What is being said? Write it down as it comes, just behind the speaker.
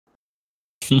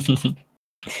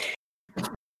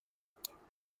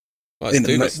Right, In let's the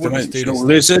do this. dimensional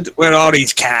lizard, where are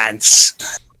these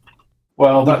cans?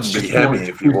 Well, that's Wouldn't just be heavy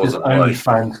if he wasn't late.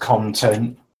 OnlyFans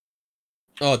content.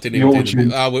 Oh, I didn't even do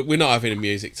the we're not having a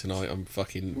music tonight. I'm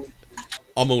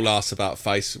all arse about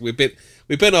face. We've been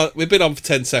on for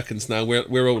 10 seconds now.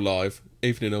 We're all live.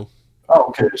 Evening all.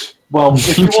 Oh, good. Well,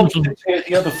 if you want to hear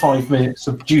the other 5 minutes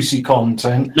of juicy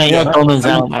content, Donna's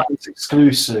out, mate. it's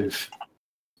exclusive.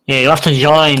 Yeah, you have to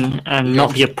join and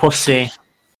not be a pussy.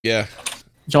 Yeah.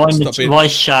 Join the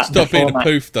voice chat. Stop being a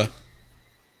poofter.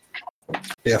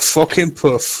 Yeah, fucking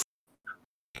puff.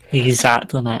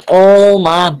 Exactly, mate. Oh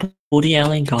my bloody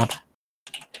hell, God.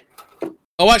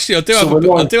 Oh, actually, I do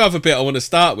have a bit I want to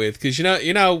start with, because you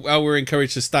know how we're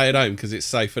encouraged to stay at home because it's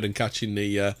safer than catching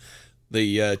the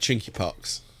chinky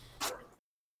pox.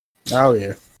 Oh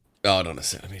yeah. Oh, hold on a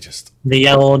sec. Let me just. The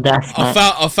yellow death. I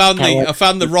found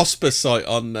the Rosper site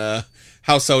on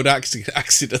household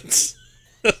accidents.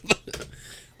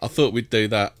 I thought we'd do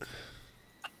that.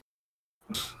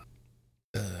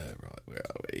 Right, where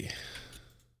are we?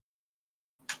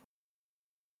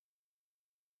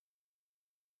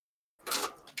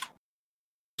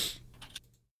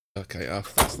 Okay,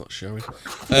 that's not showing.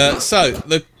 So,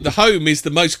 the home is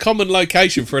the most common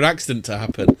location for an accident to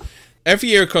happen. Every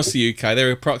year across the UK, there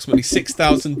are approximately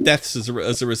 6,000 deaths as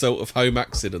a result of home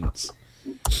accidents.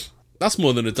 That's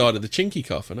more than have died of the chinky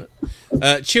cough, isn't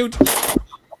it?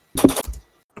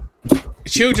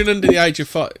 Children under the age of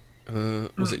 5...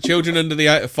 children under the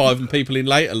age of 5 and people in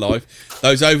later life,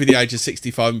 those over the age of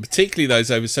 65, and particularly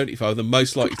those over 75, are the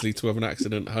most likely to have an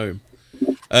accident at home.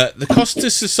 The cost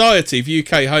to society of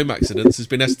UK home accidents has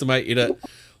been estimated at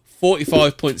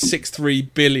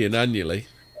 45.63 billion annually.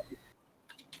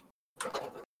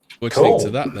 What do you think to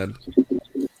that then?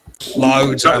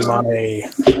 Loads of money.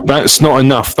 That's not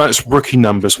enough. That's rookie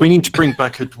numbers. We need to bring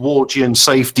back Edwardian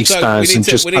safety stairs and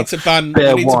just we need to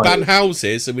ban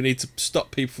houses, and we need to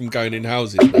stop people from going in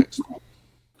houses next.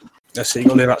 That's it. You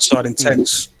got to live outside in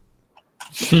tents.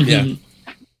 Yeah.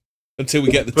 Until we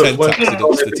get the tent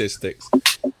accident statistics.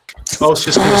 I was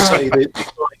just going to say that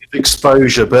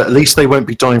exposure, but at least they won't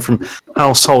be dying from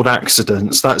household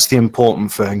accidents. That's the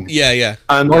important thing. Yeah.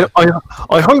 And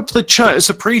I hope the chat is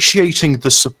appreciating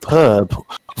the superb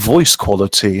voice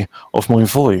quality of my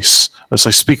voice as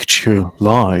I speak to you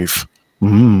live.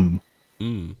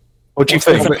 What do you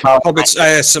think? Hobbit's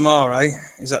ASMR, eh?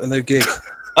 Is that the new gig?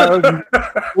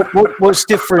 What's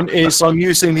different is I'm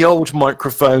using the old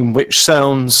microphone, which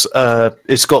sounds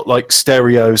it's got like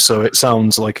stereo, so it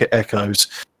sounds like it echoes.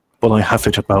 But I have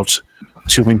it about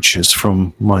 2 inches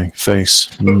from my face.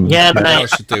 Yeah, but what I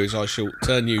should do is I shall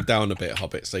turn you down a bit,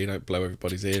 Hobbit, so you don't blow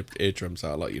everybody's eardrums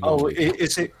out like you normally do.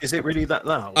 Is it really that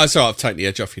loud? Oh, sorry, I've taken the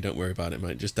edge off you. Don't worry about it,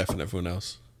 mate. Just deafen everyone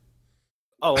else.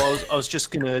 Oh, I was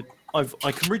just gonna. I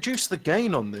can reduce the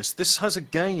gain on this. This has a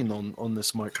gain on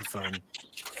this microphone.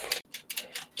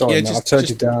 Sorry, I've turned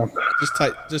you down. Just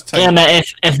take. Yeah,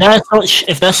 mate. If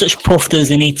they're such pufters,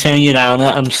 they need to turn you down.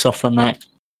 Let them suffer, mate.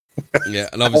 Yeah,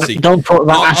 and obviously don't put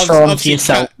that ass onto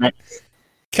yourself, mate.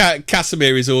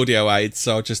 Casimir is audio aid,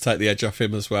 so I'll just take the edge off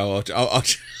him as well. I'll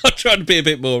try to be a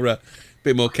bit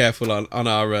more careful on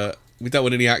our. We don't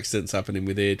want any accidents happening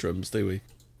with eardrums, do we?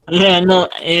 Yeah, no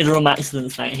eardrum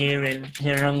accidents, mate.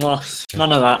 Hearing loss.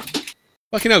 None of that.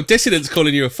 Fucking hell, Dissident's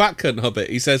calling you a fat cunt, Hobbit.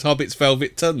 He says Hobbit's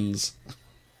velvet tons.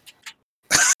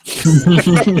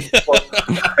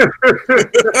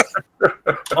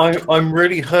 I'm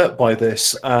really hurt by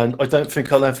this, and I don't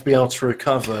think I'll ever be able to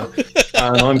recover.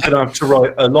 And I'm going to have to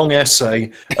write a long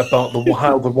essay about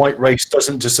how the white race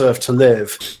doesn't deserve to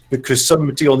live because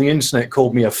somebody on the internet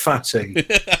called me a fatty.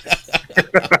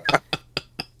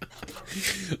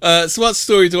 So what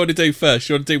story do you want to do first?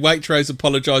 You want to do Waitrose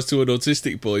apologise to an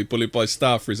autistic boy bullied by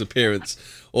staff for his appearance,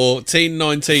 or Teen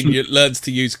 19 learns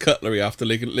to use cutlery after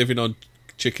living on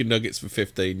chicken nuggets for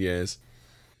 15 years?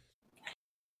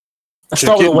 Let's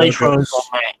start with the Waitrose one,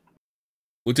 mate.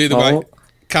 We'll do the way.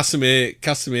 Casimir,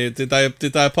 did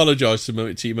they apologise to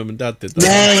your mum and dad? Did they?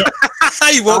 Yeah.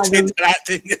 He walked into that,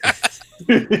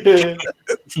 didn't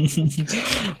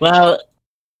you? Well,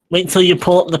 wait till you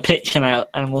pull up the picture out,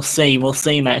 and we'll see,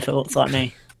 mate, if it looks like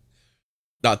me.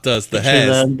 That does. The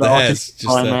hair's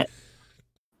just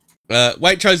there.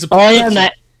 Waitrose. Oh yeah,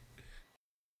 mate.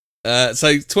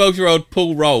 So 12-year-old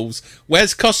Paul Rolls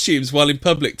wears costumes while in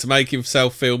public to make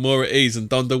himself feel more at ease and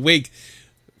donned a wig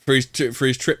for his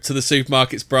trip to the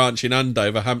supermarket's branch in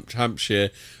Andover, Hampshire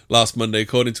last Monday,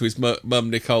 according to his mum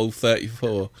Nicole,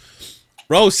 34.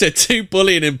 Rolls said 2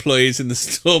 bullying employees in the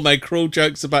store made cruel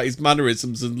jokes about his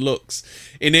mannerisms and looks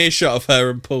in earshot of her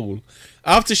and Paul.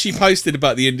 After she posted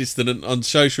about the incident on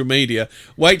social media,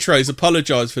 Waitrose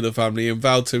apologised for the family and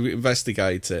vowed to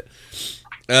investigate it.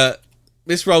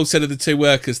 Miss Roll said of the two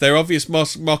workers, their obvious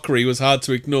mockery was hard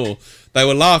to ignore. They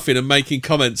were laughing and making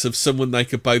comments of someone they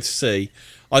could both see.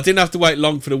 I didn't have to wait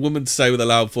long for the woman to say with a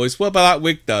loud voice, "What about that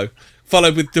wig though?"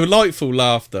 Followed with delightful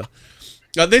laughter.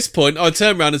 At this point, I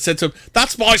turned around and said to him,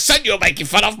 "That's my son you're making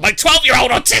fun of, my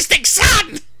 12-year-old autistic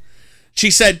son!"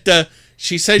 She said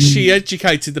she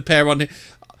educated the pair on...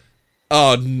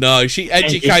 Oh no, she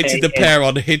educated the pair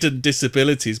on hidden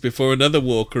disabilities before another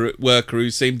worker who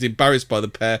seemed embarrassed by the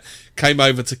pair came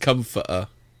over to comfort her.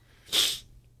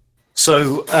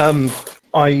 So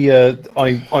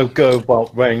I go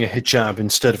about wearing a hijab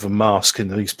instead of a mask in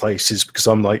these places because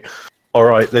I'm like, all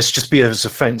right, let's just be as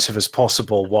offensive as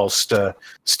possible whilst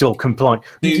still complying.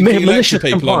 Do you lecture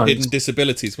people on hidden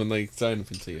disabilities when they say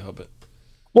anything to you, Hobbit?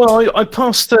 Well, I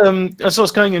passed as I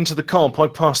was going into the comp. I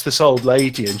passed this old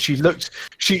lady, and she looked.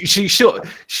 She sort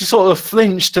of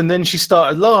flinched, and then she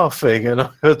started laughing. And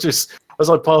I just, as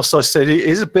I passed, I said, "It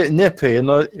is a bit nippy."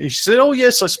 And she said, "Oh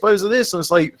yes, I suppose it is." And I was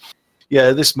like,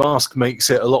 "Yeah, this mask makes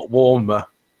it a lot warmer."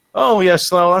 "Oh yes,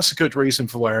 well that's a good reason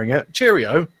for wearing it."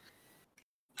 Cheerio.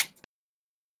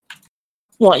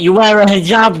 What, you wear a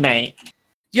hijab, mate?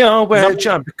 Yeah, I wear a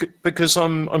hijab because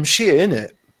I'm Shia,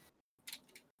 innit?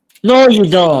 No, you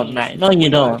don't, mate. No, you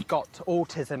don't. We've got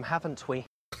autism, haven't we?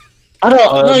 I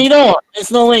don't. No, you don't.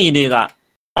 There's no way you do that.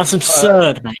 That's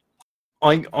absurd, mate.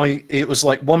 It was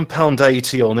like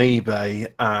 £1.80 on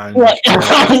eBay, and What?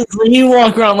 So you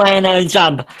walk around wearing a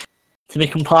hijab to be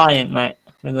compliant, mate,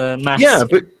 with a mask? yeah,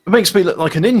 but it makes me look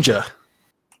like a ninja.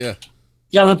 Yeah.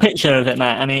 You have a picture of it, mate.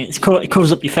 I mean, it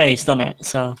covers up your face, doesn't it?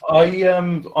 So I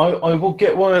will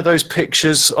get one of those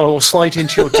pictures. I'll slide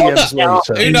into your DMs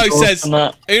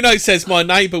later. Uno says my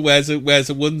neighbour wears a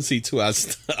onesie to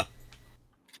Asda.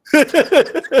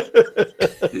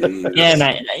 yeah,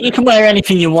 mate. You can wear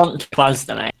anything you want to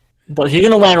Asda, mate. But if you're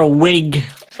gonna wear a wig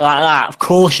like that, of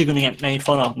course you're gonna get made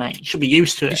fun of, mate. You should be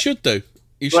used to it. You should do.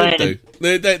 You should do.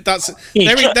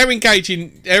 They're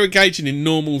engaging in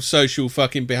normal social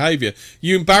fucking behaviour.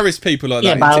 You embarrass people like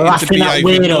that into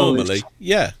behaving normally.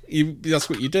 Yeah,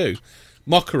 that's what you do.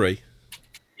 Mockery.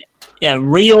 Yeah,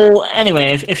 real.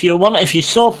 Anyway, if you're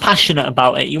so passionate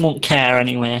about it, you won't care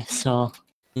anyway. So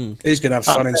he's gonna have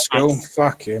fun in school.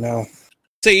 Fuck you know.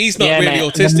 See, he's not really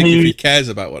autistic if he cares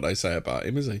about what I say about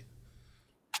him, is he?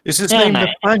 Is his name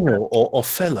Nathaniel or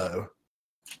Othello?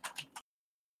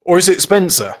 Or is it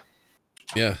Spencer?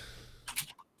 Yeah.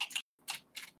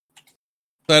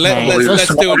 So let's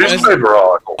do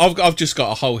it. I've just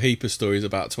got a whole heap of stories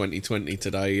about 2020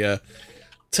 today.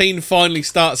 Teen finally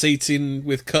starts eating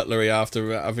with cutlery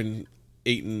after having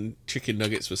eaten chicken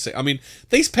nuggets for sick. I mean,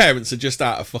 these parents are just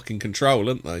out of fucking control,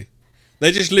 aren't they?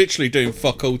 They're just literally doing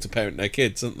fuck all to parent their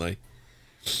kids, aren't they?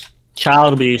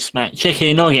 Child abuse, mate.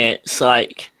 Chicken nuggets,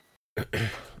 like.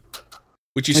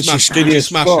 Would you smash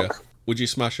her? Would you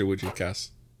smash her, would you, Cass?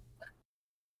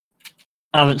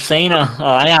 I haven't seen her. Oh,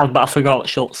 I have, but I forgot what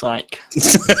she looks like.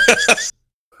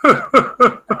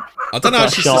 I don't know how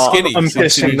she's so skinny. I'm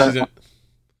guessing that.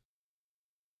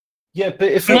 Yeah,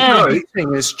 but if you're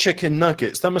eating is chicken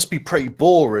nuggets, that must be pretty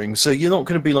boring. So you're not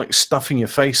going to be like stuffing your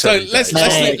face. So let's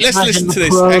listen to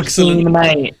this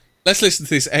excellent. Let's listen to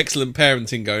this excellent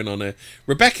parenting going on here.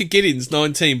 Rebecca Giddins,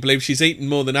 19, believes she's eaten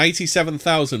more than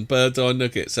 87,000 Birds Eye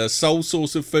nuggets, her sole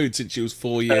source of food since she was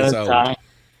 4 years old. Oh,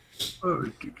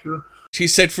 ridiculous. She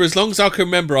said, "For as long as I can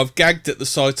remember, I've gagged at the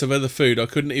sight of other food. I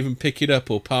couldn't even pick it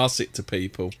up or pass it to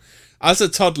people." As a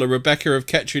toddler, Rebecca of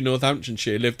Kettering,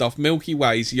 Northamptonshire, lived off Milky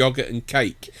Ways, yoghurt and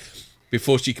cake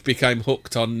before she became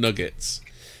hooked on nuggets.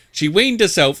 She weaned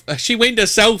herself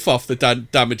off the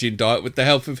damaging diet with the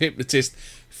help of hypnotist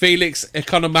Felix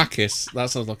Economakis.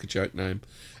 That sounds like a joke name.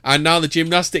 And now the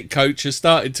gymnastic coach has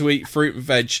started to eat fruit and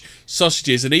veg,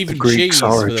 sausages, and even cheese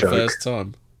for the first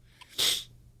time.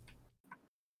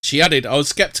 She added, "I was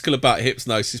sceptical about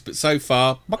hypnosis, but so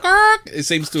far, it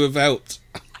seems to have helped."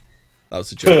 That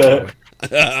was a joke.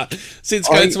 Since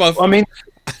going to my... I mean...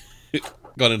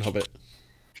 Go on in, Hobbit.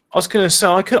 I was going to say,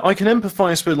 I can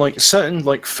empathise with like certain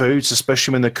like foods,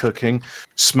 especially when they're cooking,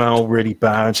 smell really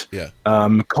bad. Yeah.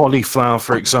 Cauliflower,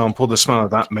 for example, the smell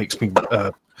of that makes me...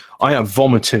 I have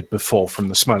vomited before from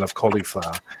the smell of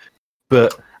cauliflower.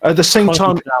 But at the same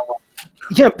time...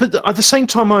 Yeah, but at the same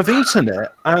time I've eaten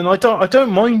it, and I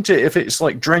don't mind it if it's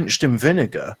like drenched in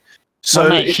vinegar. So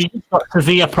mate, she's got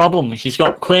severe problems. She's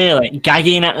got clearly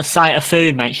gagging at the sight of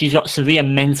food, mate. She's got severe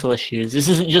mental issues. This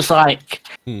isn't just like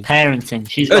parenting.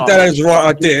 She's got... That is the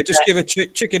right idea. Just give her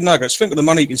chicken nuggets. Think of the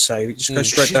money you can save. Just go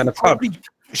straight down the pub.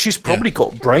 She's probably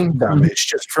got brain damage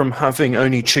just from having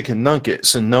only chicken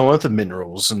nuggets and no other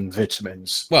minerals and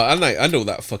vitamins. Well, and all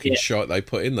that fucking shite they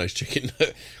put in those chicken.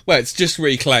 Well, it's just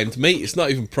reclaimed meat. It's not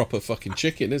even proper fucking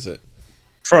chicken, is it?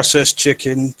 Processed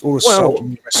chicken, all the salt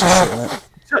and that.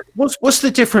 What's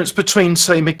the difference between,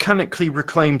 say, mechanically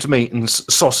reclaimed meat and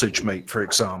sausage meat, for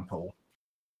example?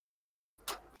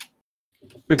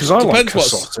 Because I like a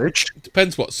sausage.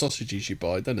 Depends what sausages you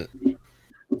buy, doesn't it?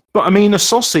 But I mean, a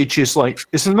sausage is like,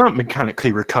 isn't that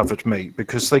mechanically recovered meat?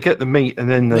 Because they get the meat and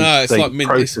then it's like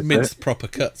process minced proper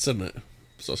cuts, isn't it?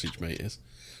 Sausage meat is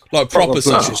like proper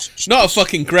sausage, not a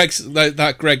fucking Greg's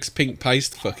that Greg's pink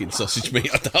paste fucking sausage meat.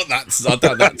 I doubt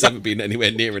that's ever been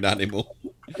anywhere near an animal.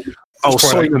 Oh,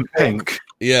 Soylent Pink.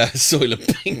 Yeah,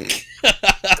 Soylent Pink.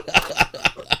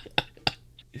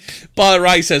 By the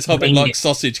way, says Hobbit like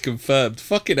sausage confirmed.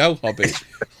 Fucking hell, Hobbit.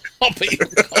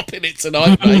 Hobbit it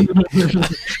tonight, mate.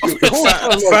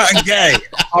 Fat and gay.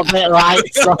 Hobbit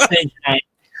like sausage, mate.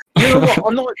 You know what?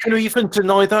 I'm not going to even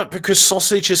deny that because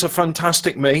sausage is a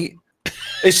fantastic meat.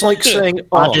 It's like saying,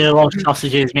 I do love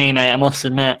sausages, me, mate, I must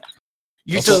admit.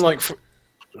 You don't like...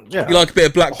 Yeah. You like a bit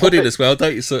of black pudding as well,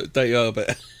 don't you,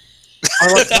 Hobbit?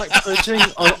 I like black pudding.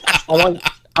 I like...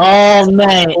 Oh,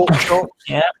 mate.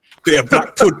 Yeah. Bit of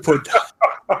black pud.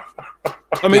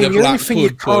 I mean, the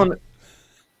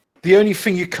only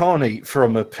thing you can't eat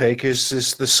from a pig is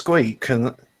the squeak.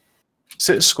 And is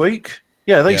it a squeak?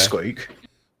 Yeah, they squeak.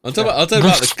 I don't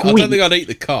think I'd eat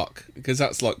the cock because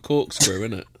that's like corkscrew,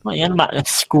 isn't it? What are you on about the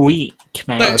squeak,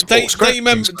 mate? Don't you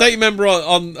remember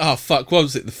on oh fuck, what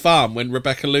was it? The Farm when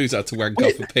Rebecca Lewis had to wank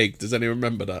off a pig. Does anyone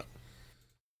remember that?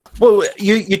 Well,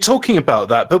 you're talking about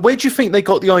that, but where do you think they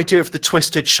got the idea of the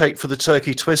twisted shape for the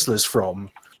turkey Twizzlers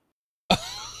from?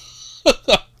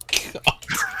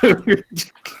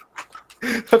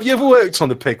 Have you ever worked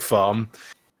on a pig farm?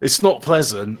 It's not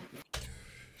pleasant.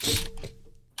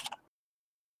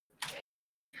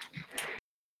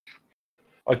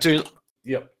 I do.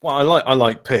 Yeah. Well, I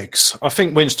like pigs. I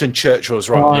think Winston Churchill's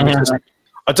right. Oh, yeah.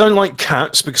 I don't like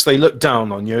cats because they look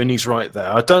down on you, and he's right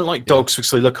there. I don't like dogs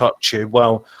because they look up to you.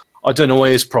 Well, I don't know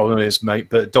what his problem is, mate,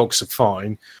 but dogs are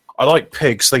fine. I like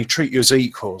pigs. They treat you as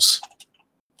equals.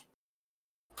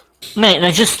 Mate,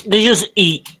 they just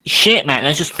eat shit, mate.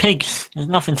 They're just pigs. There's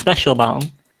nothing special about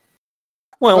them.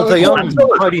 Well, they are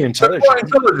highly intelligent. They're quite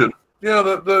intelligent.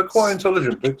 Yeah, they're quite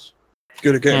intelligent pigs.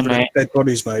 Good at getting rid of dead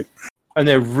bodies, mate. And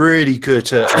they're really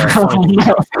good at...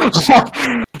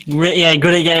 yeah,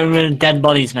 good at getting rid of dead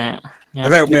bodies, mate. Yeah.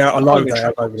 They've helped me out a lot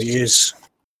over the years.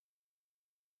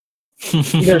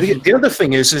 The other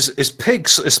thing is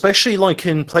pigs, especially like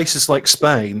in places like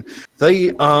Spain,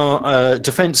 they are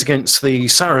defense against the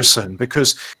Saracen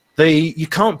because you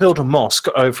can't build a mosque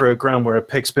over a ground where a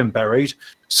pig's been buried.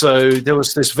 So there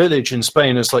was this village in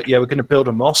Spain. It's like, yeah, we're going to build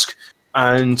a mosque.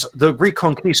 And the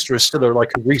Reconquista is still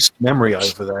like a recent memory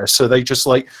over there. So they just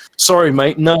like, sorry,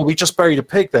 mate, no, we just buried a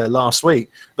pig there last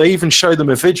week. They even show them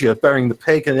a video of burying the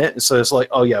pig in it. And so it's like,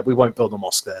 oh, yeah, we won't build a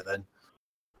mosque there then.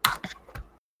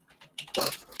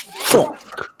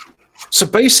 So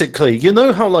basically, you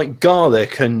know how like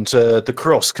garlic and the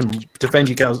cross can defend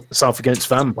yourself against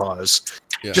vampires?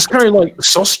 Yeah. Just carry like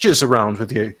sausages around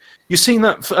with you. You seen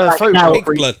that photo?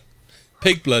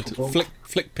 Pig blood.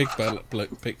 Flick pig blood. Flick.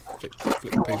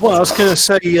 Well, I was going to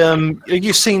say,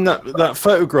 you seen that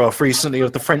photograph recently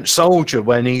of the French soldier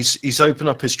when he's opened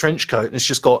up his trench coat and it's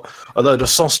just got a load of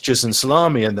sausages and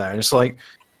salami in there, and it's like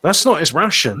that's not his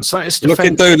rations. That is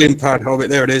looking doing pad Hobbit.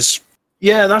 There it is.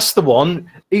 Yeah, that's the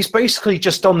one. He's basically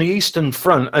just on the Eastern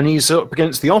Front and he's up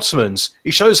against the Ottomans.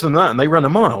 He shows them that and they run a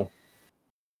mile.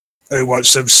 Who wants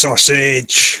some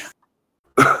sausage?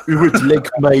 Who would like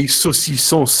my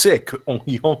saucisson sec?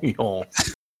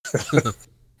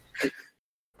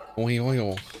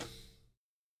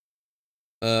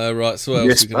 Right, so what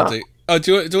else are we going to do? Oh,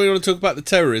 do we want to talk about the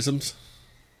terrorisms?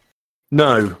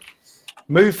 No.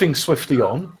 Moving swiftly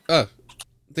on. Oh.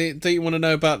 Do you want to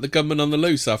know about the gunman on the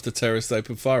loose after terrorists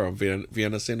opened fire on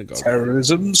Vienna synagogue?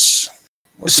 Terrorisms?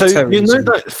 So you know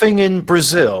that thing in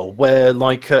Brazil where,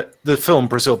 like, the film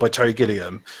Brazil by Terry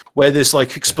Gilliam, where there's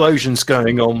like explosions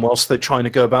going on whilst they're trying to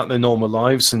go about their normal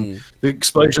lives, and the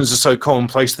explosions are so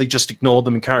commonplace they just ignore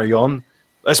them and carry on.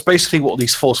 That's basically what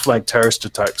these false flag terrorist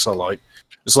attacks are like.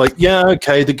 It's like, yeah,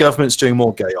 okay, the government's doing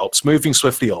more gay ops, moving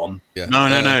swiftly on. Yeah.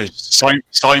 No.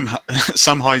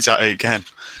 Sam hides at it again.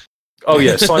 Oh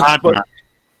yeah, but,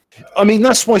 I mean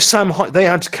that's why they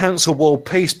had to cancel World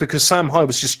Peace because Sam Hyde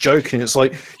was just joking. It's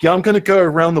like, yeah, I'm going to go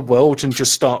around the world and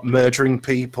just start murdering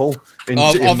people.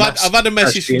 I've had a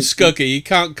message from Scuggy. He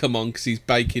can't come on because he's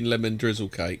baking lemon drizzle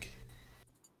cake.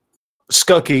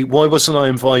 Scuggy, why wasn't I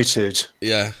invited?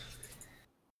 Yeah.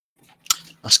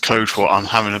 That's code for I'm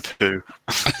having a poo.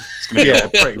 Yeah,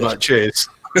 pretty much is.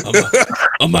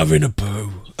 I'm having a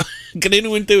poo. Can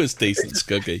anyone do us decent,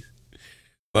 Scuggy?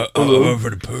 I'm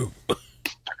having a poo.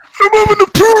 I'm having a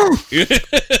poo!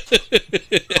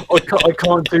 I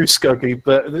can't do Scuggy,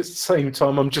 but at the same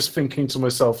time, I'm just thinking to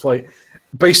myself, like,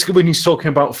 basically when he's talking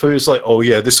about food, it's like, oh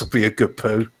yeah, this will be a good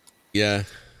poo. Yeah.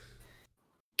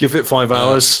 Give it 5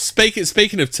 hours.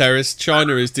 Speaking of terrorists,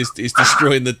 China is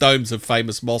destroying the domes of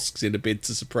famous mosques in a bid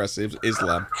to suppress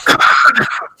Islam.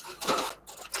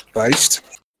 Based.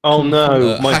 Oh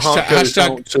no, my heart goes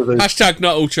out to the... Hashtag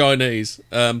not all Chinese.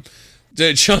 China.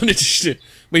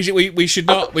 We should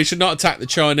not attack the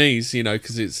Chinese,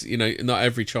 because it's not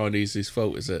every Chinese's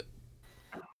fault, is it?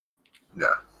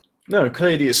 Yeah. No,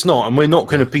 clearly it's not, and we're not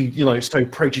going to be, so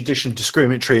prejudicial and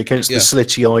discriminatory against the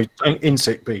slitty-eyed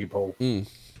insect people.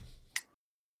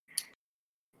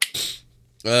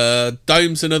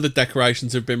 Domes and other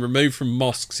decorations have been removed from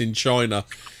mosques in China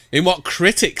in what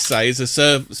critics say is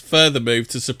a further move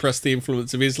to suppress the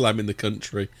influence of Islam in the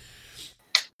country.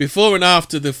 Before and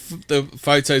after the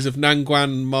photos of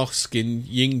Nanguan Mosque in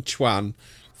Yingchuan,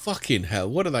 fucking hell,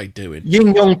 what are they doing?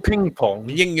 Ying Yong Ping Pong.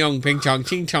 Ying Yong Ping Chong,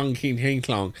 Ching Chong, King Hing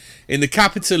Klong. In the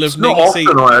capital of Not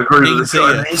often I agree with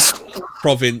the Chinese.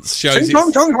 province shows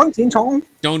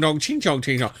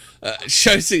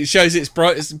its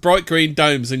bright green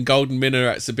domes and golden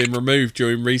minarets have been removed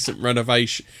during recent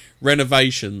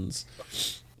renovations.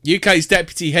 UK's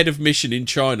deputy head of mission in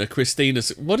China, Christina...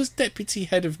 What does deputy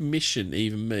head of mission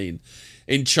even mean?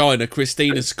 In China,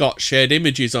 Christina Scott shared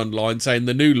images online saying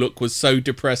the new look was so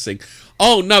depressing.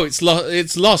 Oh no, it's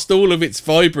lost all of its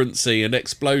vibrancy and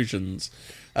explosions.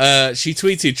 She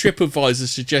tweeted, TripAdvisor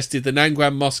suggested the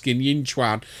Nanguan Mosque in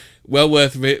Yinchuan, well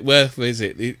worth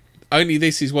visit. Only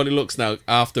this is what it looks now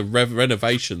after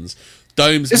renovations.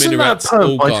 Domes, Isn't minarets, that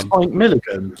all by gone. Spike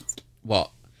Milligan? What?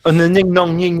 And the Ning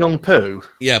Nong Ying Yong Poo?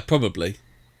 Yeah, probably.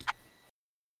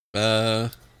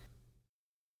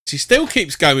 She still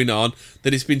keeps going on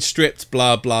that it's been stripped,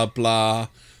 blah, blah, blah.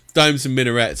 Domes and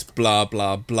minarets, blah,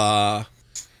 blah, blah.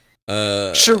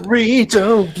 Cherie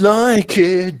don't like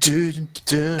it.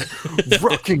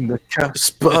 Rocking the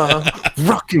Casbah.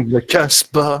 Rocking the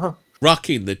Casbah.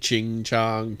 Rocking the ching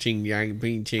chong, ching yang,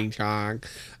 bing ching chong.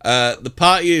 The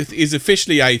party is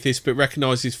officially atheist but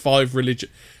recognises 5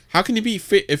 religions. How can you be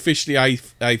officially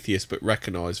atheist but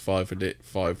recognise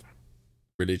 5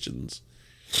 religions?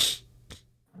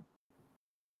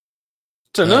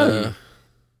 Don't know.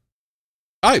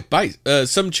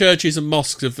 Some churches and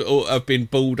mosques have been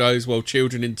bulldozed while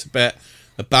children in Tibet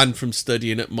are banned from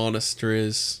studying at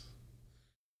monasteries.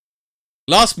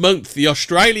 Last month, the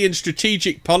Australian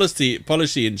Strategic Policy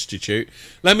Institute.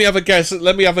 Let me have a guess. At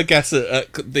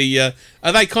the.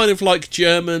 Are they kind of like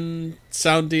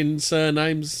German-sounding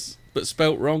surnames but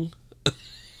spelt wrong?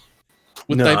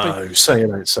 No, say it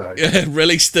ain't so.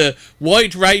 Released a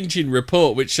wide-ranging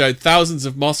report which showed thousands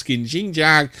of mosques in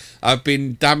Xinjiang have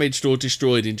been damaged or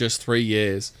destroyed in just 3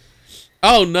 years.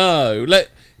 Oh no!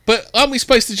 But aren't we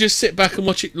supposed to just sit back and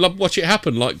watch it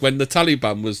happen, like when the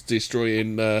Taliban was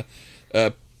destroying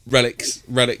relics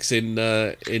in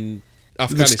Afghanistan?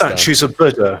 The statues of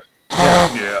Buddha.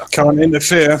 Yeah. Can't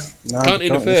interfere. No, Can't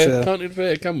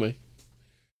interfere, can we?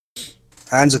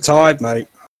 Hands are tied, mate.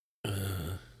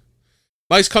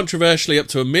 Most controversially, up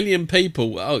to 1 million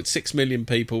people, it's 6 million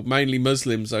people, mainly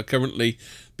Muslims, are currently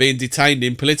being detained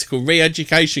in political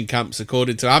re-education camps,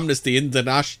 according to Amnesty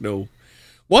International.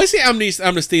 Why is it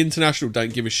Amnesty International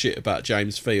don't give a shit about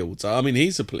James Fields? I mean,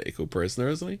 he's a political prisoner,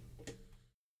 isn't he?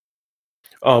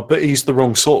 Oh, but he's the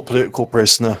wrong sort of political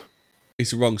prisoner.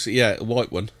 He's the wrong, a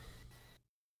white one.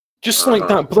 Just like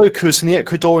that bloke who was in the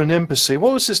Ecuadorian embassy.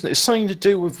 What was his name? It's something to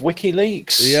do with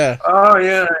WikiLeaks. Yeah. Oh,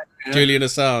 yeah. Julian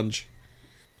Assange.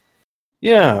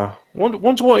 Yeah.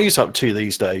 Wonder what he's up to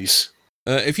these days.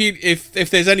 If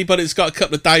there's anybody that's got a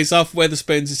couple of days off,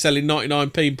 Weatherspoons is selling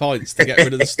 99p pints to get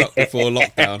rid of the stock before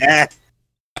lockdown.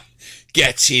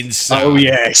 Get inside. Oh,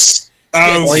 yes.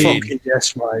 Fucking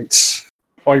yes, mate.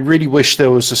 I really wish there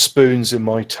was a Spoons in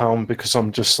my town because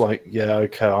I'm just like, yeah,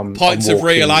 okay, pints I'm of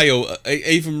real ale,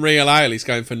 even real ale is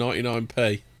going for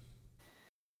 99p.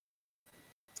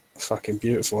 Fucking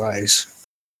beautiful A's.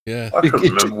 Yeah. I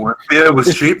couldn't remember when beer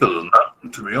was cheaper than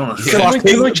that, to be honest.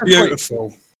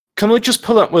 Can I just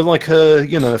pull up with like a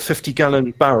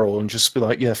 50-gallon barrel and just be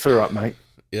like, yeah, fill her up, mate?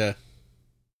 Yeah.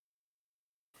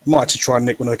 I might have to try and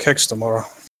nick one of the kegs tomorrow.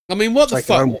 I mean, what the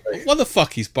fuck? What the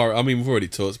fuck is Boris? I mean, we've already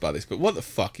talked about this, but what the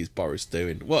fuck is Boris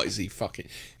doing? What is he fucking?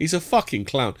 He's a fucking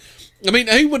clown. I mean,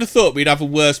 who would have thought we'd have a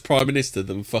worse prime minister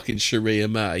than fucking Theresa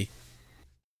May?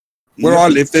 Where I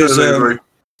live, Totally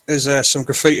there's some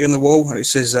graffiti on the wall, and it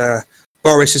says,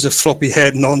 Boris is a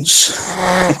floppy-haired nonce.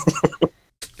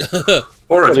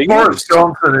 Boris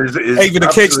Johnson is Even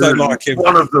the kids don't like him.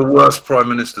 One of the worst prime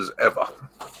ministers ever.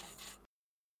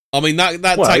 I mean,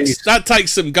 that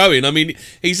takes some going. I mean,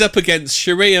 he's up against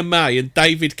Sharia May and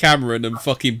David Cameron and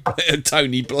fucking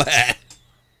Tony Blair.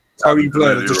 Tony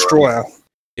Blair, the destroyer.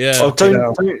 Yeah. Oh,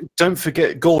 don't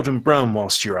forget Gordon Brown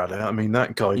whilst you're at it. I mean,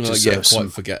 that guy deserves some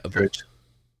forgettable.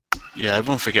 Yeah,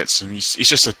 everyone forgets him. He's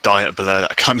just a diet below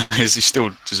that cunt is. He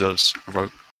still deserves a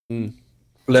vote.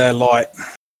 Blair Light.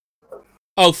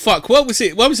 Oh fuck! What was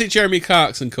it? What was it? Jeremy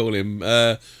Clarkson called him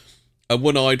a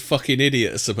one-eyed fucking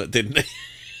idiot or something, didn't he?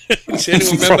 Does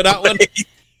anyone remember that one?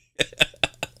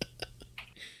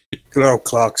 Good old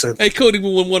Clarkson. He called him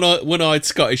a one-eyed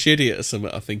Scottish idiot or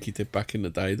something. I think he did back in the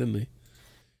day, didn't he?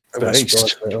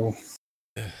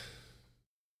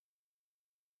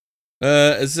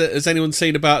 Has anyone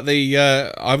seen about the?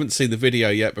 I haven't seen the video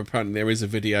yet, but apparently there is a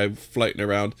video floating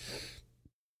around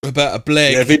about a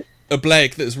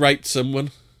Blake that's raped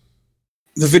someone.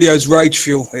 The video's rage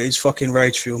fuel. It is fucking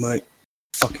rage fuel, mate.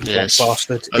 Fucking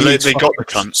bastard. They got the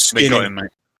cunt. They got him,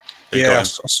 mate. I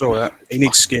saw that. He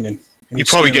needs skinning. You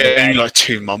probably get only like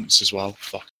 2 months as well.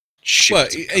 Fuck. Shit. Well,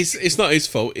 it's not his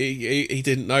fault. He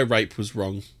didn't know rape was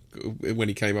wrong when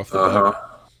he came off the boat.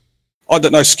 I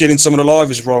don't know. Skinning someone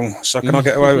alive is wrong. So can I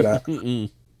get away with that?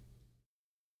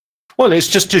 Well, it's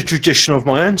just a tradition of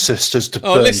my ancestors to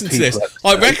burn listen to this.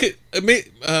 I reckon.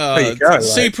 There you go,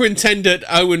 Superintendent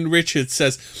Owen Richards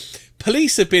says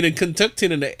police have been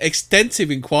conducting an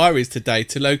extensive inquiries today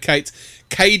to locate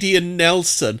Cadian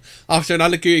Nelson after an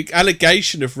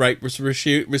allegation of rape was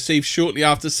received shortly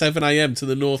after 7 a.m. to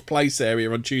the North Place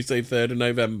area on Tuesday, 3rd of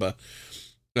November.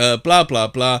 Blah, blah,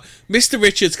 blah. Mr.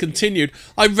 Richards continued,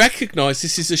 I recognise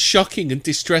this is a shocking and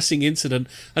distressing incident,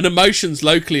 and emotions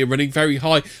locally are running very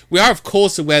high. We are, of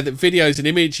course, aware that videos and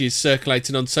images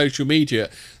circulating on social media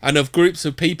and of groups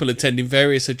of people attending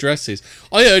various addresses.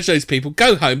 I urge those people,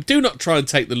 go home, do not try and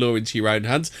take the law into your own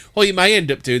hands, or you may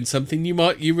end up doing something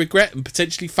you regret and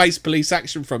potentially face police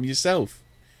action from yourself.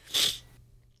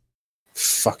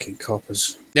 Fucking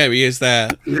coppers. There he is there.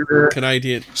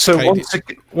 Canadian. So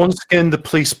once again, the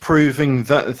police proving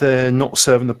that they're not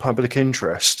serving the public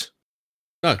interest.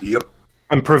 No. Yep.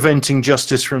 And preventing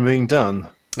justice from being done.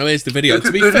 Oh, here's the video.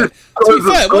 To be fair,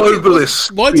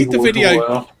 globalists. why did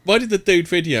the dude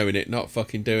video in it not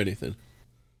fucking do anything?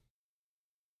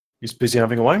 He's busy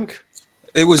having a wank.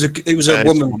 It was a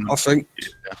woman, I think.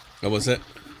 Oh, was it?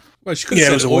 Well, she could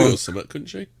have said oil or something, couldn't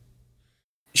she?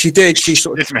 She did. She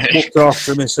sort of walked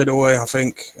after him and said, "Oh, I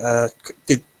think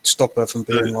did stop her from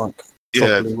being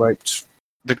properly raped."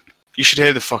 You should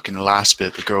hear the fucking last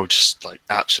bit. The girl just like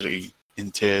absolutely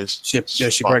in tears. She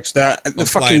breaks that. And the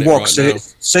fucking walks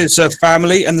says her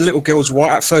family, and the little girl's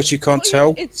white. At first, you can't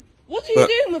tell. What are you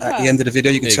doing with her? At the end of the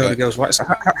video, you can tell the girl's white. So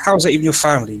how is that even your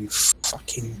family? You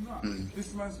fucking. This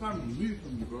is my family. Move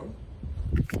from me, bro.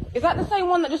 Is that the same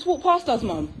one that just walked past us,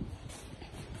 Mum?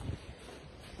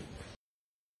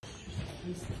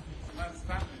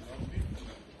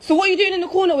 So what are you doing in the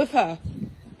corner with her?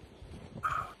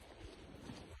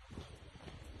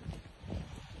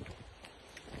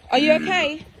 Are you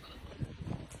okay?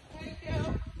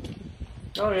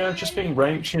 Oh yeah, just being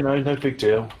raped, no big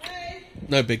deal.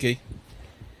 No biggie.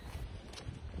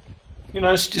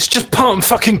 It's just part and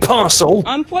fucking parcel.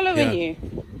 I'm following you.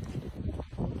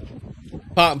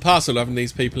 Part and parcel having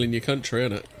these people in your country,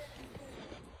 isn't it?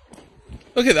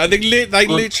 Look at that. They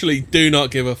literally do not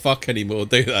give a fuck anymore,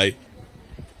 do they?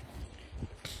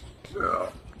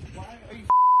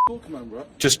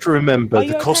 Just remember,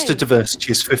 the cost of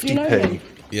diversity is 50p.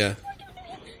 Yeah.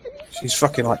 She's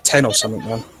fucking like 10 or something,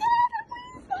 man.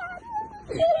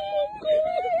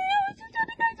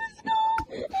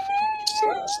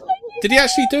 Did he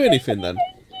actually do anything then?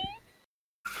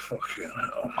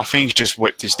 I think he just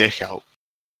whipped his dick out.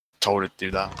 Told her to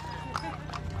do that.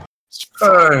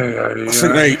 I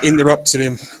think they interrupted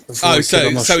him. Oh,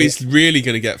 so he's really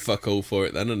going to get fuck all for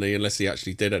it then, isn't he? Unless he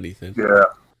actually did anything. Yeah.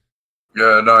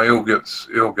 Yeah, no, he'll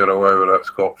get away with that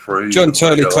scot-free. John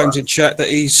Turley claims in chat that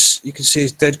you can see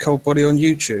his dead cold body on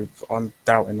YouTube. I'm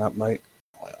doubting that, mate.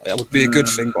 That would be a good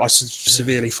thing, but I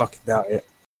severely fucking doubt it.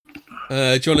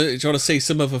 Do you want to see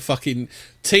some of a fucking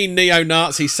teen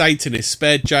neo-Nazi Satanist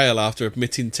spared jail after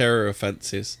admitting terror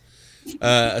offences?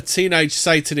 A teenage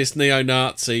Satanist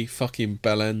neo-Nazi, fucking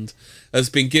bellend, has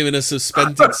been given a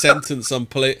suspended sentence on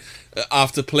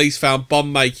after police found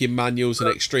bomb-making manuals and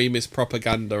extremist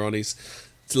propaganda on his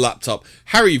laptop.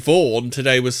 Harry Vaughan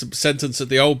today was sentenced at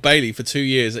the Old Bailey for 2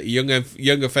 years at a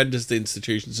young offenders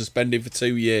institution, suspended for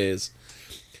 2 years.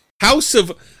 House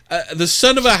of the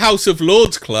son of a House of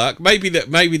Lords clerk. Maybe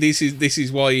this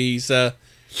is why he's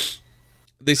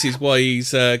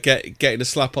getting a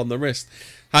slap on the wrist.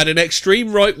 Had an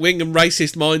extreme right wing and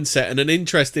racist mindset and an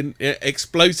interest in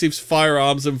explosives,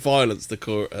 firearms, and violence. The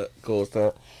caused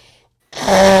that.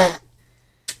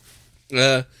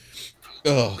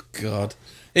 Oh God.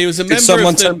 He was a member. Did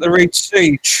someone of the... attempt to read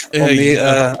Siege on the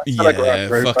Telegram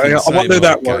group? Fucking I wonder who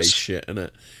that was. Shit,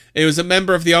 innit? He was a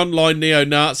member of the online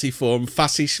neo-Nazi forum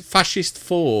Fascist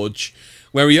Forge,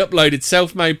 where he uploaded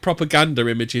self-made propaganda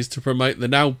images to promote the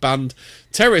now-banned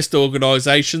terrorist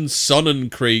organisation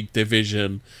Sonnenkrieg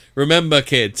Division. Remember,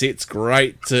 kids, it's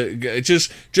great to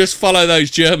just follow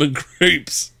those German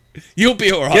groups. You'll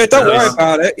be all right. Yeah, don't worry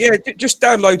about it. Yeah, just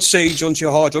download Siege onto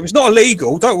your hard drive. It's not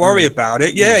illegal. Don't worry about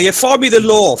it. Yeah, find me the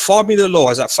law. Find me the law,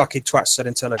 as that fucking twat said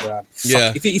in Telegram.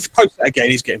 Yeah. If you post that again,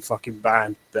 he's getting fucking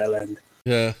banned. Bell end.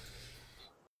 Yeah.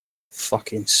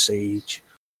 Fucking Siege.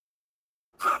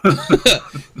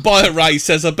 Buyer Ray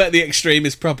says, I bet the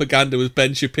extremist propaganda was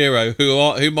Ben Shapiro,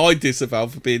 whom I disavow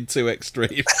for being too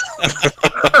extreme.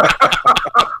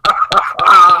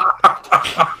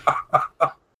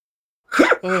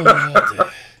 Oh, dear.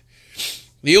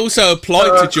 He also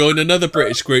applied to join another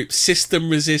British group, System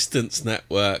Resistance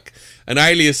Network, an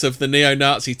alias of the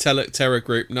neo-Nazi terror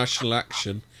group National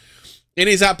Action. In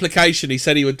his application, he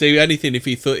said he would do anything if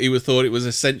he thought it was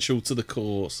essential to the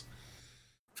cause.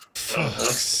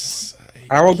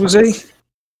 How old was he?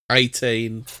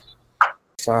 18.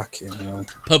 Fucking hell.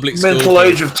 Public school. Mental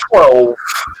age of 12.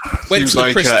 Went Seems to the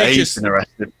like prestigious... A's been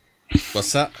arrested.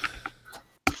 What's that?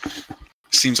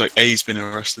 Seems like A's been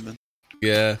arrested then.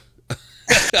 Yeah.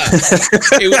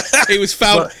 he was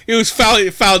found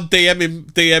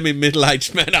DMing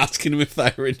middle-aged men asking him if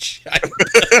they were in shape.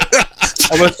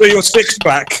 I'm gonna see your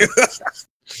six-pack.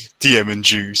 DM and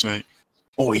Jews, mate.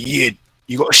 Oh, yeah.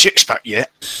 You got a six-pack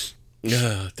yet?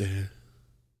 Oh, dear.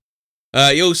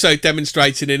 He also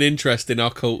demonstrated an interest in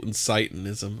occult and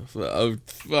Satanism. Oh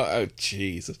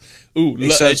Jesus. Ooh,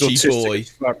 little edgy boy.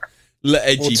 Little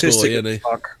edgy boy, isn't he?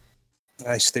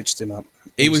 They stitched him up.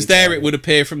 He was there, it would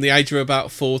appear, from the age of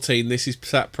about 14. This is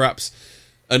perhaps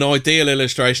an ideal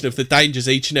illustration of the dangers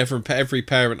each and every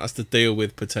parent has to deal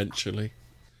with, potentially.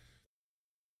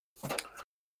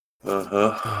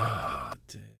 Oh,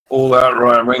 all that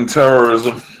right-wing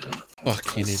terrorism.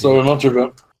 Fucking idiot. So much of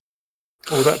it.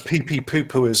 All that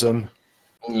pee-pee-poo-pooism.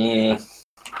 Yeah.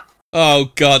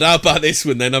 Oh, God, how about this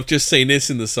one, then? I've just seen this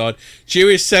in the side.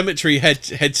 Jewish cemetery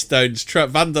headstones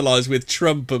vandalised with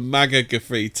Trump and MAGA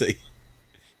graffiti.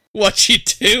 What you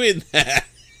doing there,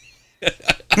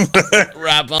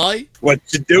 Rabbi? What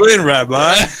you doing,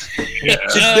 Rabbi?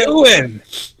 What you doing?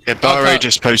 Yeah, Barre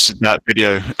just posted that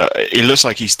video. It looks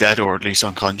like he's dead or at least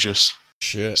unconscious.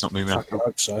 Shit. It's not moving. I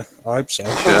hope so. I hope so.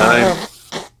 Yeah.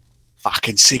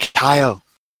 Fucking sick Kyle.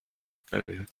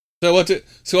 So what do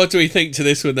we think to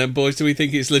this one then, boys? Do we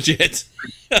think it's legit?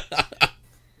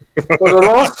 Well, the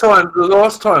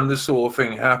last time this sort of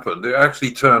thing happened, it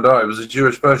actually turned out it was a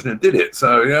Jewish person who did it.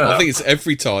 So yeah, I think it's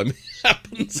every time it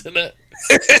happens, isn't it?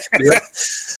 Yeah.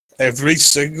 Every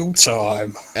single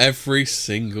time. Every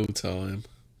single time.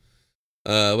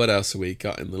 What else have we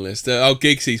got in the list?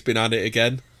 Giggsy's been at it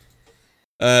again.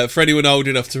 For anyone old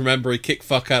enough to remember, he kicked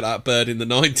fuck out that bird in the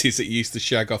 90s that used to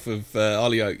shag off of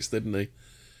Hollyoaks, didn't he?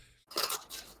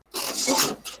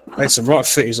 Made some right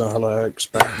fitties on Hollyoaks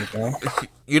back in the day.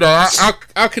 You know,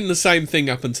 how can the same thing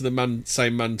happen to the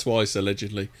same man twice,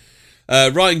 allegedly?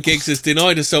 Ryan Giggs has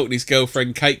denied assaulting his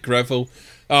girlfriend, Kate Greville,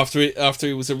 after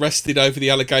he was arrested over the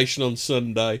allegation on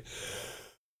Sunday.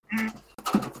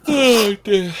 Oh,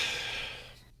 dear.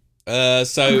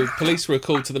 So, police were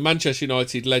called to the Manchester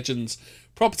United legends'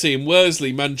 property in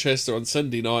Worsley, Manchester on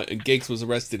Sunday night, and Giggs was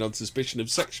arrested on suspicion of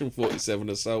Section 47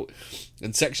 assault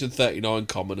and Section 39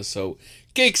 common assault.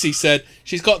 Giggs, he said,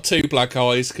 she's got 2 black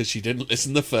eyes because she didn't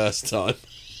listen the first time.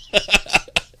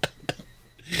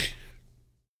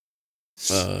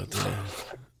 Oh,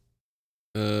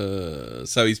 dear.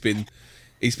 So he's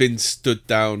been stood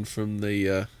down from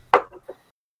the...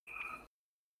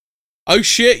 Oh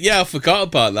shit, yeah, I forgot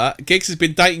about that. Giggs has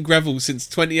been dating Greville since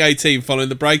 2018 following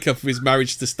the breakup of his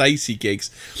marriage to Stacey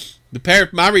Giggs. The pair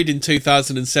married in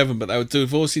 2007, but they were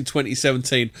divorced in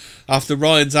 2017 after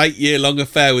Ryan's 8-year-long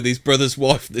affair with his brother's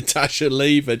wife, Natasha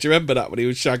Lever. Do you remember that when he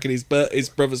was shagging his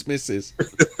brother's missus?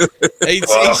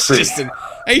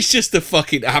 He's just a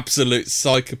fucking absolute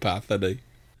psychopath, isn't he?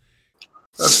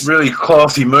 That's a really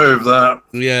classy move, that.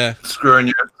 Yeah. Screwing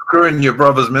your screwing your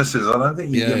brother's missus, I don't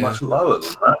think you Yeah, get yeah. much lower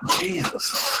than that. Jesus.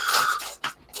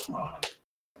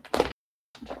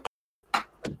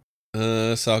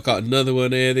 So I got another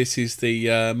one here. This is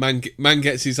the man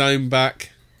gets his own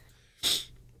back.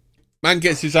 Man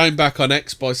gets his own back on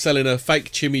X by selling a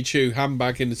fake Jimmy Choo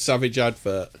handbag in a Savage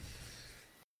advert.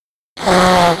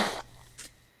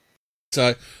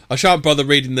 So I shan't bother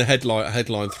reading the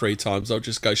headline 3 times. I'll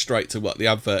just go straight to what the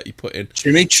advert he put in.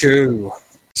 Jimmy Choo.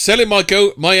 Selling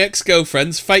my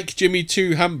ex-girlfriend's fake Jimmy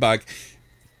Choo handbag.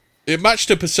 It matched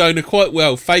her persona quite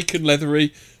well, fake and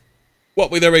leathery,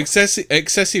 what with her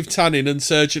excessive tanning and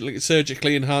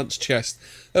surgically enhanced chest.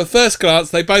 At first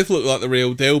glance, they both look like the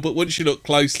real deal, but once you look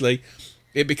closely,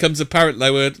 it becomes apparent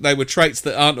they were traits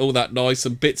that aren't all that nice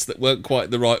and bits that weren't quite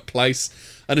in the right place.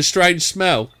 And a strange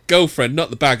smell. Girlfriend, not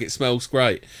the bag, it smells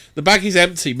great. The bag is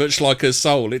empty, much like her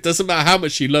soul. It doesn't matter how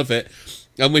much you love it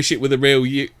and wish it were real.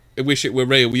 You're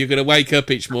going to wake up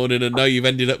each morning and know you've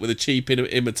ended up with a cheap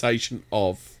imitation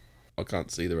of. I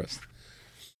can't see the rest.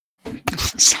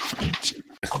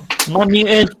 Am I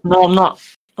muted? No, I'm not.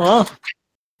 Oh.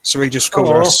 So we just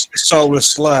call her a soulless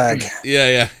slag.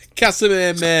 Yeah.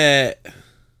 Casimir, mate.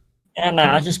 Yeah, mate,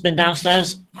 I've just been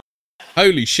downstairs.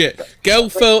 Holy shit. Girl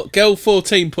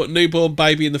 14 put newborn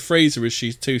baby in the freezer as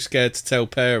she's too scared to tell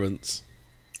parents.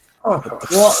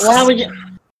 Why would you...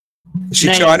 Is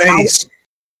she Chinese?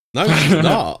 No, she's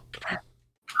not.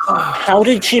 How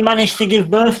did she manage to give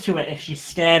birth to it if she's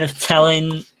scared of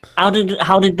telling... How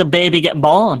did the baby get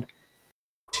born?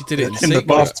 She did it in the secret.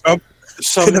 bathtub.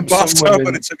 In the bathtub women-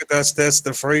 and it took it downstairs to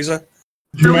the freezer.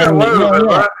 You'll get away with it,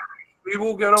 Yeah. right? We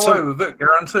will get away with it,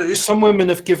 guaranteed. Some women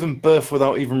have given birth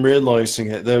without even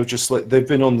realizing it. They're just like they've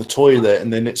been on the toilet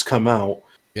and then it's come out.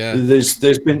 Yeah. There's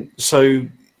been it's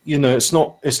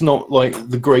not like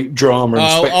the great drama. And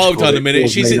Oh, spectacle hold on a it minute.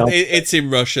 was made up. It's in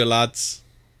Russia, lads.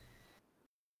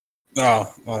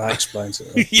 Oh, well, that explains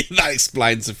it. Yeah, that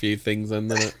explains a few things, then,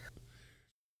 doesn't it?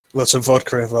 Lots of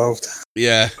vodka involved.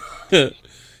 Yeah.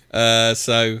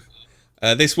 So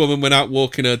this woman went out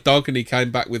walking her dog and he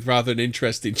came back with rather an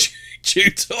interesting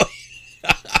chew toy.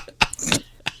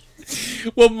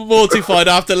 Woman mortified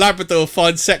after Labrador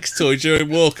finds sex toy during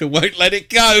walk and won't let it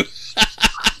go.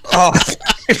 Oh,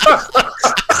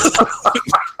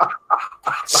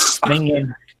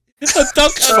 Minging. A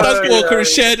dog walker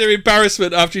has shared her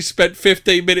embarrassment after she spent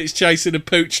 15 minutes chasing a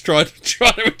pooch trying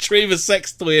to retrieve a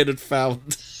sex toy it had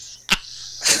found.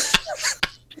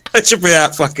 it should be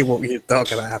out fucking walking your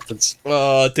dog and that happens.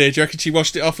 Oh dear, do you reckon she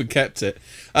washed it off and kept it?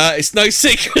 It's no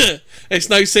secret. It's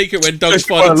no secret when dogs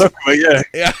find it,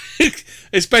 yeah. Yeah,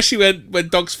 especially when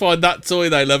dogs find that toy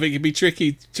they love. It can be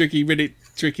tricky to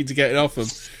get it off them.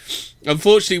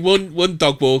 Unfortunately, one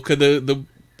dog walker, the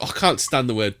I can't stand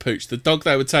the word pooch. The dog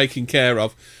they were taking care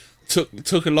of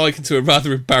took a liking to a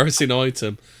rather embarrassing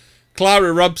item.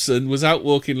 Clara Robson was out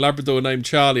walking Labrador named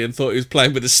Charlie and thought he was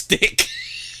playing with a stick.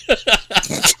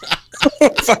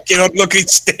 Fucking unlucky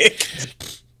stick.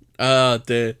 Oh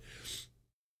dear.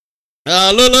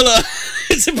 Oh look!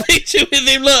 It's a picture with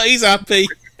him. Look, he's happy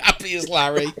as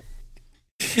Larry.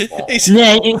 He's...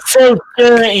 Yeah, it's so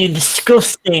dirty and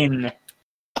disgusting.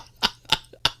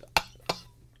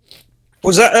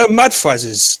 Was that Mad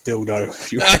Fazz's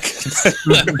dildo? You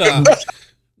reckon?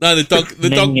 No,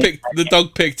 the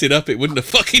dog picked it up. It wouldn't have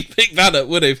fucking picked that up,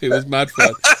 would it, if it was Mad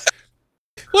Fraz?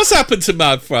 What's happened to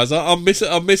Mad Fraz?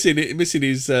 I'm missing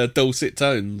his dulcet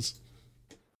tones.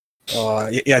 Oh,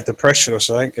 he had depression or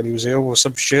something, and he was ill or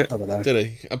some shit. I don't know. Did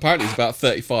he? Apparently, he's about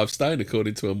 35 stone,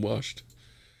 according to Unwashed.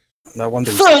 No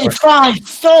wonder. 35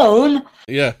 stone?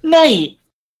 Yeah. Mate.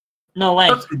 No way.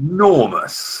 That's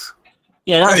enormous.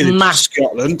 Yeah, that's massive.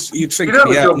 Scotland. You'd think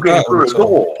You never go through a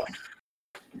door.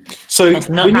 So That's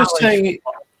not when you're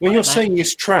how it- saying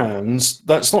it's trans,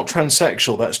 that's not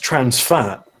transsexual. That's trans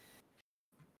fat.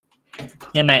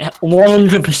 Yeah, mate.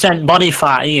 100% body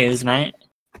fat he is, mate.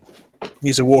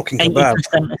 He's a walking kebab.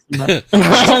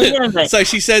 80%. Yeah, mate. So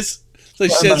she says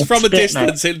about from a spit,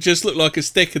 distance it just looked like a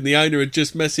stick, and the owner had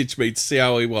just messaged me to see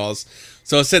how he was.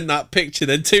 So I sent that picture.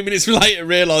 Then 2 minutes later,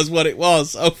 realised what it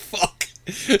was. Oh fuck!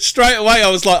 Straight away,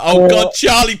 I was like, "Oh God,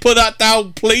 Charlie, put that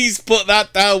down! Please put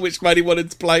that down!" Which made him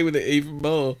wanted to play with it even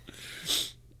more.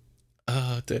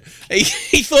 Oh dear! He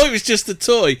thought it was just a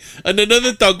toy, and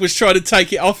another dog was trying to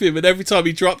take it off him, and every time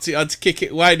he dropped it, I had to kick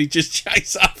it away, and he just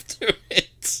chased after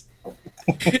it.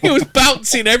 It was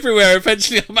bouncing everywhere.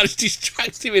 Eventually, I managed to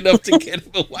distract him enough to get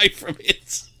him away from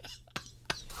it.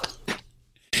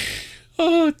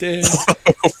 Oh dear!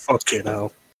 Oh fucking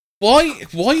hell! Why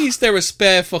is there a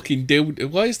spare fucking dildo?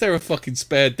 Why is there a fucking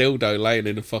spare dildo laying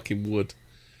in a fucking wood?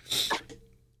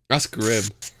 That's grim.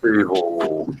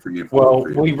 Evil. Well,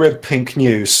 we read Pink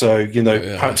News, so,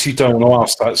 perhaps you don't want to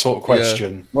ask that sort of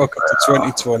question. Welcome to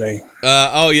 2020.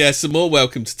 Some more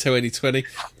welcome to 2020.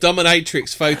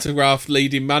 Dominatrix photographed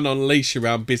leading man on leash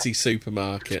around busy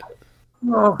supermarket.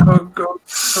 Oh, for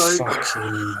God's sake.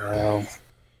 Fucking hell.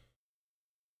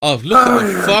 Oh, look at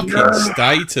the fucking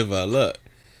state of her, look.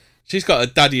 She's got her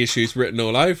daddy issues written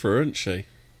all over her, hasn't she?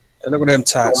 Look at them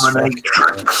tats.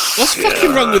 What's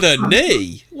fucking wrong with her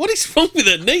knee? What is wrong with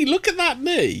her knee? Look at that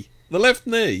knee. The left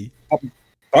knee.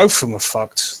 Both of them are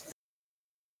fucked.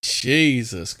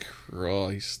 Jesus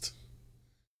Christ.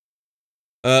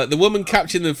 The woman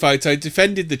captured the photo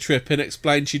defended the trip and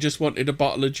explained she just wanted a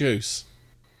bottle of juice.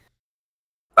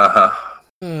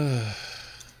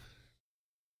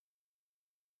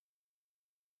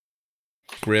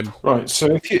 Grim. Right,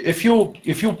 so if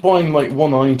you're buying like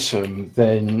one item,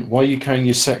 then why are you carrying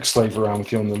your sex slave around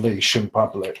with you on the leash in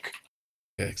public?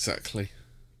 Yeah, exactly.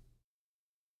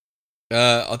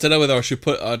 I don't know whether I should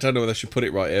put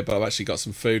it right here, but I've actually got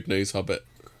some food news, Hobbit.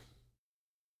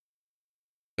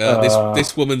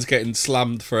 This woman's getting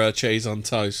slammed for her cheese on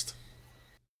toast.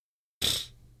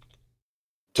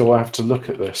 Do I have to look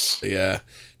at this? Yeah,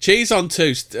 cheese on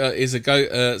toast is a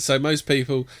go. So most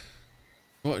people,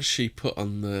 what has she put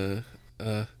on the?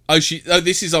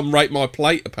 This is on Rate My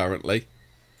Plate apparently.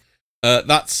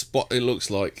 That's what it looks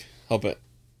like, Hobbit.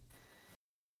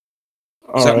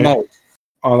 Is that mold?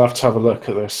 I'll have to have a look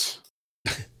at this.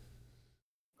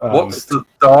 What's the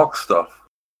dark stuff?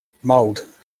 Mold.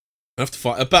 I have to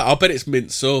find. I bet it's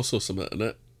mint sauce or something, isn't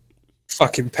it?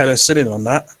 Fucking penicillin on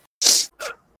that.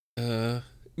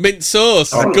 Mint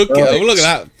sauce. Oh, Good. right. Look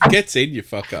at that. Get in, you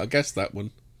fucker. I guess that one.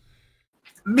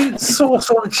 Mint sauce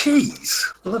on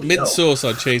cheese. Bloody Mint hell. sauce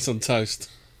on cheese on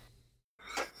toast.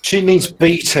 She needs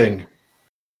beating.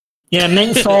 Yeah,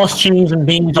 mint sauce, cheese, and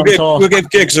beans on We'll toast.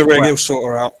 give Giggs a ring, he'll sort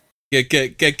her out. Yeah,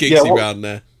 get Giggsy round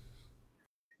there.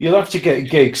 You'll have to get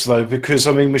gigs though, because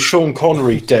I mean, with Sean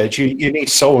Connery dead, you need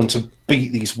someone to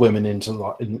beat these women into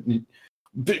slap the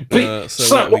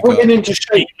women into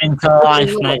shape, into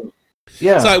life, mate.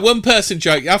 Yeah. So one person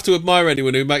joke. You have to admire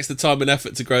anyone who makes the time and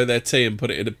effort to grow their tea and put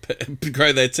it in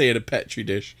grow their tea in a petri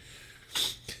dish.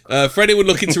 For anyone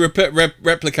looking to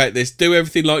replicate this, do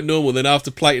everything like normal. Then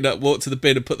after plating up, walk to the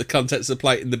bin and put the contents of the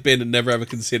plate in the bin and never ever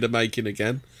consider making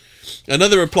again.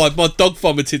 Another replied, "My dog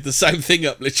vomited the same thing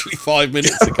up literally 5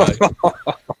 minutes ago."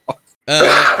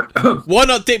 Why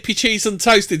not dip your cheese and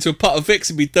toast into a pot of Vicks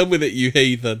and be done with it, you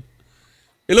heathen?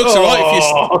 It looks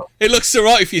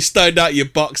alright if you're stoned out of your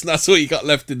box and that's all you got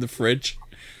left in the fridge.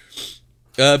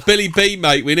 Billy B,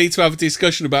 mate, we need to have a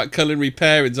discussion about culinary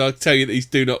pairings. I'll tell you that these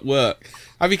do not work.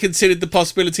 Have you considered the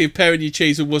possibility of pairing your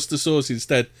cheese with Worcester sauce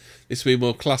instead? This would be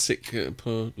more classic.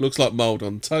 Looks like mould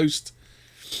on toast.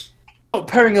 Not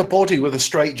pairing a body with a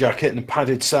straitjacket and a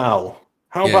padded sow.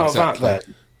 How about that then?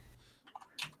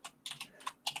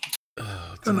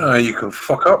 I don't know how you can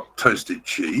fuck up toasted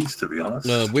cheese, to be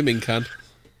honest. Women can.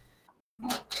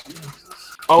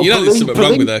 Oh, you know there's something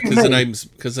wrong with her because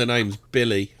her name's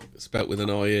Billy, spelt with an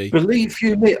IE. Believe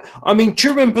you me. I mean, do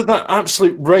you remember that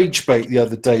absolute rage bait the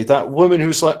other day? That woman who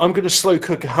was like, I'm going to slow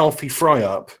cook a healthy fry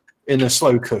up in a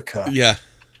slow cooker. Yeah.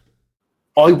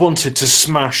 I wanted to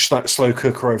smash that slow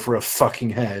cooker over her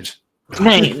fucking head.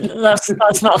 Mate,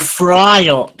 that's not a fry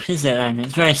up, is it then?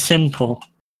 It's very simple.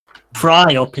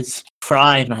 Fry up is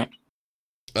fried, mate.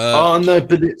 No,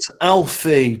 but it's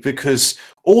Alfie because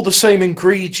all the same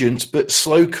ingredients, but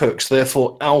slow cooks,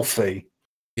 therefore Alfie.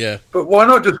 Yeah. But why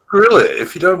not just grill it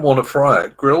if you don't want to fry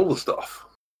it? Grill the stuff.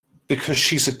 Because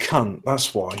she's a cunt,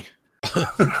 that's why.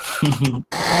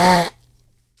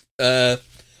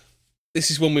 This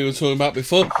is one we were talking about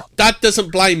before. Dad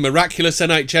doesn't blame miraculous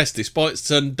NHS despite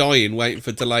son dying waiting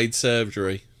for delayed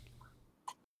surgery.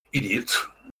 Idiot.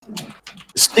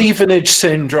 Stevenage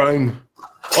syndrome.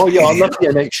 Oh yeah, I love the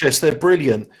NHS, they're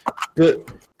brilliant. But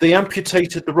they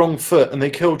amputated the wrong foot and they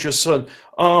killed your son.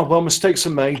 Well, mistakes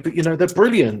are made, but they're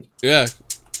brilliant. Yeah.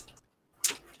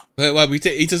 Well,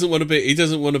 he doesn't want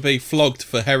to be flogged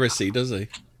for heresy, does he?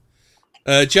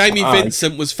 Jamie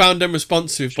Vincent was found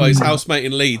unresponsive by his housemate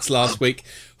in Leeds last week,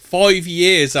 5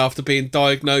 years after being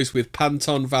diagnosed with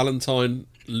Panton Valentine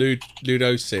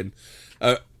ludocin.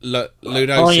 Ludocin.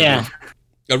 Oh yeah.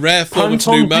 A rare form of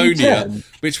pneumonia,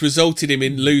 which resulted him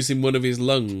in losing one of his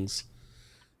lungs.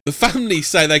 The family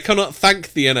say they cannot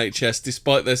thank the NHS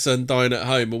despite their son dying at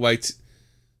home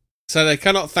So they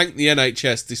cannot thank the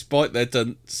NHS despite their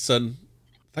son...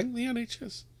 Thank the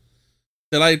NHS?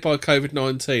 Delayed by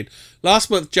COVID-19. Last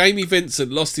month, Jamie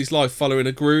Vincent lost his life following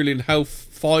a grueling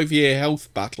 5-year health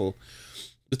battle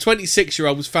The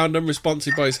 26-year-old was found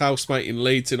unresponsive by his housemate in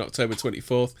Leeds in October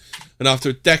 24th, and after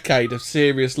a decade of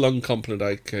serious lung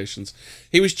complications.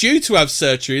 He was due to have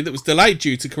surgery that was delayed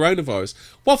due to coronavirus.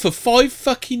 What, for 5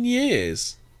 fucking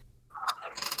years?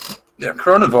 Yeah,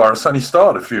 coronavirus only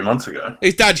started a few months ago.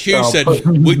 His dad Hugh said,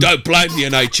 "We don't blame the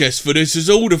NHS for this, as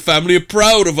all the family are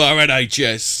proud of our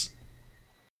NHS."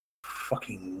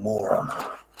 Fucking moron.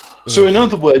 So, in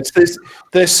other words,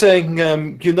 they're saying,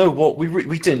 you know what,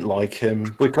 we didn't like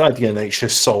him. We're glad the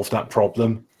NHS solved that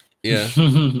problem. Yeah.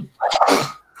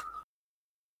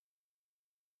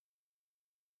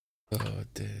 Oh,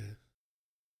 dear.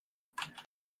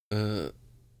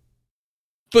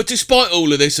 But despite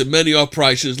all of this and many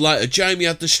operations later, Jamie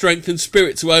had the strength and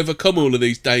spirit to overcome all of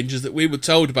these dangers that we were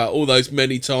told about all those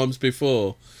many times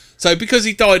before. So because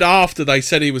he died after they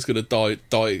said he was going to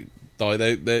die,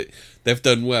 they've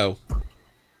done well.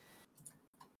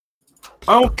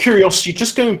 Out of curiosity,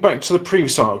 just going back to the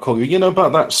previous article, you know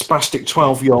about that spastic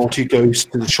 12-year-old who goes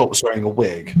to the shops wearing a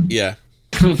wig? Yeah.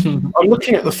 I'm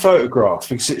looking at the photograph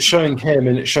because it's showing him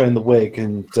and it's showing the wig,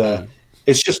 and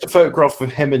it's just a photograph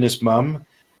of him and his mum.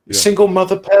 Yeah. Single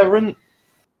mother parent?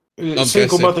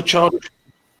 Single mother child?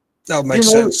 That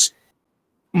makes sense.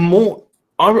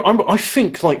 I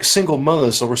think like single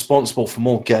mothers are responsible for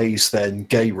more gays than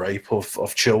gay rape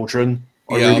of children.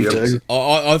 I really do.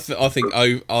 I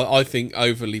think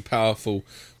overly powerful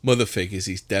mother figures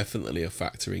is definitely a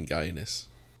factor in gayness.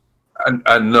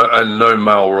 And no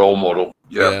male role model.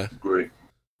 Yeah. Agree.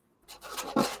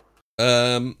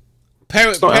 Parents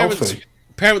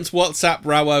WhatsApp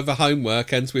row over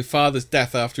homework ends with father's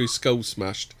death after his skull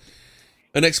smashed.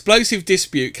 An explosive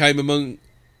dispute came among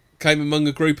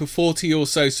a group of 40 or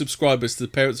so subscribers to the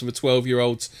parents of a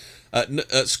 12-year-old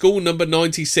at school number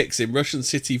 96 in Russian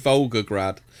city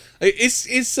Volgograd. Is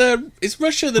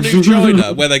Russia the new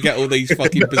China where they get all these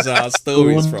fucking bizarre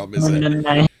stories from, is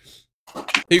it?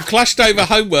 Who clashed over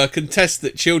homework and tests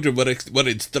that children were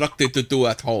instructed to do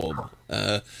at home.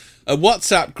 A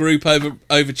WhatsApp group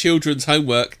over children's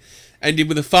homework ended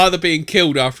with the father being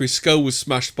killed after his skull was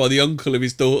smashed by the uncle of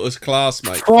his daughter's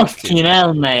classmate. Fucking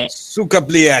hell, mate. Suka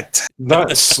bliat.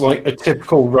 That's like a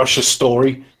typical Russia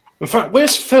story. In fact,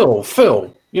 where's Phil?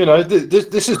 Phil, you know,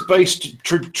 this is based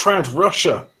trad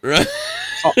Russia. Right.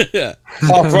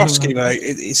 Rusky, mate.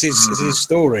 It's his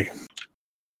story.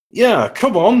 Yeah,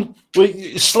 come on.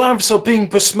 Slavs are being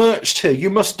besmirched here. You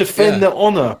must defend their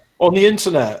honour on the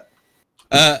internet.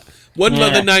 One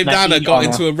mother named Anna got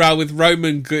into a row with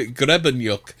Roman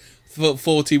Grebenyuk,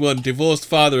 41, divorced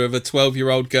father of a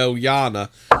 12-year-old girl, Yana.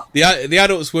 The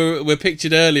adults were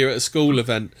pictured earlier at a school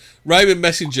event. Roman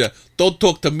messenger, "Don't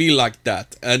talk to me like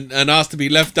that," and asked to be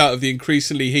left out of the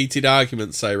increasingly heated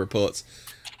argument, say reports.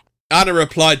 Anna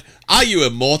replied, "Are you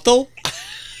immortal?"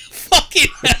 Fucking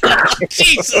hell.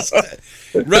 Jesus.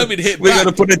 Roman hit back. We're going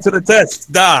to put it to the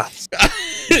test. Da.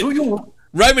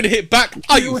 Roman hit back.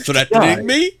 "Are you threatening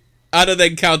me?" Anna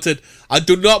then countered, I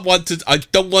don't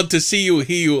want to see you,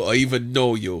 hear you, or even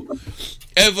know you.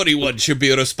 Everyone should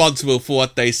be responsible for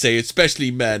what they say,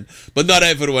 especially men, but not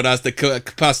everyone has the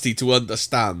capacity to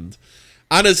understand."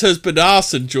 Anna's husband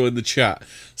Arsen joined the chat,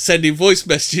 sending voice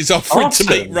messages offering to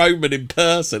meet Roman in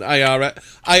person.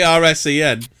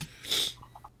 ARSEN.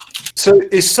 So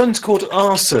his son's called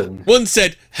Arsen. One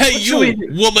said, "Hey,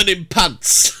 woman in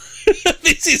pants."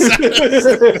 This is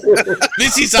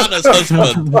Anna's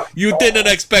husband. You didn't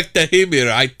expect to hear me,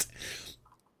 right?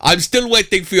 "I'm still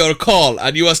waiting for your call,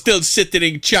 and you are still sitting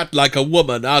in chat like a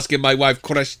woman asking my wife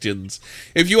questions.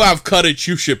 If you have courage,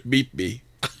 you should meet me."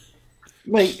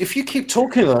 Mate, if you keep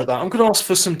talking like that, I'm going to ask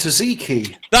for some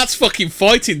tzatziki. That's fucking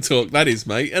fighting talk, that is,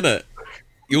 mate, isn't it?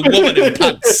 You woman in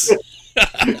pants.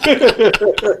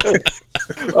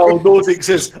 Nordic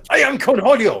says, "I am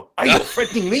Cornholio. Are you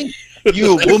threatening me?"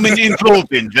 "You woman in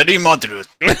clothing, very moderate."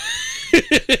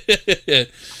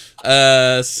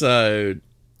 So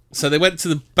they went to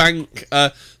the bank.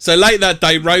 So late that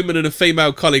day, Roman and a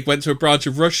female colleague went to a branch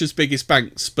of Russia's biggest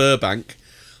bank, Sberbank,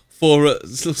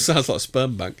 sounds like a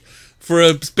sperm bank, for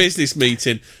a business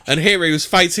meeting, and here he was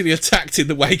fatally attacked in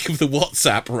the wake of the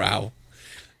WhatsApp row.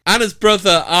 Anna's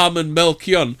brother, Armen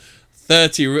Melchion,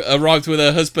 30, arrived with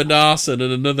her husband Arsen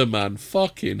and another man.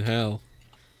 Fucking hell.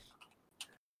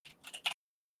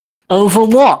 Over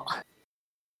what?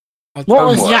 What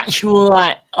was the actual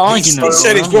argument? He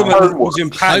said his woman was in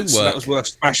pants. And that was worth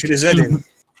smashing his head in.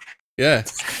 Yeah.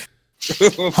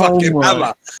 Fucking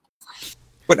hammer.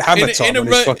 But hammer time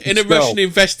in a Russian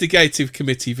investigative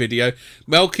committee video,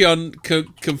 Melchion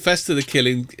confessed to the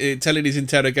killing, telling his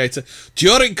interrogator,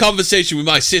 "During conversation with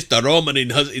my sister, Roman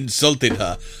insulted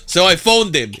her. So I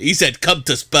phoned him. He said, 'Come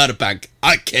to Sberbank.'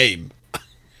 I came."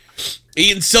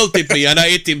 He insulted me and I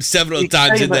hit him several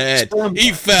times in the head.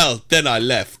 He fell, then I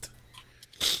left.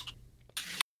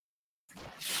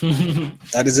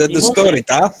 That is the story,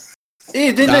 huh?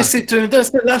 Hey, then listen to him. That's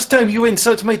the last time you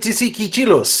insulted my Tzatziki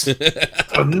Chilos.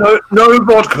 No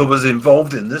vodka was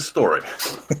involved in this story.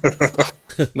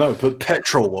 No, but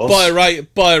petrol was.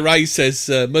 Ray says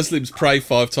Muslims pray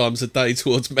 5 times a day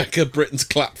towards Mecca. Britons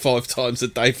clap 5 times a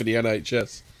day for the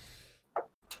NHS.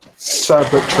 Sad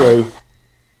but true.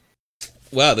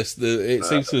 Wow, it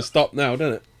seems to have stopped now,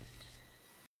 doesn't it?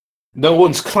 No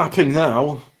one's clapping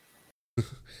now.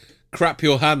 Crap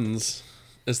your hands,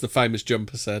 as the famous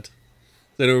Jumper said.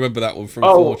 They don't remember that one from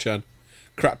 4chan.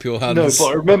 Crap your hands. No,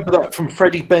 but I remember that from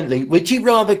Freddie Bentley. Would you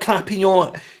rather clap in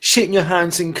your shit in your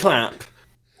hands and clap,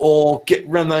 or get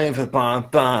run over by a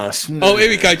bus? Oh, here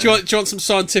we go. Do you want some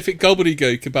scientific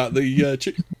gobbledygook about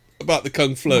the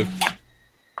Kung Flu?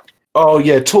 Oh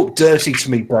yeah, talk dirty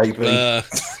to me, baby.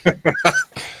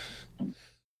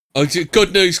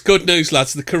 Good news,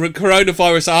 lads. The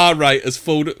coronavirus R rate has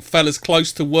fell as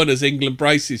close to 1 as England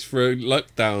braces for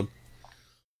lockdown.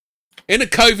 In a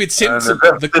COVID symptom...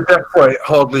 The death rate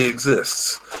hardly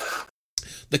exists.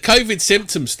 The COVID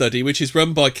symptom study, which is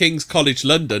run by King's College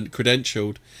London,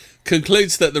 credentialed,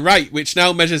 concludes that the rate, which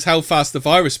now measures how fast the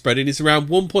virus spreading, is around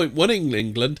 1.1 in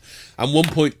England and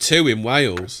 1.2 in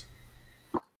Wales.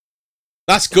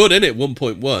 That's good, isn't it?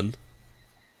 1.1.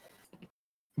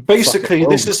 Basically,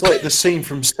 this is like the scene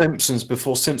from Simpsons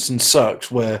before Simpsons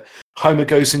sucked, where Homer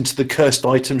goes into the cursed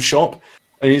item shop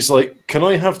and he's like, "Can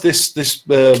I have this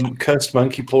cursed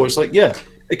monkey paw?" It's like, "Yeah,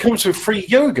 it comes with free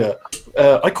yogurt.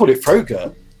 I call it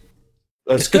Froger.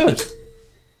 That's good.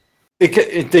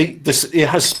 It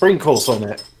has sprinkles on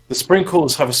it. The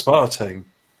sprinkles have aspartame.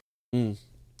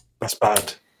 That's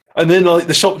bad." And then like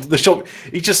the shop,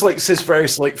 he just like says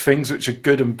various like things which are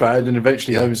good and bad, and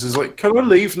eventually Homer's is like, "Can I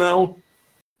leave now?"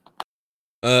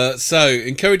 So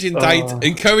encouraging data.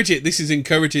 This is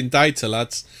encouraging data,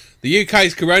 lads. The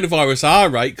UK's coronavirus R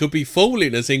rate could be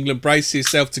falling as England braces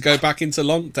itself to go back into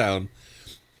lockdown.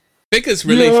 Figures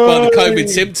released by the COVID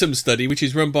symptom study, which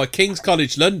is run by King's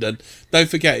College London. Don't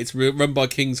forget, it's run by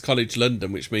King's College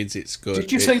London, which means it's good.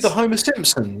 Did you say the Homer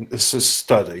Simpson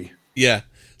study? Yeah.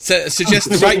 So suggests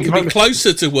the rate could be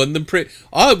closer to 1 than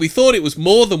we thought it was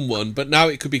more than 1, but now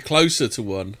it could be closer to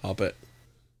 1, Hobbit.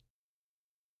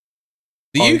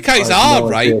 The UK's R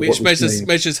rate, which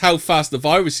measures how fast the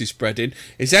virus is spreading,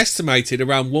 is estimated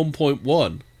around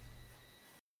 1.1.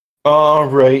 R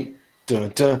rate.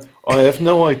 I have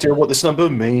no idea what this number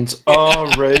means. R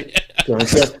rate.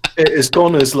 It has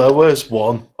gone as low as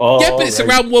 1. Yeah, but it's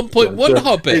around 1.1,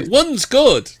 Hobbit. 1's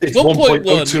good.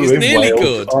 1.1 is nearly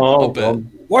good, Hobbit.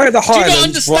 Why are the Do you not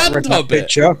Highlands right in that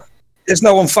picture? There's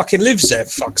no one fucking lives there,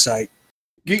 for fuck's sake.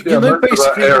 You know,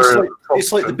 basically,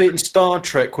 it's like the bit in Star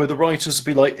Trek where the writers would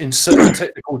be like, insert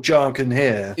technical jargon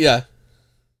here. Yeah.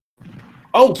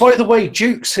 Oh, by the way,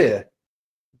 Duke's here.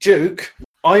 Duke,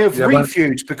 I have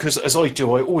reviewed, because as I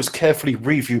do, I always carefully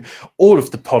review all of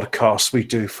the podcasts we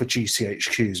do for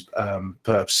GCHQ's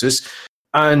purposes.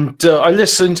 And I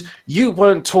listened. You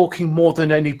weren't talking more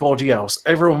than anybody else.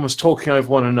 Everyone was talking over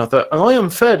one another. And I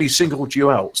unfairly singled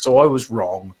you out, so I was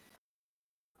wrong.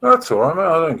 That's all right, mate.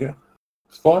 I don't care.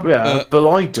 It's fine. Yeah, but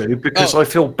I do, because I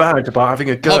feel bad about having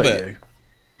a go at you.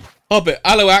 Hobbit,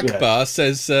 Alo Akbar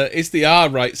says, is the R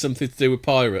rate something to do with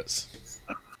pirates?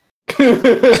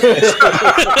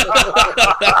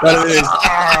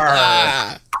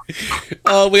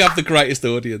 Oh, we have the greatest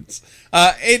audience.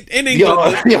 In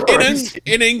England,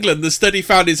 in England, the study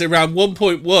found it's around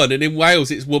 1.1, and in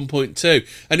Wales it's 1.2,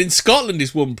 and in Scotland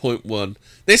it's 1.1.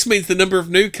 This means the number of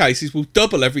new cases will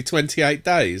double every 28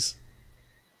 days.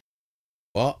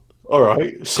 What? All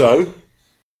right, so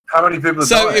how many people?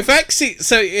 If X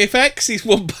is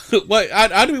 1, wait,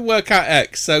 how do we work out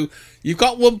X? So you've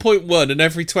got 1.1, and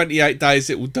every 28 days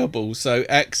it will double. So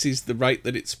X is the rate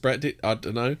that it spread it. I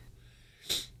don't know.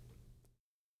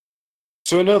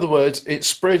 So in other words, it's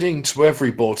spreading to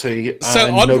everybody.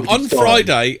 So on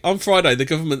Friday, the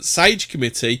government's SAGE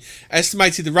committee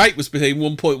estimated the rate was between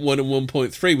 1.1 and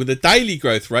 1.3, with a daily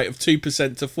growth rate of 2%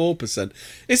 to 4%.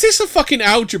 Is this a fucking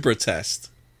algebra test?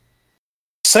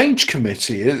 SAGE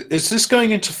committee? Is this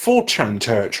going into 4chan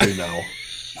territory now?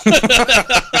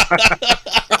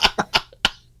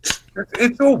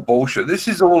 It's all bullshit. This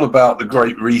is all about the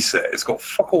Great Reset. It's got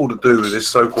fuck all to do with this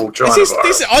so-called China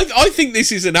virus. I think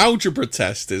this is an algebra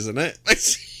test, isn't it?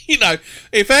 You know,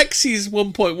 if X is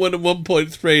 1.1 and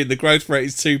 1.3 and the growth rate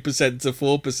is 2% to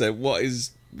 4%, what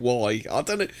is Y? I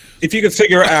don't know. If you could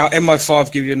figure it out,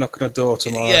 MI5 give you a knock on the door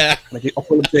tomorrow. Yeah. I'll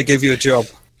probably give you a job.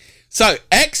 So,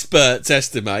 experts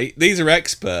estimate, these are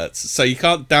experts, so you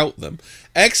can't doubt them.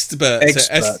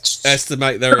 Experts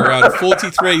estimate there are around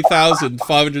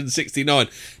 43,569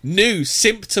 new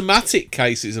symptomatic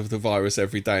cases of the virus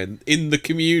every day in the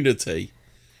community.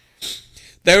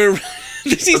 There are...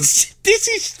 this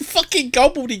is fucking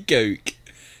gobbledygook.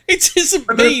 It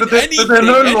doesn't mean anything,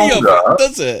 any of it,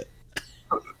 does it?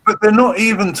 But they're not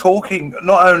even talking,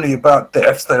 not only about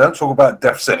deaths, they don't talk about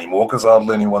deaths anymore because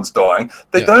hardly anyone's dying.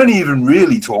 They don't even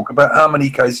really talk about how many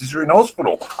cases are in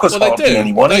hospital because hardly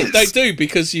anyone is. They do,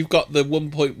 because you've got the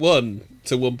 1.1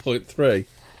 to 1.3.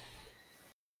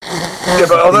 Yeah,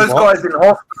 but are those guys in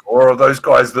hospital or are those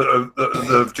guys that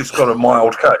have just got a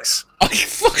mild case? I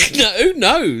fucking know. Who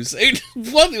knows?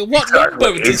 What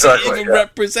number does it even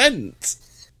represent?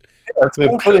 Yeah,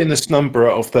 they're pulling this number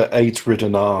out of their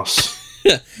AIDS-ridden arse.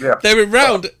 Yeah. They're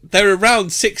around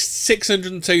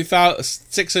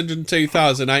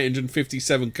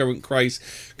 602,857 current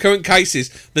cases.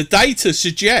 The data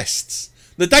suggests.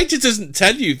 The data doesn't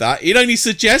tell you that. It only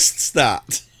suggests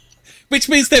that, which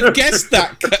means they've guessed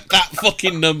that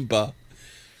fucking number.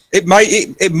 It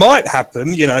might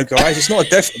happen, you know, guys. It's not a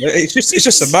definite. It's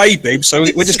just a maybe. So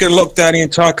we're just going to lock down the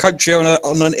entire country on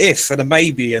an if and a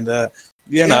maybe, and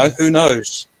you know, who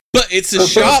knows. But it's a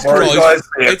sharp rise. Guys,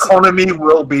 the economy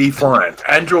will be fine.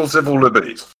 And your civil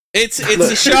liberties. It's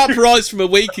a sharp rise from a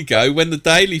week ago when the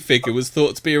daily figure was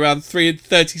thought to be around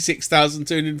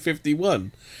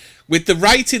 36,251, with the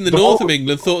rate in the north of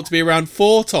England thought to be around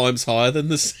 4 times higher than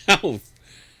the south.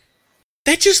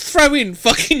 They're just throwing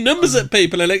fucking numbers at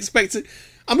people and expecting...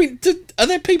 I mean, are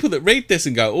there people that read this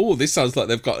and go, "Oh, this sounds like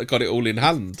they've got it all in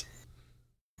hand"?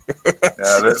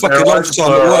 Fucking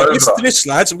lunchtime at work. Listen to this,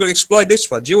 lads. I'm going to explain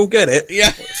this one. Do you all get it? Yeah.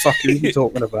 What the fuck are you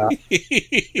talking about?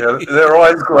 Yeah, their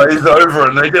eyes glaze over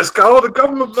and they just go, "Oh, the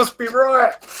government must be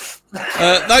right."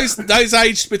 Those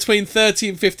aged between 30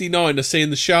 and 59 are seeing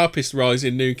the sharpest rise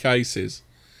in new cases.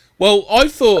 Well, I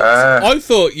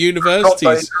thought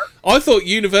universities. I thought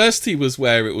university was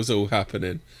where it was all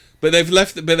happening, but they're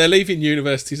leaving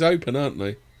universities open, aren't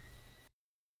they?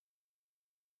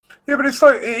 Yeah, but it's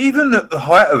like, even at the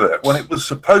height of it, when it was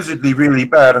supposedly really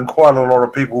bad and quite a lot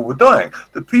of people were dying,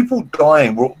 the people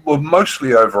dying were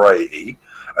mostly over 80,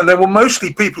 and they were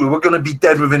mostly people who were going to be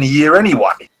dead within a year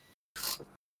anyway.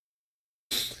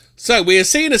 So we are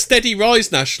seeing a steady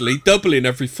rise nationally, doubling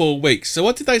every 4 weeks. So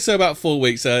what did they say about 4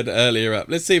 weeks earlier up?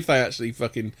 Let's see if they actually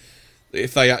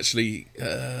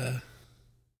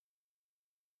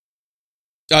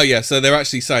Oh yeah, so they're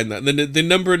actually saying that the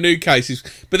number of new cases,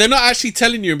 but they're not actually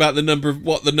telling you about the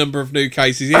number of new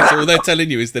cases is. All they're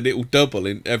telling you is that it will double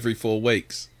in every 4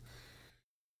 weeks.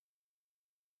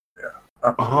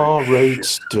 R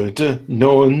rates,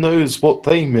 no one knows what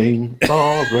they mean.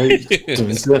 R rates,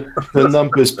 the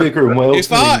number's bigger in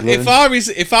Wales.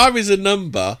 If R is a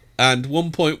number and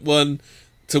 1.1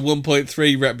 to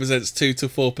 1.3 represents 2 to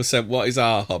 4%, what is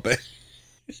R, Hobbit?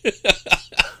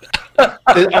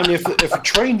 And if a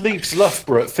train leaves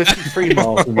Loughborough at 53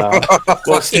 miles an hour,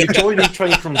 whilst the adjoining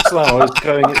train from Slough is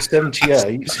going at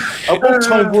 78, at what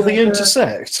time will they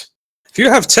intersect? If you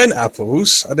have 10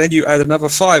 apples, and then you add another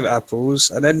 5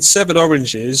 apples, and then 7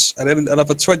 oranges, and then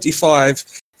another 25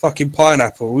 fucking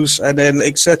pineapples, and then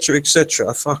etc.,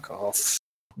 fuck off.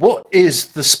 What is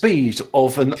the speed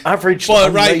of an average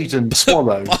unladen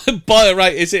swallow? By a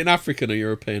rate, is it an African or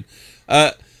European?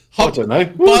 I don't know.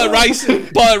 By a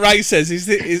rate says, is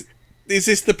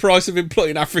this the price of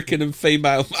employing African and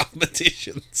female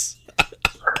mathematicians?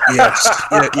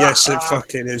 Yes, it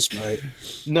fucking is, mate.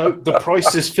 No, the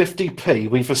price is 50p.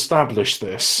 We've established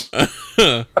this.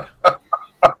 Oh,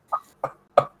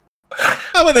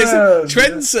 well, there's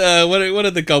trends. What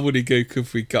are the gobbledygook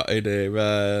have we got in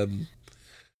here?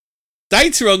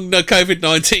 Data on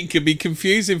COVID-19 can be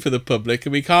confusing for the public,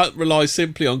 and we can't rely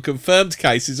simply on confirmed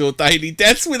cases or daily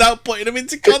deaths without putting them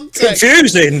into context.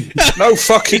 Confusing? No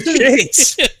fucking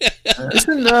shit.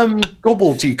 Isn't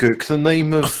Gobbledygook the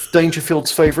name of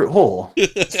Dangerfield's favourite whore?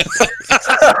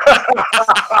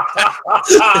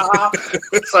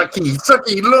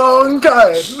 Sucky, long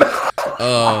time.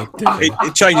 Oh, damn.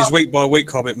 It changes week by week,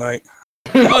 Hobbit, mate.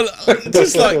 Well,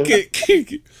 just like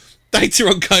data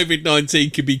on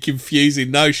COVID-19 can be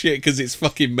confusing. No shit, because it's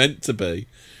fucking meant to be.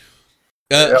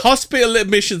 Hospital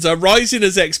admissions are rising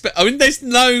as I mean, there's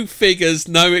no figures,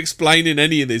 no explaining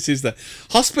any of this, is there?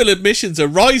 Hospital admissions are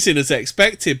rising as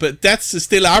expected, but deaths are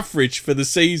still average for the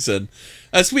season.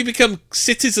 As we become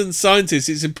citizen scientists,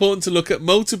 it's important to look at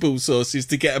multiple sources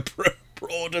to get a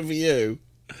broader view.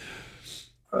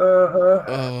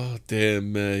 Oh, dear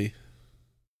me.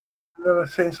 Never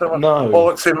seen so much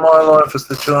bollocks in my life as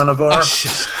the China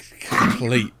virus.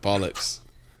 Complete bollocks.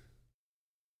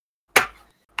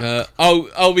 We're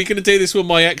going to do this when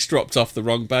my ex dropped off the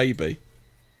wrong baby.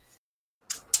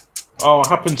 Oh, it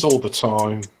happens all the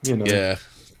time, you know. Yeah.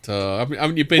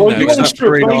 Haven't you been Well, there?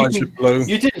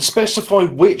 you didn't specify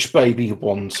which baby you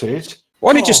wanted.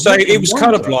 Why didn't you say he was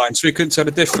wonder. colourblind so he couldn't tell the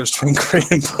difference between green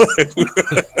and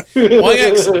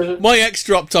blue? My ex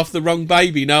dropped off the wrong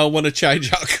baby. Now I want to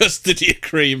change our custody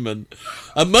agreement.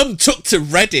 A mum took to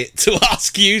Reddit to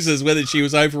ask users whether she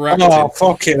was overacting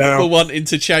for wanting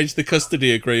to change the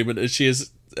custody agreement as she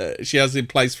has in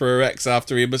place for her ex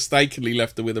after he mistakenly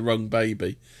left her with the wrong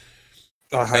baby.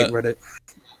 I hate Reddit.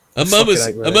 A mum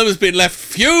has been left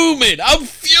fuming. I'm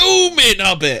fuming,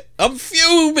 Hobbit. I'm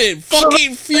fuming.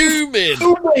 Fucking fuming.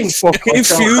 Fucking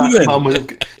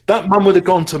fuming. That mum would have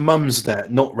gone to Mumsnet,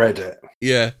 not Reddit.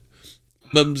 Yeah.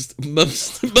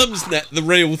 Mumsnet, the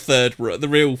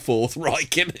real fourth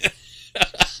Reich, innit?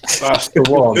 That's the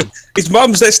one. Is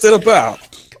Mumsnet still about?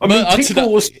 I mean,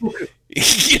 people was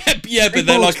yeah, but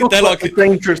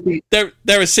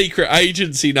they're a secret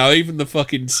agency now. Even the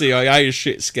fucking CIA is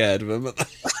shit scared of them.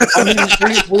 I mean,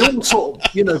 we all sort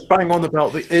of, bang on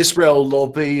about the Israel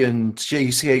lobby and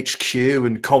GCHQ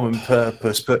and Common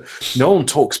Purpose, but no one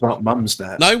talks about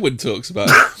Mumsnet. No one talks about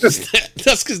it.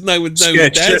 That's because no one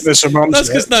dares. That's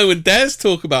because no one dares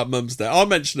talk about Mumsnet. I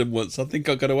mentioned them once. I think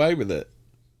I got away with it.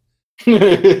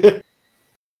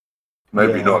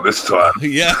 Maybe not this time.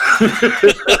 Yeah.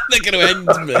 They're going to end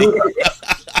me.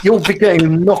 You'll be getting a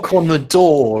knock on the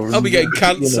door. I'll be getting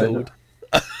cancelled.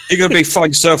 You're going to be finding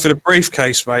yourself in a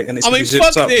briefcase, mate. And it's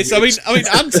fuck this. I mean,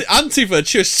 Antifa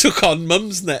just took on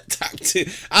Mumsnet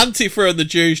tactics. Antifa and the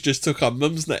Jews just took on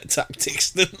Mumsnet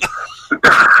tactics, didn't they?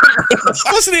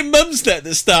 Wasn't it Mumsnet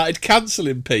that started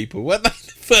cancelling people? Weren't they the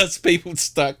first people to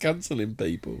start cancelling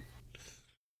people?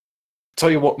 Tell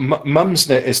you what,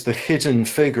 Mumsnet is the hidden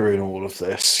figure in all of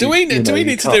this. Do we need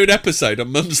to do an episode on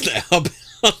Mumsnet on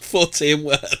 14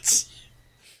 words?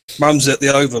 Mumsnet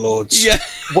the overlords. Yeah.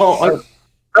 Well,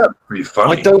 that'd be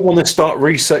funny. I don't want to start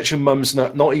researching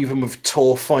Mumsnet, not even with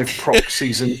Tor 5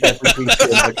 proxies and everything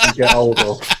I can get hold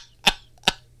of.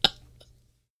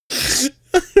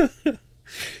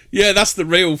 Yeah, that's the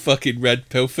real fucking red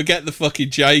pill. Forget the fucking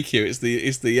JQ. It's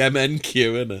the MNQ,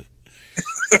 isn't it?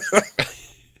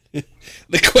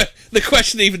 The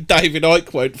question even David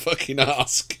Icke won't fucking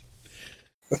ask.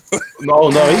 No,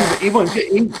 he won't.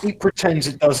 He pretends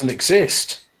it doesn't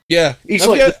exist. Yeah.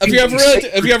 Have you ever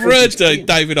heard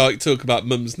David Icke talk about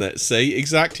Mumsnet? See,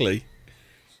 exactly.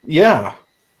 Yeah.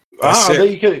 There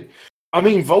you go. I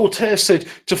mean, Voltaire said,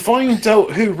 to find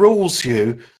out who rules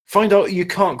you, find out you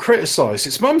can't criticise.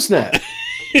 It's Mumsnet.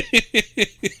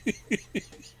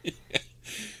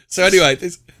 So anyway,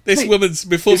 this woman's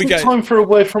time for a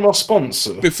word from our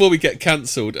sponsor before we get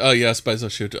cancelled. Oh yeah, I suppose I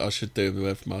should do the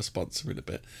word from our sponsor in a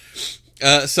bit.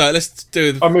 So let's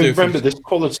do. Remember, this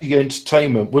quality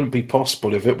entertainment wouldn't be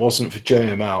possible if it wasn't for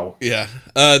JML. Yeah,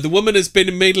 the woman has been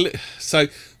immediately. So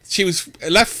she was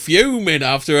left fuming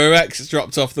after her ex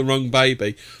dropped off the wrong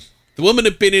baby. The woman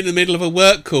had been in the middle of a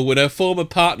work call when her former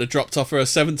partner dropped off her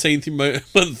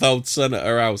 17-month-old son at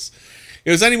her house. It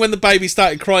was only when the baby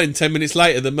started crying 10 minutes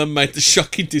later the mum made the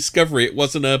shocking discovery it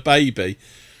wasn't her baby.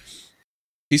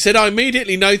 He said, I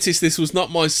immediately noticed this was not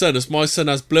my son, as my son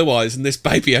has blue eyes and this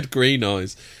baby had green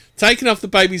eyes. Taking off the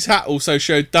baby's hat also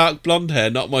showed dark blonde hair,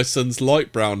 not my son's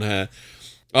light brown hair.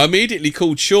 I immediately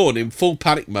called Sean in full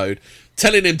panic mode,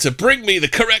 telling him to bring me the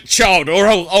correct child or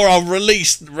I'll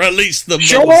release the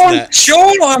Mumsnet.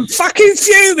 Sean, I'm fucking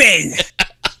fuming!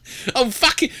 I'm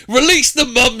fucking release the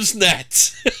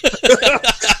Mumsnet.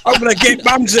 I'm gonna get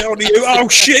Mumsnet on you. Oh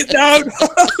shit, no!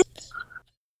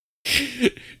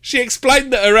 She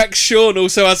explained that her ex Sean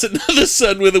also has another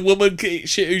son with a woman who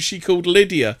she called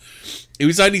Lydia, who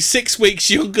was only 6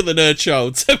 weeks younger than her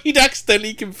child, so he'd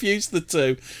accidentally confused the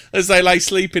two as they lay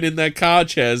sleeping in their car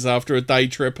chairs after a day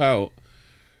trip out.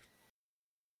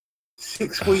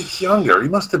 6 weeks younger? He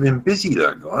must have been busy,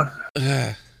 that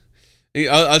guy.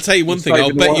 I'll tell you one thing.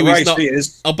 I'll bet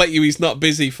you he's not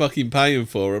busy fucking paying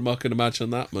for him. I can imagine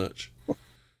that much.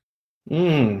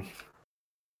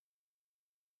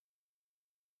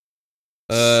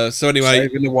 So anyway,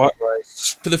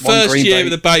 for the first year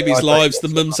of the baby's lives, the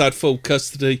mums had full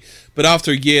custody, but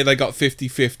after a year they got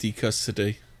 50-50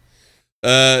 custody.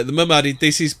 The mum added,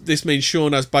 "This means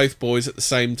Sean has both boys at the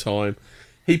same time.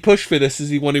 He pushed for this as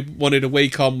he wanted a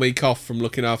week on, week off from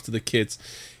looking after the kids.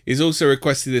 He's also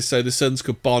requested this so the sons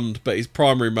could bond, but his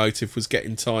primary motive was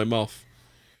getting time off.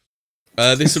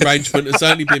 This arrangement has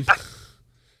only been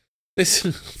this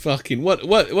fucking what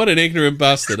an ignorant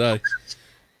bastard, eh?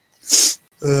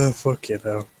 Fuck it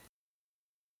hell.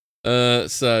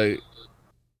 So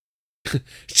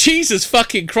Jesus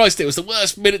fucking Christ, it was the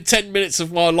worst 10 minutes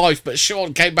of my life, but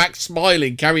Sean came back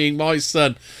smiling, carrying my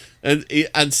son, and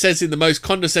says in the most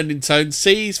condescending tone,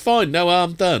 see, he's fine, no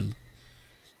harm done.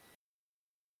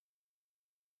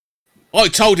 I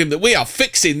told him that we are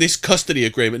fixing this custody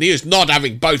agreement. He is not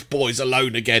having both boys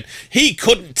alone again. He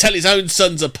couldn't tell his own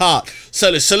sons apart,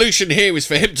 so the solution here is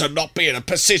for him to not be in a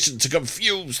position to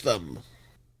confuse them.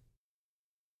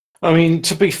 I mean,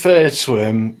 to be fair to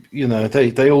him, you know,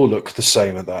 they all look the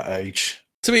same at that age.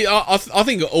 To me, I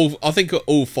think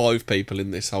all 5 people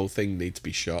in this whole thing need to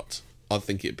be shot. I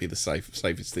think it'd be the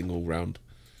safest thing all round.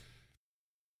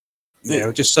 Yeah,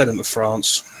 we'll just send them to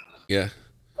France. Yeah.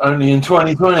 Only in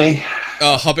 2020.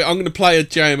 Hobbit, I'm going to play a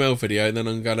JML video and then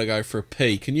I'm going to go for a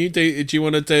pee. Do you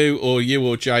want to do, or you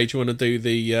or Jay, do you want to do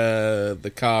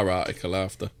the car article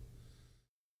after?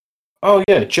 Oh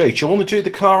yeah, Jay, do you want to do the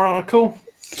car article?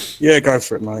 Yeah, go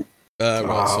for it, mate.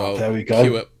 Right, so there we go.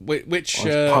 Queue up. Which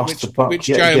JML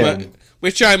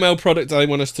product do they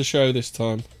want us to show this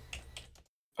time?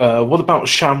 What about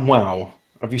ShamWow?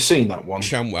 Have you seen that one?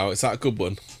 ShamWow, is that a good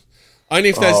one? Only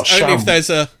if there's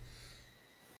a.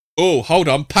 Oh, hold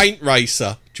on, Paint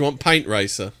Racer. Do you want Paint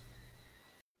Racer?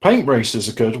 Paint Racer's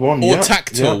a good one. Or yeah,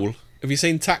 Tactool. Yeah. Have you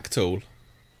seen Tactool?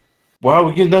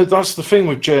 Well, you know, that's the thing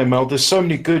with JML. There's so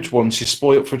many good ones, you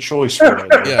spoil it for choice. For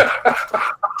it. Yeah.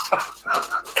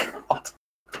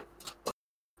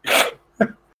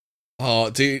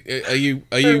 Oh, are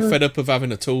you fed up of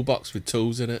having a toolbox with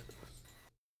tools in it?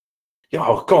 Yeah,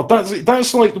 oh god,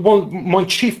 that's like my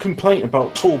chief complaint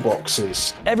about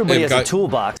toolboxes. Everybody has a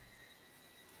toolbox.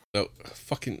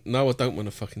 No, I don't want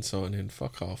to fucking sign in.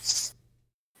 Fuck off.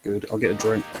 Good, I'll get a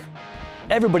drink.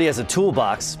 Everybody has a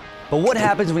toolbox, but what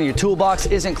happens when your toolbox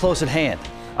isn't close at hand?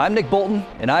 I'm Nick Bolton,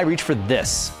 and I reach for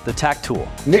this, the TAC tool.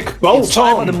 Nick Bolton!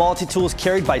 Inspired by the multi-tools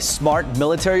carried by smart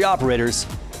military operators,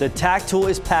 the TAC tool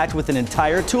is packed with an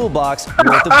entire toolbox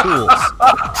worth of tools.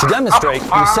 To demonstrate,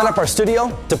 we set up our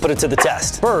studio to put it to the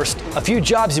test. First, a few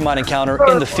jobs you might encounter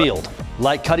in the field,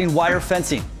 like cutting wire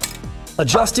fencing,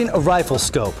 adjusting a rifle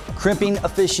scope, crimping a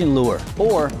fishing lure,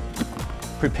 or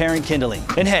preparing kindling.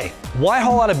 And hey, why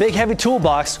haul out a big heavy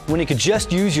toolbox when you could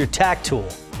just use your TAC tool?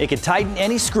 It can tighten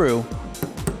any screw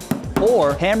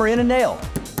or hammer in a nail.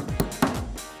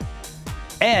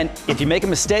 And if you make a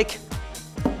mistake,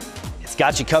 it's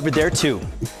got you covered there too.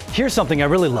 Here's something I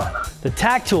really love. The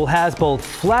TAC tool has both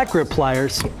flat grip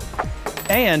pliers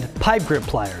and pipe grip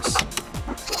pliers.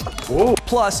 Whoa.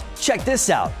 Plus, check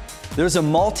this out. There's a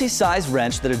multi-size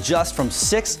wrench that adjusts from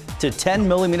 6 to 10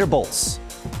 millimeter bolts.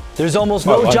 There's almost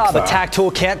no job a TAC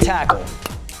tool can't tackle.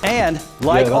 And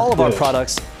like all of our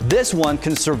products, this one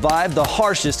can survive the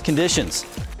harshest conditions.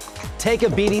 Take a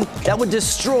beating that would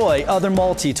destroy other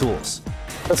multi-tools.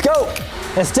 Let's go!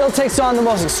 It still takes on the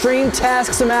most extreme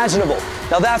tasks imaginable.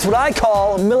 Now that's what I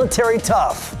call military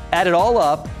tough. Add it all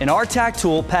up, and our TAC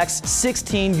tool packs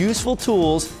 16 useful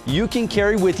tools you can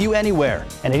carry with you anywhere.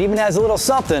 And it even has a little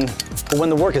something for when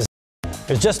the work is done.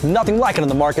 There's just nothing like it on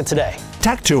the market today.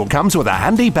 TAC tool comes with a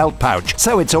handy belt pouch,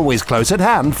 so it's always close at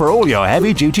hand for all your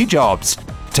heavy-duty jobs.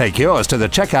 Take yours to the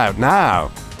checkout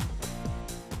now.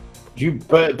 You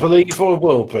believe or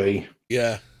will be?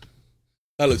 Yeah.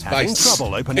 That looks Having base.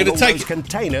 trouble opening all those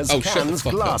containers, cans,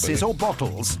 glasses, or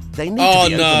bottles? They need to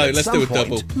be opened at some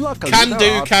point. Luckily,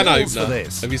 there are tools for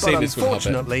this. Have you seen this one, Hobbit?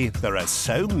 Unfortunately, there are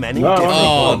so many No. different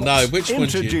Oh, ones. no, which one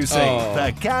do you- Introducing Oh.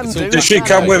 the Can-Do Does she Can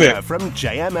come with Opener it? from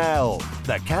JML.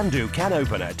 The Can-Do Can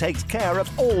Opener takes care of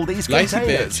all these Lazy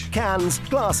containers, bitch. cans,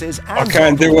 glasses, and I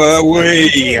can do a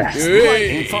wee. Yes,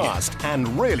 lightning fast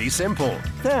and really simple.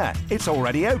 There, it's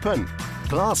already open.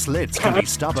 Glass lids can be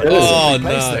stubborn. Oh, so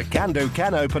place no. the Can-Do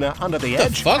Can Opener under the The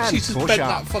edge fuck? and She just push bent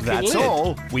up. that fucking That's lid.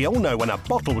 all. We all know when a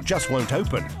bottle just won't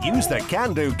open. Use the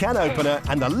Can-Do Can Opener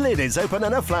and the lid is open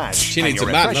in a flash. She And needs your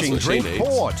a man, that's refreshing what she drink needs.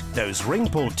 poured. Those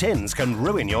ring-pulled tins can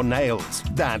ruin your nails.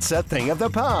 That's a thing of the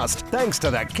past, thanks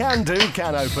to the Can-Do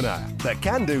Can Opener. The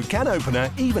Can-Do Can Opener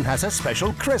even has a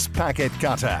special crisp packet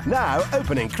cutter. Now,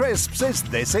 opening crisps is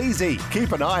this easy.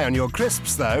 Keep an eye on your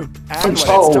crisps, though. And when it's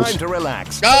time to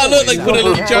relax... Ah, look, they put a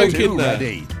little Can-Do joke in there.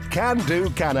 ready. Can-Do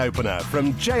Can Opener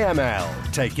from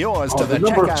JML. Take yours to Oh, the the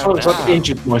number of checkout times I've now.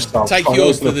 injured myself. Take trying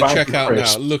yours open to a the bag of checkout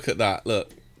crisps. now. Look at that.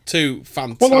 Look. Two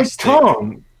fantastic. Well, I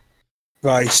can't.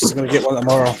 Right, I'm going to get one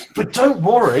tomorrow. But don't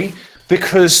worry,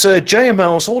 because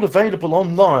JML's all available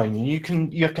online, and you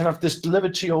can have this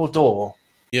delivered to your door.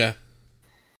 Yeah.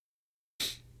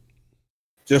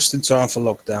 Just in time for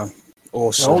lockdown.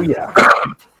 Awesome. Oh yeah.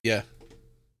 Yeah.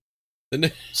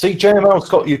 See, JML's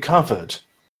got you covered.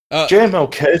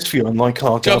 JML cares for you, unlike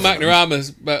our John government.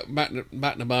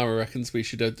 McNamara reckons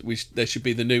there should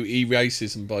be the new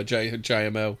e-racism by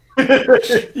JML.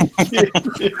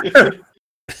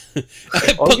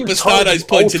 Punk Bastardo's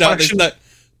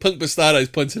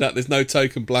pointed out there's no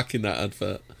token black in that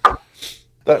advert.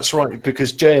 That's right,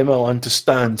 because JML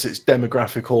understands its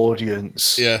demographic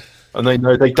audience. Yeah. And they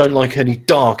know they don't like any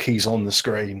darkies on the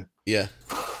screen. Yeah.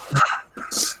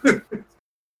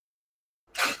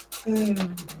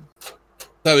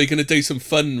 So we're going to do some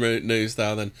fun news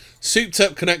now then. Souped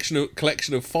up collection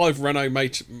of 5 Renault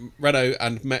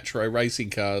and Metro racing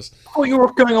cars. Oh,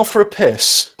 you're going off for a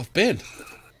piss? I've been.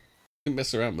 Didn't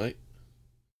mess around, mate.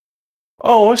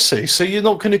 Oh, I see. So you're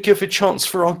not going to give a chance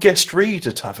for our guest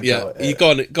reader to have a go at it? You go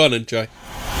on then, Joe.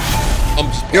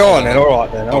 Go on then,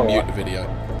 alright then. I'll mute the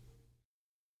video.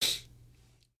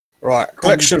 Right,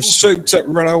 collection of souped up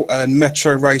Renault and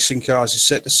Metro racing cars is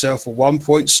set to sell for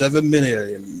 1.7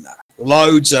 million.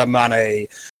 Loads of money.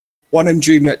 One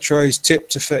MG Metro is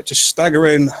tipped to fetch a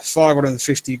staggering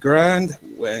 550 grand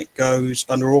when it goes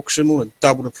under auction and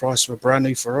double the price of a brand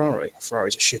new Ferrari.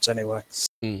 Ferraris are shit anyway.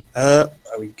 There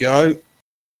we go.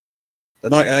 The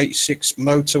 1986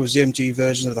 Motor was the MG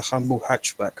version of the humble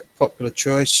hatchback, a popular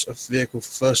choice of vehicle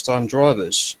for first-time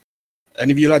drivers.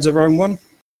 Any of you lads ever owned one?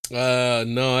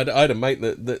 No, I had a mate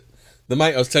that the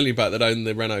mate I was telling you about that owned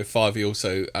the Renault 5. He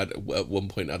also at one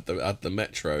point had the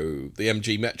Metro, the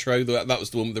MG Metro. That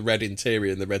was the one with the red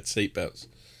interior and the red seatbelts.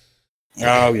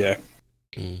 Oh yeah,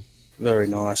 very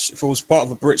nice. It falls part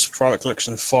of a Brits private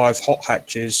collection of 5 hot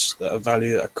hatches that are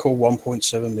valued at a cool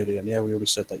 1.7 million. Yeah, we already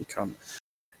said that. You can't.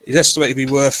 It's estimated to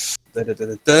be worth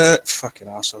fucking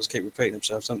assholes keep repeating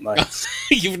themselves, don't they?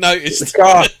 You've noticed. The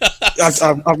car,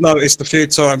 I've noticed a few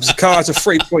times. The car has a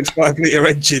 3.5 litre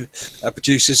engine that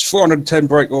produces 410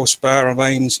 brake horsepower and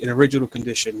remains in original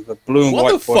condition with a blue and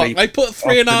white body. They put a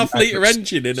 3.5 litre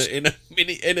engine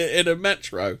in a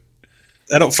Metro.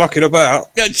 They're not fucking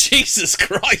about. Oh, Jesus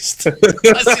Christ,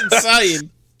 that's insane.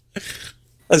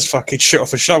 That's fucking shit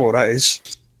off a shovel. That is.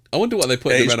 I wonder what they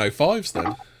put in the Renault 5s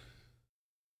then.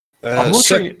 I'm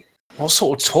wondering what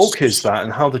sort of torque is that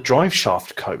and how the drive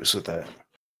shaft copes with it.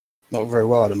 Not very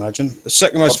well, I'd imagine. The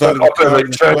second most valuable car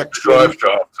in the collection. Drive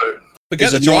shaft too.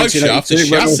 Forget the drive shaft, the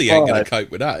chassis ain't going to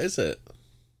cope with that, is it?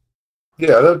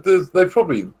 Yeah, they're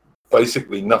probably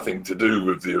basically nothing to do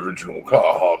with the original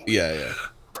car, hardly. Yeah.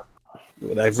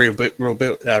 Well, they've rebuilt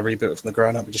it from the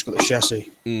ground up. We just got the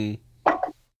chassis.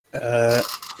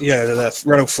 The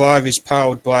Renault 5 is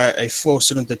powered by a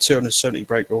 4-cylinder 270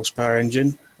 brake horsepower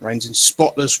engine. Remains in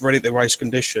spotless, ready-to-race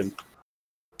condition.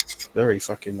 Very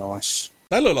fucking nice.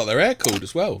 They look like they're air-cooled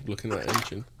as well, looking at that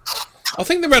engine. I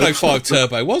think the Renault 5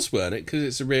 Turbo was, weren't it?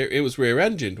 Because it was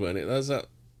rear-engined, weren't it?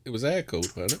 It was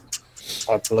air-cooled, weren't it?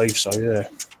 I believe so, yeah.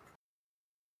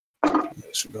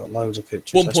 We've got loads of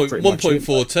pictures.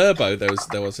 1.4 turbo there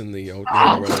was in the old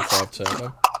Renault 5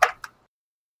 Turbo.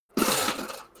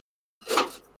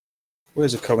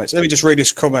 Where's the comments? Let me just read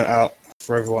this comment out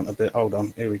for everyone a bit. Hold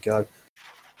on, here we go.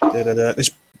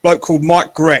 This bloke called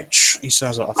Mike Gretsch. He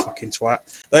sounds like a fucking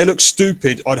twat. They look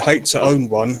stupid. I'd hate to own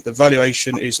one. The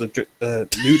valuation is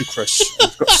ludicrous.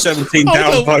 We've got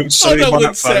 17,000 votes. So hold on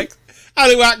one sec.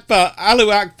 Alu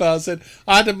Akbar said,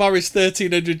 I had a Morris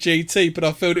 1300 GT, but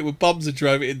I filled it with bombs and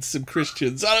drove it into some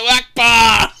Christians. Alu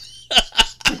Akbar!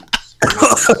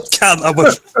 I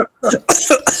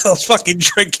was fucking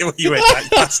drinking when you went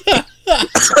that.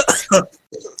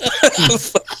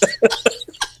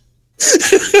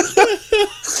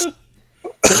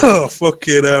 Oh,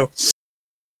 fucking hell.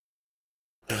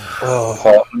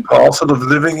 Part and parcel of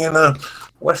living in a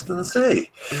Western Sea.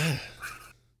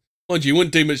 Mind you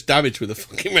wouldn't do much damage with a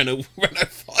fucking Renault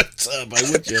 5 Turbo,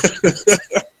 would you?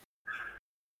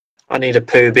 I need a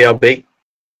poo, BRB.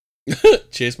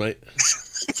 Cheers, mate.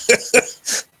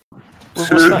 Was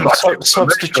that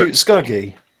substitute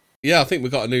Scuggy? Yeah, I think we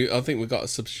got a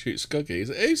substitute Scuggy.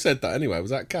 Who said that anyway?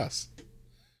 Was that Cass?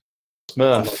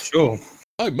 Murph. I'm not sure.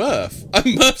 Oh, Murph. Oh,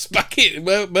 Murph's back in.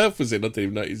 Murph was in. I didn't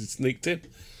even notice he sneaked in.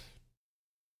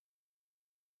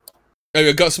 Oh,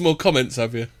 we've got some more comments,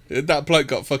 have you? That bloke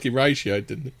got fucking ratioed,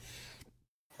 didn't he?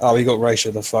 Oh, he got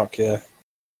ratioed the fuck, yeah.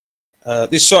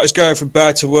 This site is going from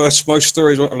bad to worse. Most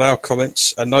stories won't allow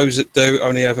comments, and those that do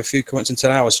only have a few comments in 10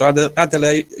 hours. So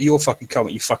Adelaide, your fucking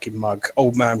comment, you fucking mug.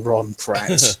 Old man Ron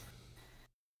Pratt.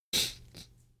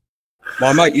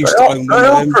 My mate used to own one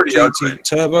of them GT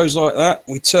turbos like that.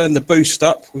 We turned the boost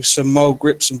up with some mould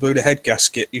grips and blew the head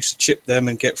gasket. Used to chip them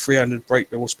and get 300 brake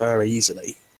horsepower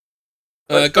easily.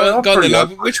 Go on then,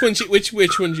 love. Which one's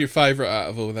your favourite out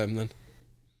of all of them then?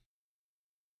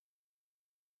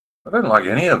 I don't like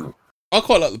any of them. I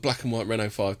quite like the black and white Renault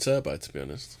 5 Turbo, to be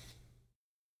honest.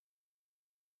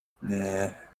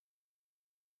 Yeah.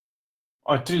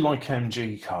 I do like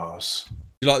MG cars.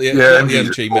 You like the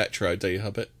MG Metro, do you,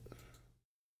 Hubbit?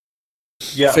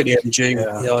 Yeah. I think the MG.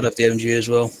 Yeah, I'd have the MG as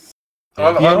well.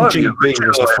 I like the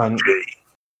was a fan.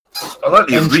 I like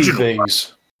the original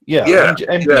MGBs. Yeah, Yeah.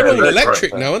 They're all that's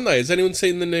electric right. now, aren't they? Has anyone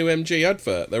seen the new MG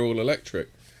advert? They're all electric.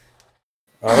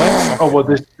 Oh,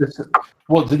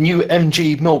 well, the new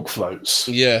MG milk floats.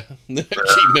 Yeah, the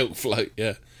MG milk float,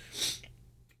 yeah.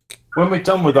 When we're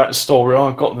done with that story,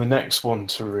 I've got the next one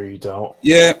to read out.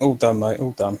 Yeah, all done, mate.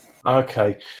 All done.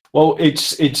 Okay. Well,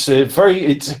 it's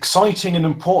exciting and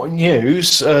important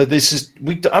news. Have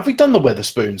we done the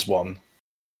Weatherspoons one?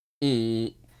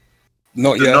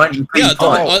 Not The yet.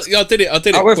 90p I did it. I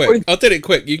did Oh, it quick. wait. I did it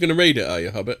quick. You gonna read it, are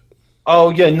you, Hubbit? Oh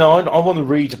yeah, no, I want to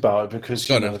read about it because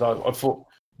Go you on know, I thought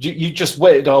you just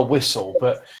wetted our whistle.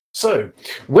 But so,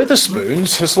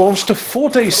 Weatherspoons has launched a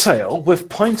 4-day sale with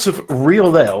pints of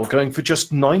real ale going for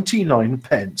just 99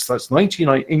 pence. That's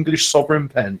 99 English sovereign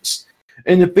pence.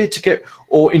 In a bid to get,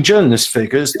 or in journalist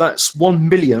figures, that's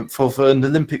 1/1,000,000th of an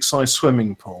Olympic-sized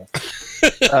swimming pool.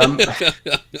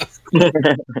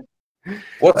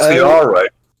 What's the R rate?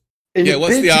 Yeah,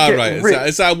 what's the R rate?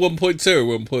 Is that 1.2 or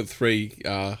 1.3?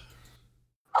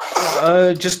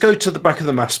 Just go to the back of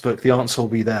the maths book. The answer will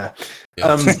be there.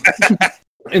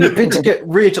 In a bid to get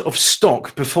rid of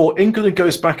stock before England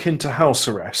goes back into house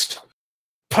arrest,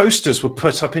 posters were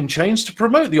put up in chains to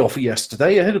promote the offer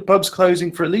yesterday ahead of pubs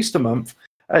closing for at least a month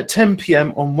at 10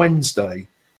 p.m. on Wednesday.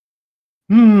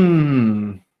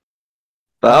 Well,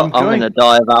 I'm going to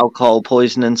die of alcohol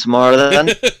poisoning tomorrow then.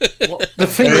 The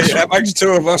thing is, that makes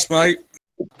two of us, mate.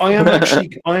 I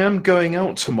am going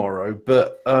out tomorrow,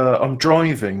 but I'm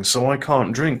driving, so I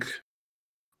can't drink.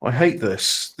 I hate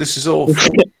this. This is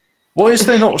awful. Why is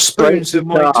there not spoons in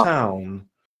my town?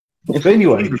 But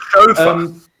anyway,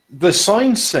 the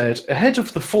sign said ahead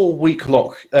of the 4-week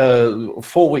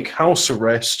house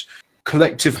arrest,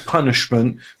 collective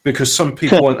punishment because some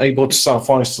people weren't able to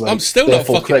self-isolate. I'm still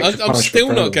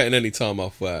not getting any time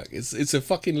off work. It's a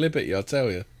fucking liberty, I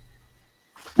tell you.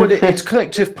 Well, it's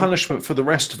collective punishment for the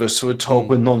rest of us who are told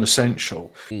we're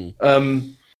non-essential.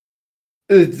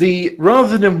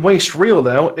 Rather than waste real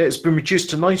ale, it's been reduced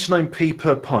to 99p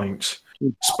per pint.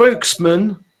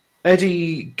 Spokesman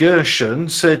Eddie Gershon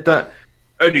said that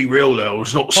any real ale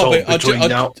is not sold between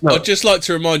now. No. I'd just like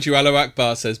to remind you, Aloe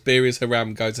Akbar says, beer is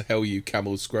haram, go to hell, you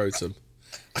camel scrotum.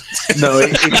 No,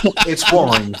 it's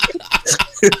wine.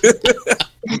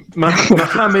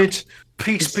 Mohammed,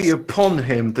 peace be upon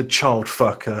him, the child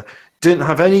fucker, didn't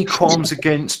have any qualms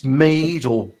against mead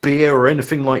or beer or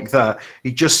anything like that.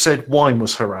 He just said wine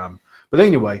was haram. But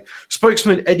anyway,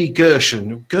 spokesman Eddie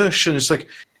Gershon is like,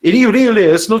 any real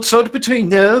ale is not sold between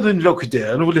now and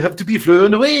lockdown will have to be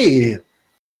thrown away.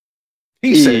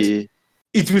 He said,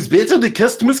 it was better the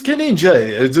customers can enjoy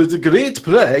it at a great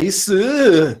price,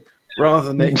 rather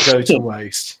than it go to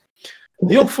waste.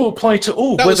 The offer applied to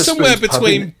all. That was somewhere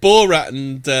between Borat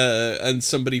and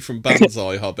somebody from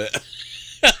Banzai, Hobbit.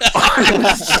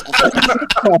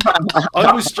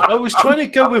 I was trying to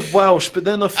go with Welsh, but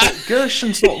then I thought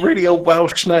Gershon's not really a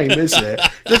Welsh name, is it?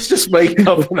 Let's just make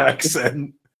up an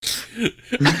accent.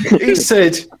 He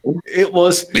said it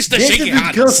was Mr.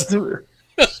 Shakehands.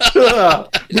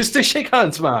 Mr.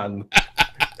 Shakehands, man.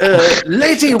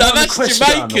 Lady, no, one that's question.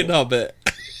 Jamaican, Hobbit.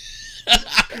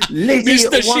 Lady,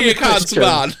 Mr. Shakehands,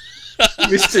 man.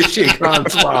 Mr.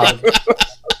 Shakehands, man.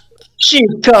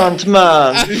 Shakehands,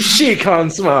 man.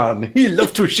 Shakehands, man. He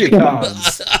loved to shake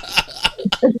hands.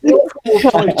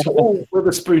 To all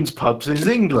Weatherspoons pubs in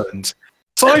England.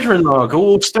 Cider and lager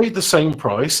will stay the same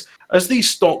price as these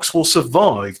stocks will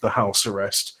survive the house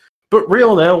arrest, but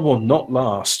real ale will not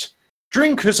last.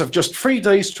 Drinkers have just 3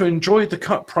 days to enjoy the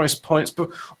cut price pints, but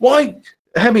why,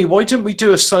 Hemi, why didn't we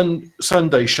do a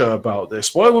Sunday show about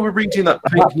this? Why were we reading that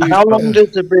pink news? How long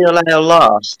does the real ale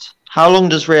last? How long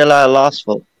does real ale last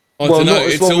for? I don't know.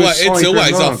 It's always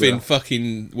off in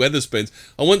fucking Weatherspoons.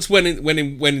 I once went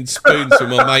in Spoons with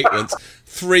my mate once.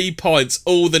 3 pints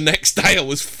all the next day. I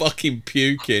was fucking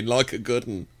puking like a good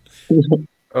one.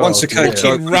 Once a cake,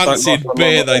 fucking rancid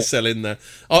beer they sell in there.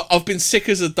 I've been sick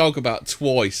as a dog about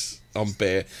twice on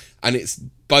beer, and it's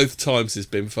both times it's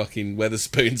been fucking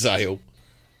Weatherspoons ale.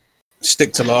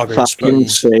 Stick to lager and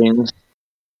Spoons.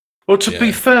 Well, to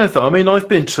be fair, though, I mean, I've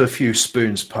been to a few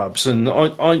Spoons pubs, and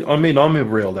I mean, I'm a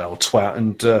real ale twat,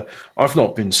 and I've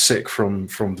not been sick from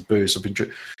the booze. I've been.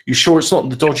 You sure it's not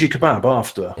the dodgy kebab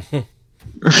after? No,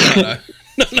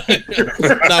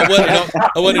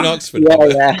 I went in Oxford.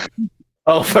 Yeah.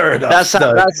 Oh, fair enough.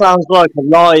 That sounds like a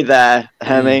lie there,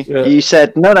 Hemi. Yeah. You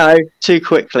said, no, too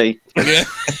quickly. Yeah.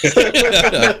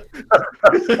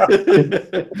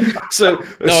 So,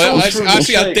 I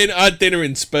had dinner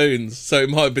in Spoons, so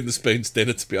it might have been the Spoons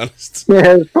dinner, to be honest.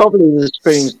 Yeah, it's probably the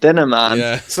Spoon's dinner, man.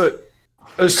 Yeah. So,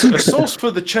 a source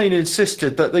for the chain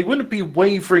insisted that they wouldn't be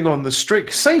wavering on the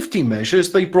strict safety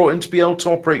measures they brought in to be able to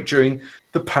operate during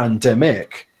the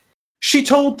pandemic. She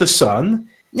told The Sun,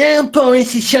 "Now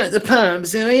Boris has shut the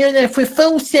pubs, and we're left with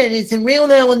full cellars and real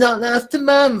now will not last a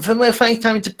month, and we're faced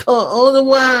having to pour it all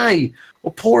away.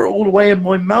 Or pour it all away in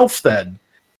my mouth then.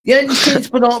 The only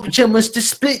sensible option was to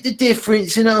split the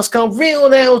difference and ask our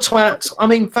real ale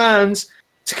fans,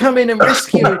 to come in and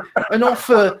rescue and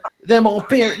offer them our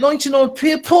beer at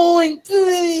 99p a pint.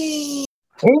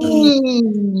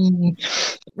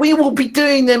 We will be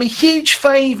doing them a huge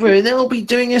favour, and they'll be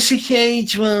doing us a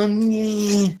huge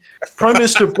one." Prime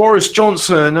Minister Boris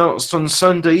Johnson announced on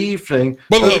Sunday evening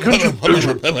that the country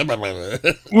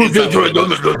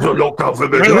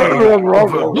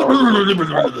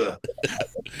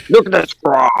Look at this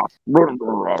graph.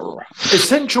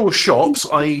 essential shops,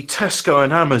 i.e. Tesco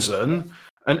and Amazon,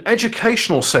 and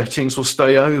educational settings will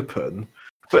stay open,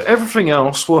 but everything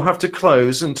else will have to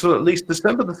close until at least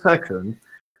December the 2nd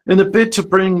in a bid to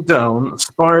bring down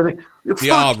spiraling.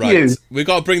 The R rate. We've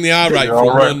got to bring the R rate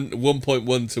from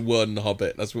 1.1 to 1,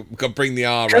 Hobbit. That's what we've got to bring the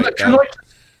R rate down.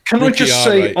 Can I just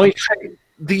say, I hate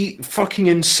the fucking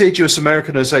insidious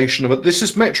Americanization of it. This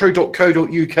is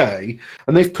metro.co.uk,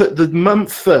 and they've put the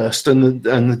month first and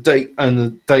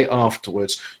the date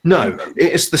afterwards. No,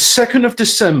 it is the 2nd of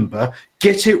December.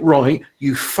 Get it right,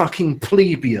 you fucking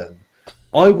plebeian.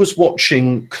 I was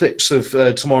watching clips of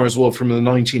Tomorrow's World from the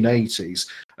 1980s,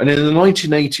 and in the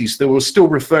 1980s they were still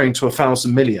referring to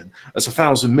 1,000 million as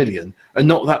 1,000 million, and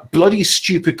not that bloody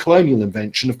stupid colonial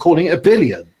invention of calling it a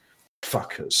billion.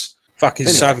 Fuckers. Fucking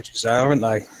savages, aren't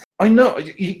they? I know.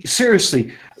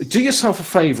 Seriously, do yourself a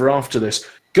favour after this.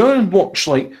 Go and watch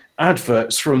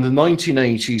adverts from the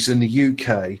 1980s in the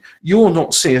UK. You will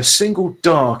not see a single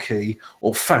darkie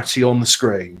or fatty on the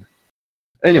screen.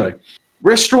 Anyway.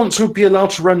 Restaurants would be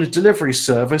allowed to run a delivery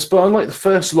service, but unlike the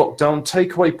first lockdown,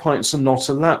 takeaway pints are not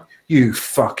allowed. You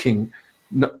fucking...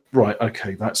 No, right,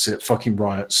 okay, that's it. Fucking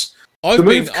riots.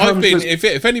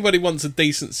 If anybody wants a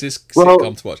decent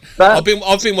sitcom to watch, I've been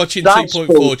watching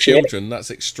 2.4 Children. That's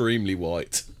extremely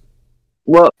white.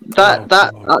 Well,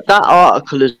 that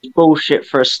article is bullshit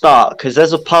for a start, because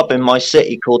there's a pub in my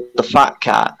city called the Fat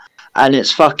Cat, and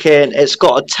it's got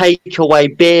a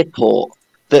takeaway beer port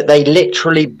that they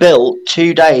literally built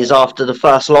 2 days after the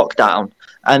first lockdown,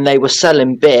 and they were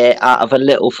selling beer out of a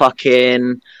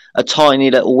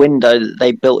tiny little window that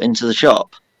they built into the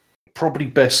shop. Probably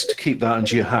best to keep that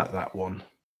under your hat, that one.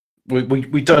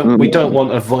 We don't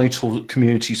want a vital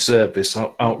community service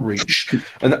outreach,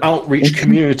 an outreach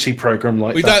community program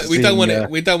like that. We don't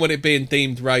want it being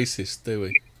deemed racist, do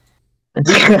we?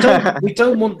 We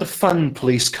don't want the fun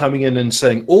police coming in and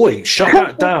saying, "Oi, shut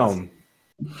that down."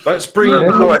 Let's bring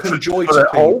hope and joy to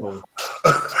people.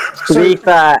 To be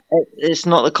fair, it's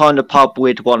not the kind of pub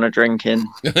we'd want to drink in.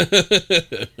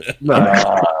 No.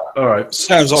 All right.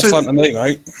 Sounds like fun to me,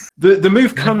 mate. The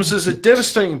move comes as a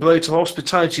devastating blow to the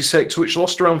hospitality sector, which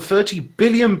lost around £30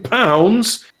 billion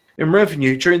in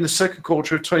revenue during the second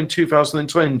quarter of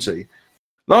 2020.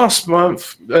 Last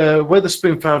month,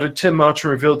 Wetherspoon founder Tim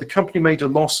Martin revealed the company made a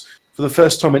loss for the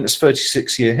first time in its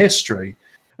 36-year history,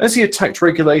 as he attacked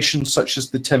regulations such as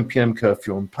the 10 p.m.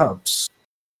 curfew on pubs.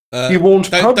 He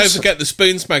warned pubs... Don't forget the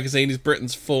Spoons magazine is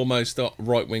Britain's foremost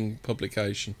right-wing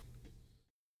publication.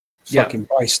 Fucking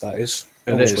base, that is.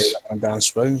 It is. Down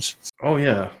Spoons. Oh,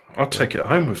 yeah. I'll take it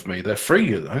home with me. They're free,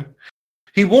 you know.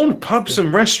 He warned pubs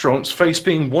and restaurants face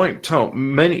being wiped out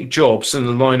many jobs in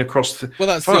the line across the... Well,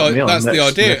 that's the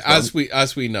idea.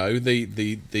 As we know, the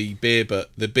beer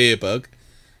bug,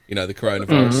 you know, the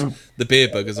coronavirus, the beer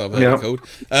bug, as I've heard it called,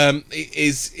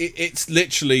 it's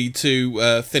literally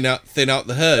to thin out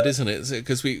the herd, isn't it?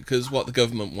 Because what the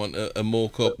government want are more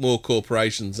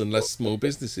corporations and less small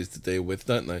businesses to deal with,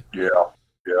 don't they? Yeah.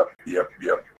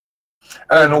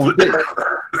 And all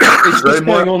it's just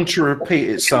going on to repeat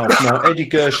itself now. Eddie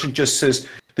Gershon just says,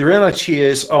 the reality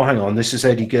is, oh, hang on, this is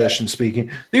Eddie Gershon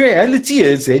speaking. The reality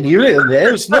is,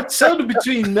 there's not sound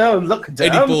between now and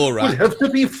lockdown. Will have to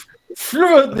be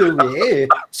throughout the way,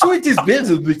 so it is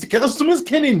better that the customers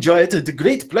can enjoy it at a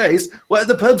great place while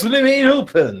the pubs remain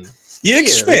open. You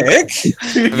expect?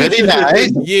 Very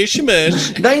nice. Yes, man.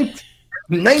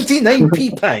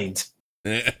 99p pint.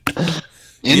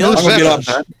 I'm going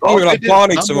to be like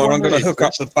Barney tomorrow. I'm going to hook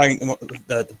up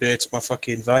the beer to my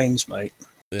fucking veins, mate.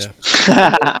 Yeah.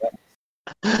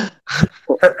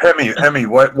 Hemi,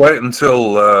 wait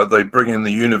until they bring in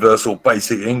the universal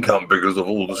basic income because of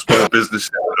all the small businesses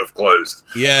that have closed.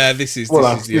 Yeah, this is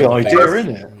that's the idea,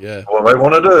 isn't it? Yeah. What they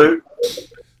want to do.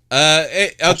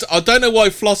 I don't know why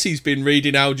Flossie's been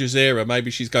reading Al Jazeera.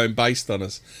 Maybe she's going based on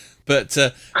us. But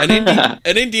an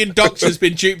Indian doctor's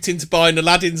been duped into buying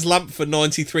Aladdin's lamp for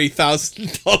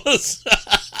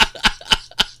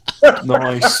 $93,000.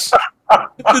 Nice.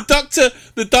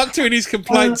 The doctor in his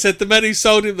complaint said the men who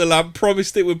sold him the lamp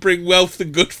promised it would bring wealth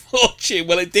and good fortune.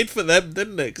 Well, it did for them,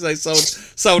 didn't it? Because they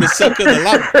sold a sucker the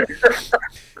lamp.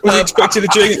 Was he expecting the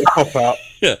genie to pop out?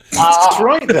 Yeah. That's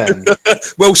right then.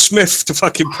 Will Smith to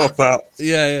fucking pop out.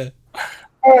 Yeah.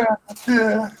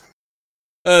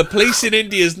 Police in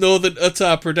India's northern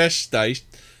Uttar Pradesh state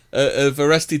have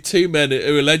arrested 2 men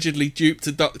who allegedly duped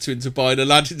a doctor into buying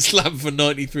Aladdin's lamp for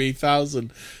 $93,000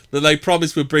 that they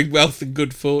promised would bring wealth and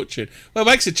good fortune. Well,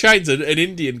 it makes a change an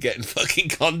Indian getting fucking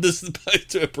conned as opposed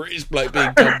to a British bloke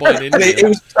being conned by an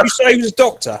Indian. You say he was a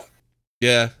doctor?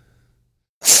 Yeah.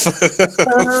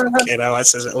 Fucking hell, that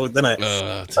says it all, doesn't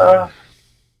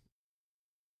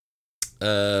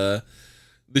it?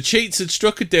 The cheats had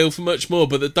struck a deal for much more,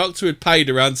 but the doctor had paid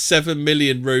around 7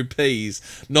 million rupees,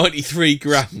 93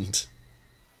 grand.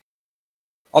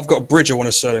 I've got a bridge I want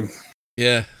to sell him.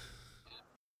 Yeah.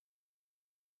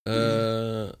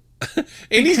 In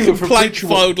his complaint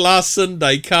filed last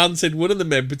Sunday, Khan said one of the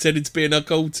men pretended to be an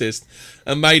occultist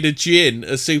and made a jinn,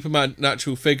 a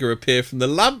supernatural figure, appear from the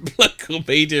lamp, local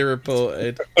media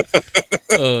reported.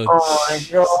 Oh my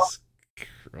God.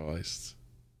 Christ.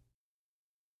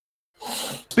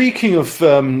 Speaking of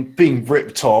being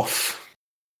ripped off,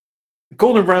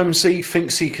 Gordon Ramsay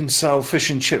thinks he can sell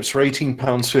fish and chips for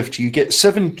 £18.50. You get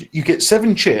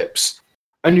seven chips,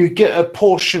 and you get a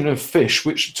portion of fish,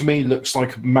 which to me looks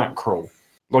like mackerel.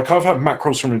 Like I've had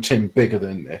mackerels from a tin bigger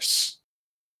than this.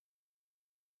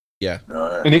 Yeah,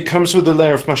 and it comes with a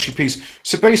layer of mushy peas.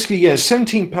 So basically, yeah,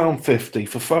 £17.50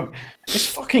 for fun. It's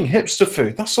fucking hipster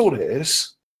food. That's all it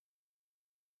is.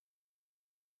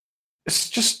 It's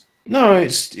just. No,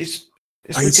 it's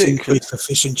ridiculous. For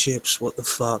fish and chips. What the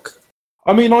fuck?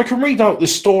 I mean, I can read out the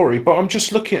story, but I'm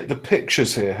just looking at the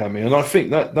pictures here, Hemi, and I think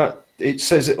that it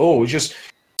says it all. It's just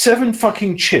 7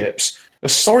 fucking chips, a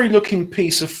sorry-looking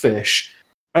piece of fish,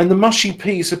 and the mushy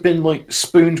peas have been like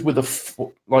spooned with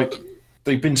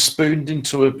they've been spooned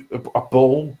into a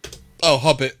bowl. Oh,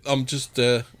 Hobbit! I'm just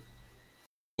I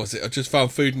just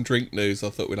found food and drink news.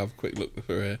 I thought we'd have a quick look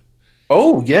through here.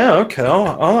 Oh yeah, okay.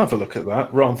 I'll have a look at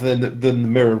that rather than the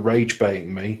Mirror rage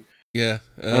baiting me. Yeah.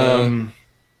 I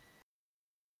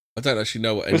don't actually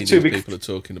know what any of these people are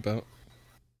talking about.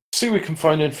 See if we can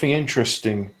find anything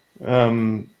interesting.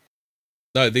 No,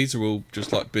 these are all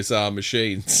just like bizarre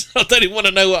machines. I don't even want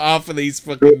to know what half of these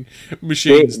fucking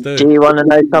machines do. Do you want to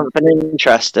know something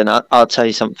interesting? I'll tell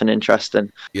you something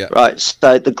interesting. Yeah. Right.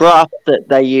 So the graph that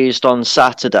they used on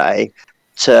Saturday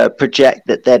to project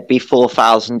that there'd be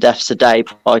 4,000 deaths a day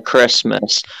by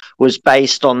Christmas was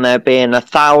based on there being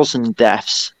 1,000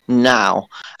 deaths now,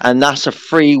 and that's a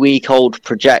 3-week-old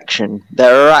projection.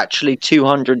 There are actually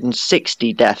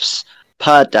 260 deaths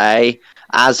per day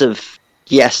as of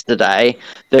yesterday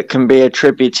that can be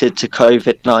attributed to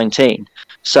COVID-19.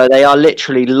 So they are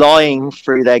literally lying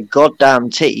through their goddamn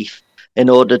teeth in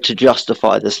order to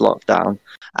justify this lockdown,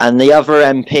 and the other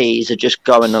MPs are just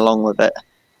going along with it.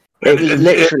 It was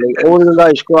literally all of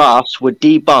those graphs were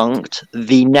debunked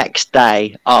the next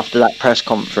day after that press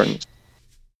conference.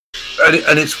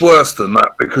 And it's worse than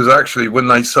that, because actually when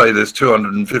they say there's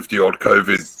 250 odd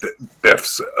COVID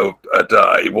deaths a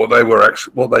day, what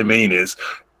they mean is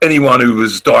anyone who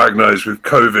was diagnosed with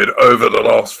COVID over the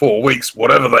last 4 weeks,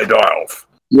 whatever they die of.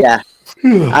 Yeah.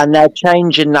 And they're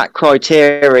changing that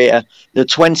criteria. The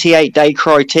 28-day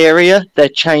criteria, they're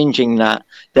changing that.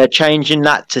 They're changing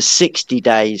that to 60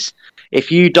 days.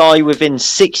 If you die within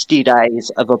 60 days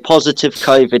of a positive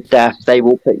COVID death, they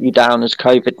will put you down as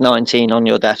COVID-19 on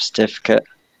your death certificate.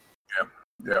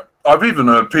 Yeah. I've even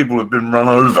heard people have been run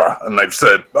over and they've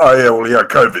said, oh yeah, well, he had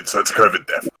COVID, so it's a COVID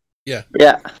death. Yeah.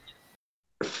 Yeah.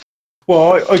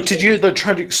 Well, did you hear the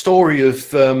tragic story of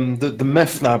the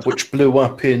meth lab which blew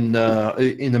up in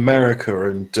America,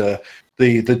 and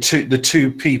the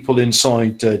two people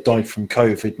inside died from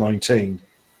COVID-19?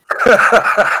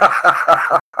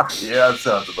 Yeah, that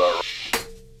sounds about right.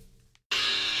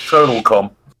 Total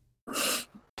com.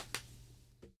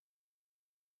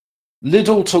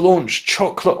 Lidl to launch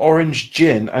chocolate orange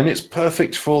gin, and it's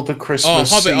perfect for the Christmas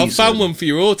season. Oh, Hobbit, I found one for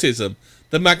your autism.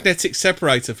 The magnetic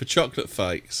separator for chocolate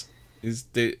flakes. I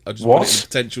just put it in What?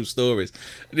 potential stories.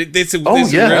 This Oh, will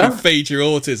yeah. really feed your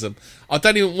autism. I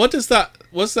don't even. What's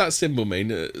that symbol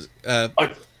mean?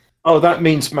 Oh, that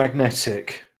means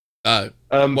magnetic. What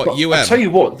but UM? I tell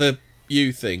you what, the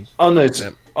U thing. Oh no,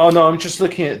 Yeah. I'm just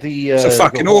looking at the. It's a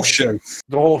fucking horseshoe.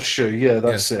 The horseshoe, yeah,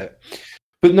 that's it.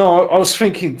 But no, I was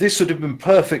thinking this would have been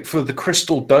perfect for the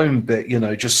crystal dome bit. You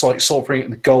know, just like soldering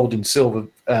the gold and silver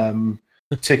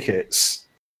tickets.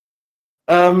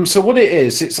 So what it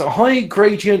is, it's a high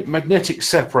gradient magnetic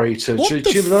separator. What Do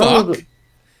the you know fuck?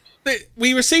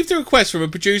 We received a request from a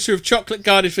producer of chocolate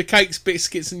garnish for cakes,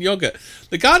 biscuits, and yogurt.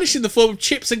 The garnish in the form of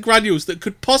chips and granules that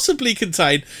could possibly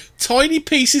contain tiny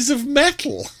pieces of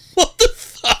metal. What the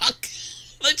fuck?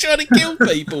 They're trying to kill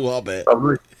people, Hobbit.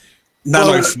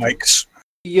 Nanoflakes.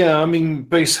 Yeah, I mean,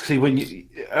 basically, when you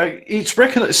it's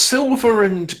recognized, silver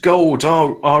and gold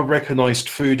are recognized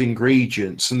food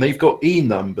ingredients, and they've got E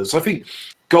numbers. I think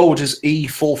gold is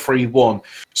E431.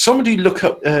 Somebody look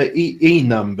up E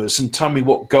numbers and tell me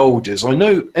what gold is. I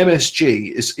know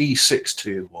MSG is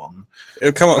E621.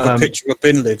 It'll come up with a picture of a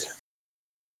bin lid.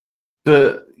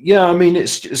 But yeah, I mean,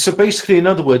 it's so basically, in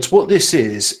other words, what this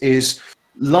is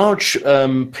large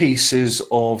pieces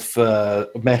of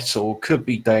metal could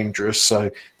be dangerous, so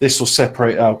this will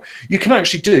separate out. You can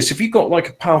actually do this if you've got like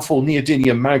a powerful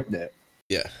neodymium magnet.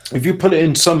 Yeah. If you put it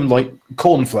in some like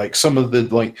cornflakes, some of the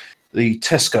like the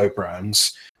Tesco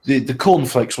brands, the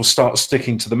cornflakes will start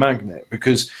sticking to the magnet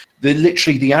because they're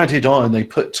literally the added iron they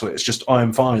put to it is just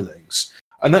iron filings.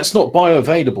 And that's not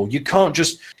bioavailable. You can't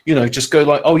just, just go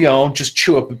like, oh yeah, I'll just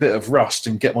chew up a bit of rust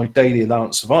and get my daily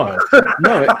allowance of iron.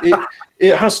 No,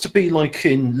 it has to be like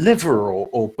in liver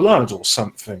or blood or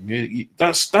something.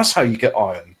 That's how you get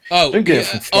iron. Oh, don't get it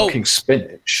from fucking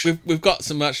spinach. We've got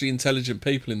some actually intelligent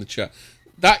people in the chat.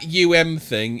 That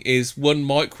thing is 1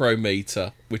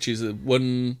 micrometer, which is a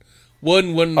one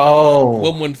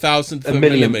thousandth of a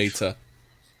millimeter.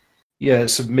 Yeah,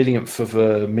 it's a millionth of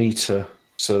a meter.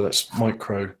 So that's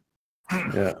micro.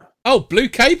 Yeah. Oh, blue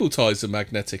cable ties are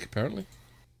magnetic, apparently.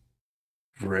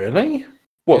 Really?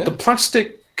 What, Yeah. the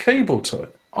plastic cable tie?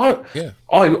 I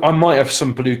might have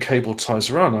some blue cable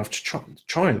ties around. I have to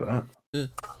try that. Yeah.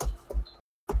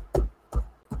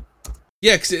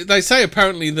 Yeah, because they say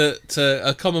apparently that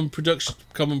a common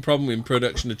problem in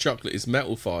production of chocolate is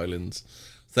metal filings.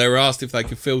 They were asked if they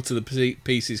could filter the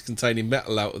pieces containing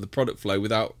metal out of the product flow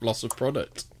without loss of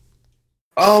product.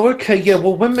 Oh, okay, yeah.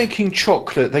 Well, when making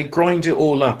chocolate, they grind it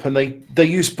all up, and they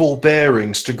use ball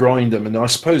bearings to grind them, and I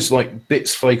suppose like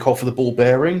bits flake off of the ball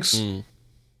bearings.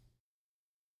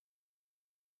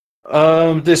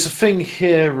 There's a thing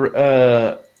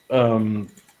here.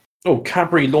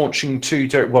 Cadbury launching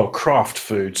Kraft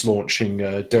Foods launching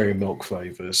dairy milk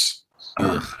flavors.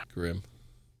 Grim.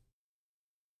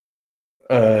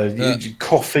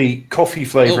 Coffee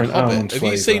flavor and almond Have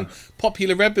flavor. you seen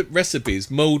popular recipes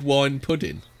mulled wine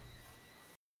pudding?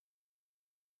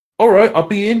 All right, I'll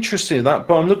be interested in that,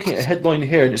 but I'm looking at a headline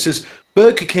here, and it says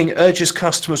Burger King urges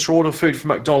customers to order food from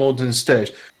McDonald's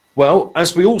instead. Well,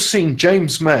 as we all seen,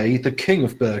 James May, the king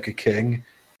of Burger King,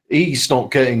 he's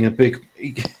not getting a big.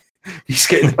 He's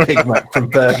getting a Big Mac from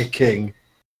Burger King.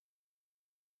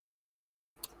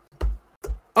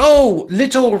 Oh,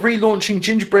 Lidl relaunching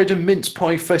gingerbread and mince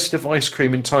pie festive ice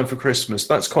cream in time for Christmas.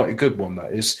 That's quite a good one,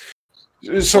 that is.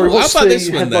 Sorry, what's how about the this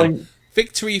one headline? then?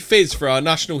 Victory Fizz for our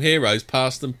national heroes,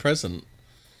 past and present.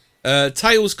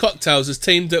 Tails Cocktails has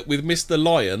teamed up with Mr.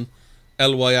 Lion,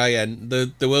 Lyan,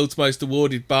 the world's most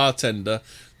awarded bartender,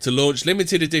 to launch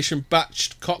limited edition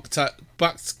batched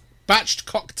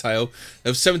cocktail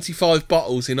of 75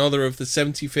 bottles in honour of the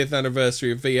 75th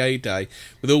anniversary of VA Day,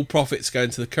 with all profits going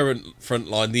to the current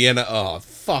frontline, the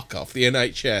fuck off, the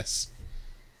NHS.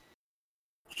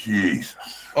 Jesus.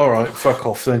 All right, fuck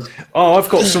off then. Oh, I've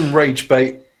got some rage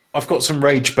bait.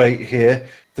 Here.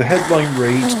 The headline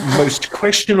reads: Most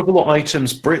questionable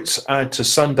items Brits add to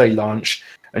Sunday lunch,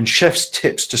 and chef's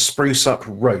tips to spruce up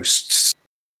roasts.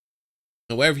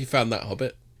 Now, where have you found that,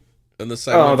 Hobbit? On the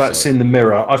same Oh, website? that's in the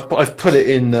Mirror. I've put it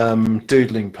in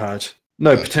doodling pad.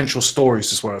 No, potential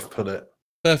stories is where I've put it.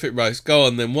 Perfect roast. Go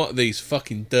on then. What are these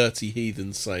fucking dirty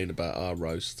heathens saying about our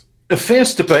roast? A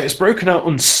fierce debate is broken out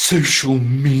on social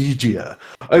media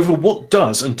over what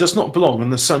does and does not belong on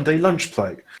the Sunday lunch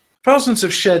plate. Thousands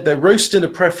have shared their roast dinner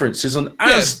preferences on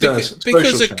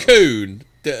because a coon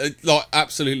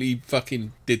absolutely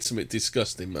fucking did something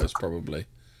disgusting, most probably.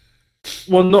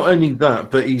 Well, not only that,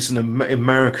 but he's an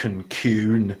American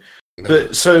coon.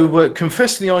 But so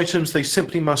confessing the items they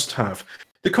simply must have.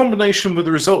 The combination with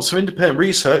the results of independent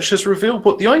research has revealed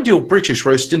what the ideal British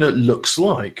roast dinner looks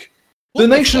like. What the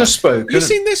nation has spoken. You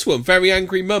seen this one? Very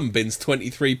angry mum bins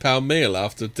 £23 meal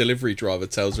after delivery driver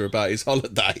tells her about his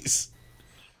holidays.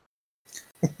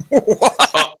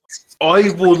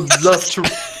 I would love to.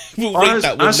 We'll read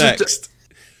that one next.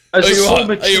 Are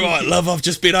you right, love? I've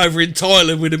just been over in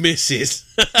Thailand with the missus.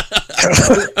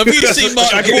 Have you seen my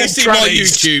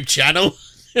YouTube channel?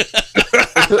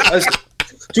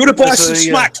 Do you want to buy some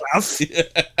smack, love?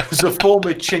 As a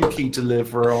former Chinky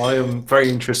deliverer, I am very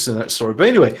interested in that story. But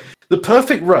anyway, the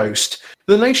perfect roast.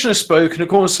 The nation has spoken.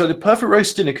 According to the perfect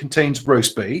roast dinner contains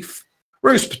roast beef,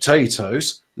 roast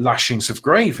potatoes, lashings of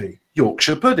gravy,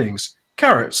 Yorkshire puddings,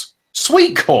 carrots,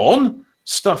 sweet corn,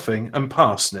 stuffing, and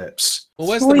parsnips. Well,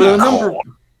 where's the number?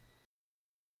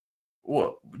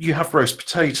 What you have roast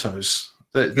potatoes.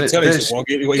 You have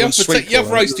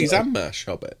roasties and mash,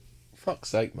 Hobbit. Fuck's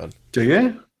sake, man. Do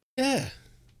you? Yeah.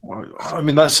 Well, I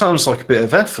mean, that sounds like a bit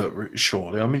of effort,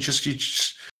 surely. I mean,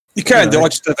 you can do. I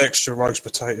just have extra roast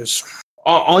potatoes.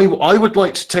 I would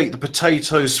like to take the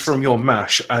potatoes from your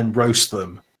mash and roast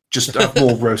them. Just have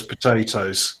more roast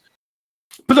potatoes.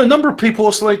 But a number of people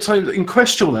also like to, in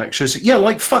question lectures,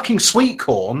 like fucking sweet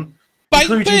corn.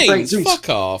 Baked beans? Fuck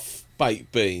off.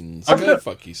 Baked beans. Go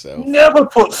fuck yourself. Never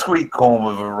put sweet corn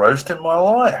with a roast in my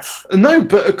life. No,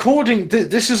 but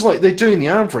this is like they're doing the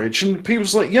average, and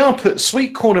people's like, I put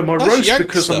sweet corn in my roast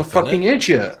because I'm a fucking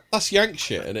idiot. That's Yank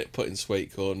shit, isn't it? Putting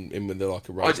sweet corn in with like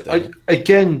a roast.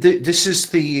 Again, this is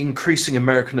the increasing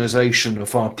Americanization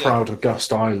of our proud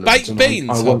Augusta Island. Baked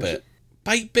beans, Hobbit.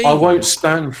 Baked beans. I won't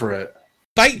stand for it.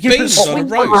 Baked beans on a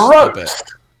roast, Hobbit.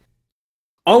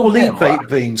 I will eat baked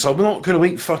beans. I'm not going to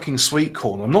eat fucking sweet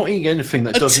corn. I'm not eating anything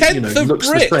that doesn't, looks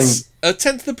the same. A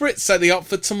tenth of the Brits say they opt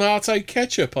for tomato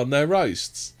ketchup on their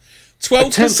roasts.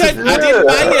 12% adding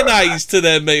mayonnaise to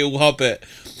their meal, Hobbit.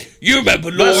 You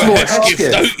remember Laura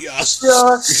Hesketh, don't you?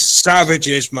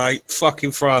 Savages, mate.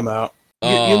 Fucking throw them out. You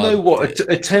know what?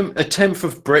 A tenth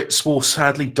of Brits will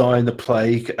sadly die in the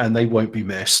plague, and they won't be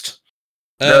missed.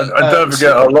 And don't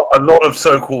forget, a lot of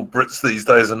so-called Brits these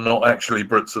days are not actually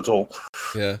Brits at all.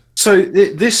 Yeah. So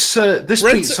this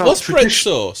beats up what's bread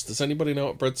sauce? Does anybody know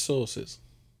what bread sauce is?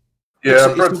 Yeah,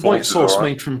 it's the white sauce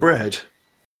made from bread.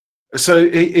 So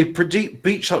it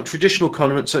beats up traditional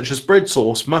condiments such as bread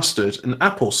sauce, mustard, and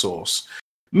applesauce.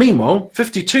 Meanwhile,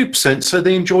 52% say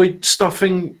they enjoyed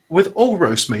stuffing with all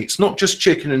roast meats, not just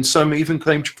chicken, and some even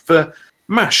claim to prefer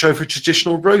mash over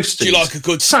traditional roasting. Do you like a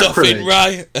good stuffing,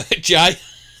 Ray? Jay?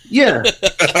 Yeah. You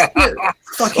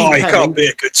can't be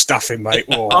a good stuffing, mate.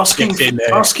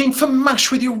 Asking for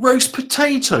mash with your roast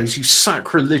potatoes, you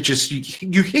sacrilegious,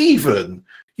 you heathen.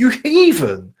 You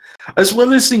heathen. As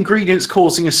well as the ingredients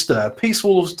causing a stir,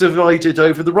 people was divided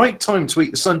over the right time to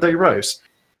eat the Sunday roast.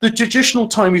 The traditional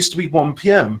time used to be 1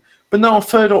 p.m, but now a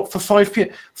third opt for 5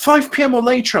 p.m. 5 p.m. or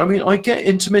later, I mean, I get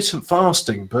intermittent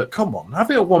fasting, but come on,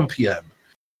 have it at 1 p.m.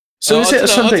 So is it a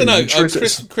Sunday lunch?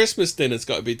 Christmas dinner's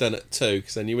got to be done at 2,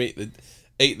 because then you eat the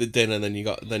dinner, and then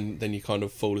you kind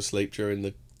of fall asleep during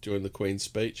the Queen's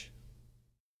speech.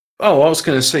 Oh, I was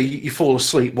going to say you fall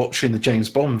asleep watching the James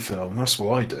Bond film. That's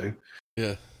what I do.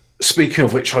 Yeah. Speaking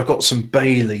of which, I've got some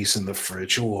Baileys in the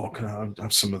fridge. Oh, can I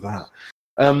have some of that?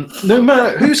 No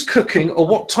matter who's cooking or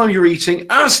what time you're eating,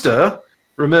 Asda.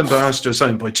 Remember, Asda is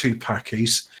owned by two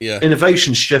Packies. Yeah.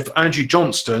 Innovation chef Andrew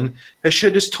Johnston has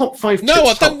shared his top 5 No,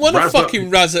 tips. I don't want to fucking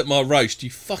razz at my roast,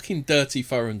 you fucking dirty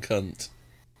foreign cunt.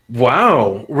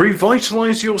 Wow.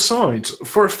 Revitalise your sides.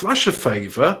 For a flash of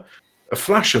flavour,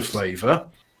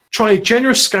 try a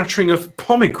generous scattering of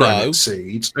pomegranate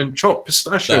seeds and chopped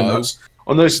pistachio nuts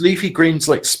on those leafy greens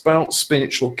like sprouts,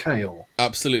 spinach, or kale.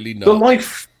 Absolutely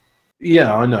not.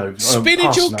 Yeah, I know.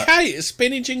 Spinach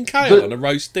and kale on a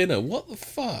roast dinner. What the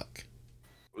fuck?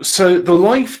 So the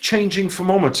life-changing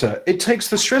thermometer, it takes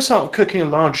the stress out of cooking a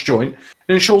large joint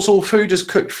and ensures all food is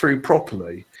cooked through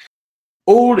properly.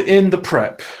 All in the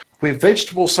prep, with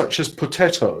vegetables such as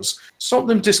potatoes. Stop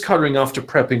them discolouring after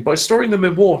prepping by storing them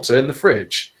in water in the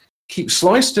fridge. Keep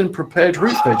sliced and prepared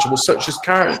root vegetables such as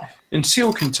carrot in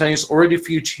sealed containers all ready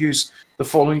for you to use the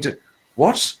following day.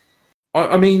 What?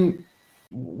 I mean,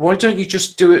 why don't you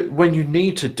just do it when you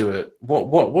need to do it?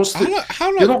 What's the?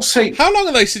 How long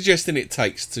are they suggesting it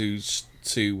takes to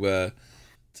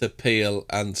peel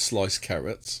and slice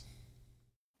carrots?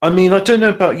 I mean, I don't know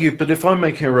about you, but if I'm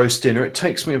making a roast dinner, it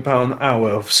takes me about an hour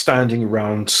of standing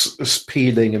around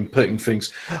peeling and putting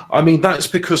things. I mean, that's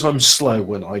because I'm slow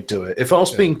when I do it. If I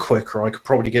was being quicker, I could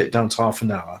probably get it down to half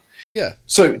an hour. Yeah.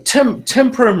 So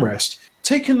temper and rest.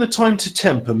 Taking the time to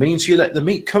temper means you let the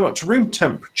meat come up to room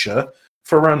temperature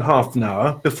for around half an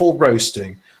hour before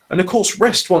roasting. And of course,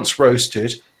 rest once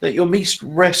roasted. Let your meat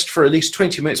rest for at least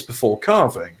 20 minutes before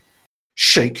carving.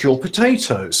 shake your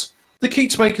potatoes. The key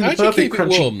to making the perfect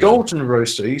crunchy warm, golden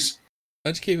roasties.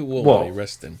 How'd you keep it warm What? while you're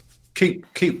resting?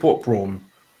 Keep what warm?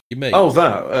 You mean? Oh,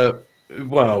 that.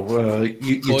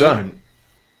 You don't.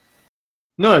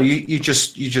 No, you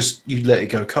just let it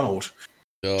go cold.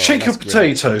 Oh, Shake your that's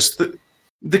grim. potatoes.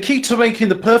 The key to making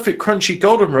the perfect crunchy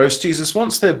golden roasties is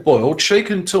once they're boiled, shake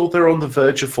until they're on the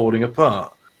verge of falling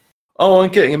apart. Oh,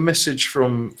 I'm getting a message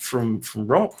from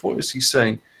Rock. What is he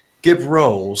saying? Gib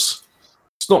rolls.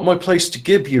 It's not my place to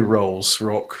give you rolls,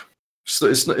 Rock. So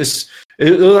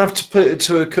it'll have to put it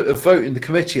to a vote in the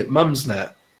committee at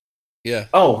Mumsnet. Yeah.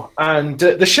 Oh, and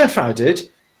the chef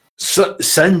added,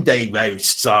 Sunday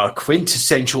roasts are a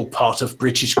quintessential part of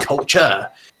British culture.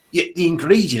 Yet the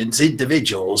ingredients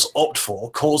individuals opt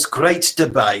for cause great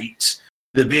debate.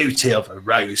 The beauty of a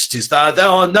roast is that there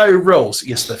are no rules.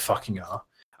 Yes, there fucking are.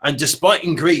 And despite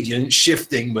ingredients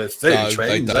shifting with food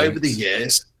trends over the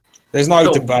years, there's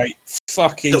no debate.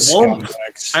 Fucking the warmth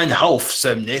scumbags. and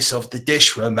wholesomeness of the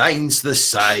dish remains the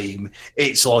same.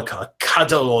 It's like a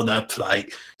cuddle on a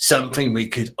plate, something we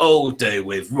could all do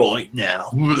with right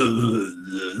now.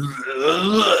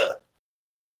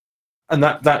 And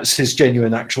that's his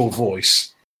genuine actual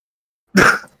voice.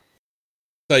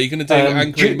 So you're going to do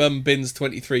Angry Mum Bin's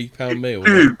 £23 meal?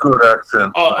 Good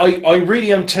accent. I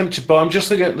really am tempted, but I'm just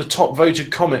looking at the top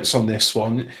voted comments on this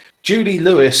one. Julie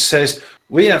Lewis says,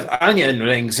 we have onion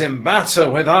rings in batter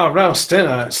with our roast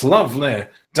dinner. It's lovely.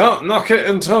 Don't knock it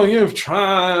until you've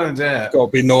tried it. Got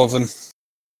to be northern.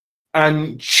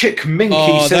 And Chick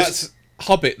Minky says... that's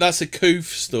Hobbit. That's a Coof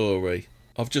story.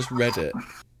 I've just read it.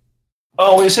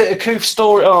 Oh, is it a Coof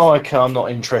story? Oh, okay, I'm not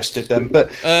interested then.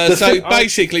 But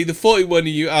basically, the 41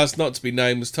 you asked not to be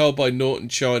named was told by Norton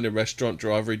China restaurant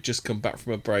driver who'd just come back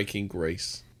from a break in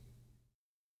Greece.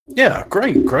 Yeah,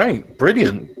 great,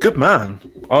 brilliant, good man.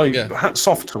 Hats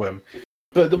off to him.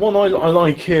 But the one I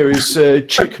like here is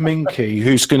Chick Minky,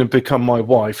 who's going to become my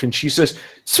wife, and she says,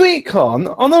 "Sweet corn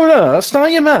on the roast? Are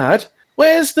you mad?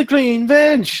 Where's the green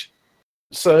veg?"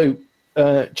 So,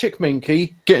 Chick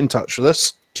Minky, get in touch with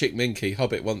us. Chick Minky,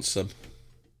 Hobbit wants some.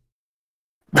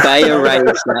 Bayer Ray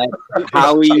said,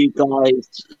 how are you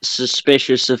guys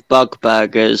suspicious of bug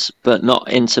burgers but not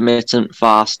intermittent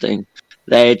fasting?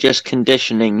 They're just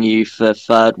conditioning you for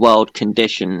third world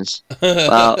conditions.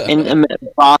 Well,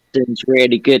 intermittent fasting's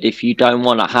really good if you don't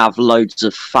want to have loads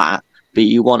of fat, but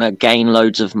you want to gain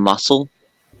loads of muscle.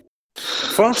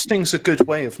 Fasting's a good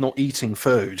way of not eating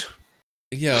food.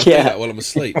 Yeah, I do that while I'm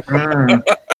asleep. I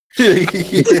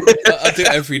do it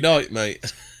every night,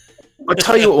 mate. I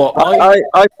tell you what,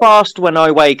 I fast when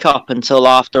I wake up until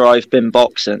after I've been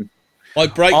boxing. I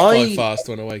break my fast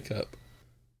when I wake up.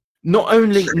 Not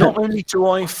only do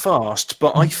I fast,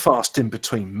 but I fast in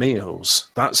between meals.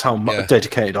 That's how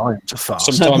dedicated I am to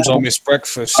fast. Sometimes I miss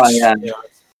breakfast. Oh, yeah.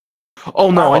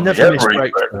 Oh no, I never miss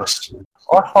breakfast.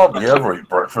 I hardly ever eat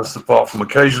breakfast apart from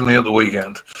occasionally at the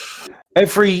weekend.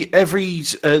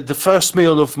 The first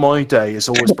meal of my day is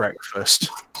always breakfast.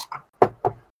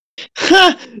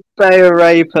 Bayer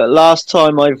Ray put, last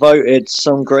time I voted,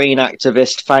 some green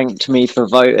activist thanked me for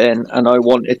voting and I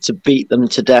wanted to beat them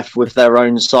to death with their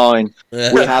own sign. We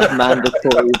have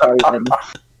mandatory voting.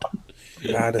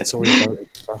 Mandatory voting.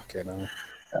 Fucking hell.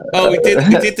 Oh, we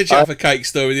did the Jaffa Cake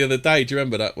story the other day. Do you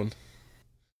remember that one?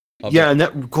 Yeah, and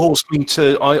that caused me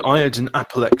to... I had an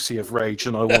apoplexy of rage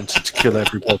and I wanted to kill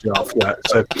everybody after that.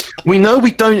 So we know we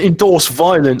don't endorse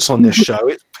violence on this show.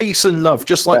 It's peace and love,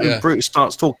 just like when Bruce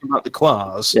starts talking about the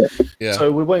class. Yeah.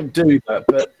 So we won't do that.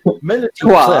 But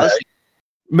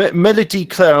Melody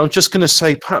Claire, I'm just going to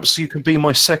say, perhaps you can be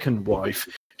my second wife.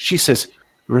 She says,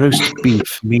 roast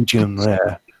beef, medium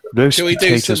rare. Roast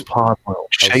potatoes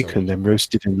parboiled, shaken, then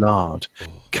roasted in lard.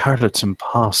 Carrots and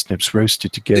parsnips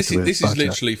roasted together with butter. This is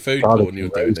literally food porn you're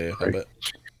doing there, Hobbit.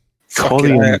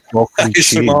 Collie and broccoli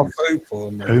cheese. Homemade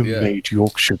Homemade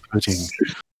Yorkshire pudding.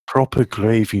 Proper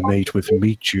gravy made with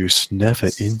meat juice, never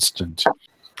instant.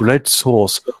 Bread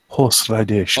sauce,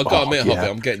 horseradish. I've got to admit,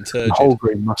 Hobbit, I'm getting turgid. Whole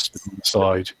grain mustard on the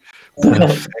side.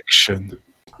 Perfection.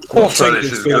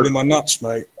 Horseradish feeling my nuts,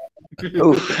 mate. and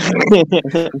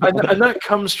that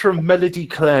comes from Melody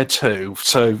Claire too.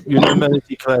 So you know,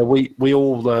 Melody Claire, we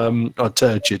all are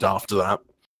turgid after that.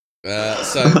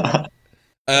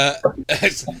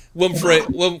 One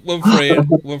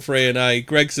for E and A.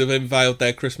 Greggs have unveiled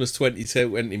their Christmas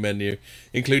 2020 menu,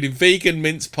 including vegan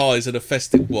mince pies and a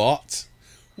festive what?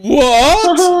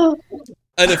 And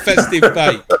a festive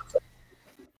bake.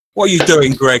 What are you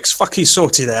doing, Greggs? Fucking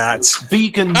sort it out.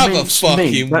 Vegan Have minced a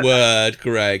fucking meat. word,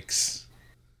 Greggs.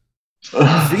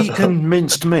 Vegan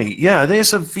minced meat. Yeah,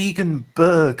 there's a vegan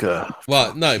burger.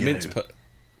 Well, no, mince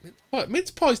What,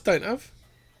 mince pies don't have?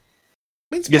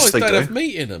 Mince Yes, pies they don't do. have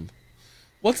meat in them.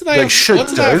 What do they, They have? should What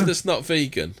do they have do. that's not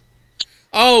vegan?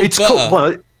 Oh, It's butter. called,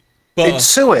 well, butter. it's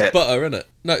suet. Butter, isn't it?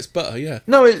 No, it's butter, yeah.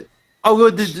 No,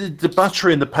 the butter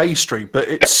in the pastry, but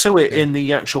it's suet in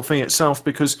the actual thing itself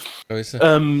because, Oh, is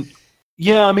it?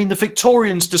 yeah, I mean the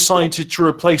Victorians decided to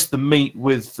replace the meat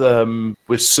with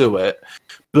suet,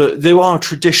 but there are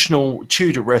traditional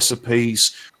Tudor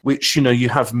recipes which you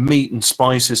have meat and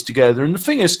spices together. And the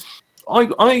thing is,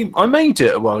 I made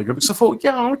it a while ago because I thought,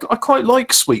 yeah, I quite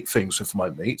like sweet things with my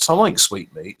meats. I like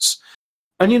sweet meats,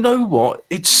 and you know what?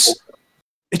 It's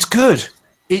good.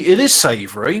 It is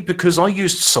savoury because I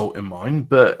used salt in mine,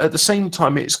 but at the same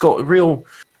time, it's got a real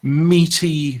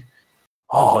meaty.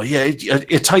 Oh yeah! I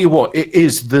tell you what, it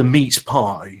is the meat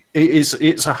pie.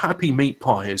 It's a happy meat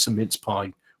pie. It's a mince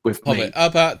pie with meat. How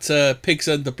about pigs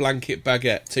under blanket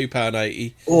baguette,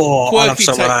 £2.80? Oh, I love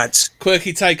some of that.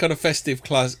 Quirky take on a festive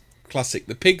classic.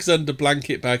 The pigs under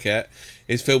blanket baguette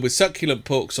is filled with succulent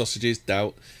pork sausages,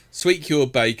 sweet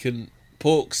cured bacon,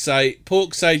 pork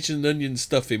sage and onion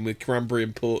stuffing with cranberry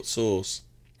and port sauce.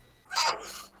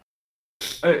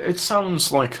 It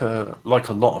sounds like a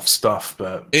lot of stuff,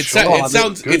 but It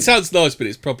sounds nice, but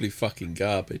it's probably fucking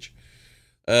garbage.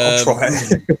 I'll try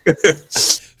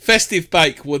it. Festive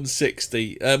Bake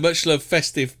 160. Much love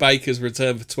Festive Baker's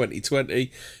return for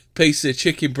 2020. Piece of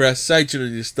chicken breast, sage and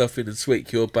onion stuffing and sweet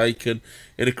cured bacon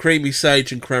in a creamy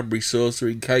sage and cranberry sauce are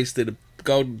encased in a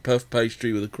golden puff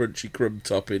pastry with a crunchy crumb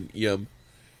topping. Yum.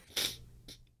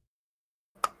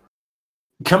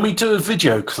 Can we do a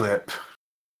video clip?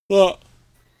 What?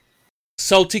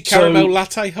 Salty caramel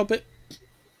latte Hobbit?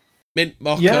 Mint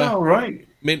mocha? Yeah, all right.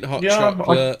 Mint hot Yeah,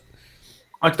 chocolate?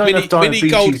 I don't have diabetes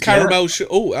mini gold yet. caramel.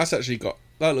 Oh, that's actually got.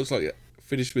 That looks like it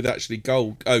finished with actually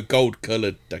gold. Oh, gold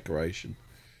coloured decoration.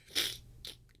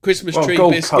 Christmas tree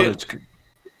biscuit.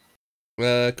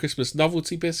 Christmas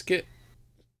novelty biscuit.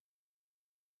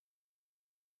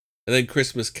 And then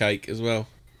Christmas cake as well.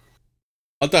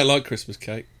 I don't like Christmas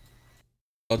cake.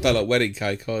 I don't like wedding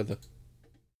cake either.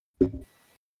 I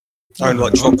don't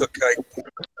like chocolate cake.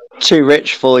 Too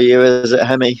rich for you, is it,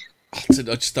 Hemi? I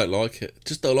just don't like it.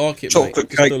 Just don't like it, Chocolate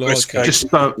mate. cake, Just don't brisk like it. cake. Just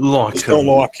don't like Just it. don't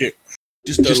like it.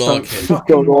 Just don't like it.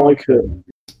 Fucking like it.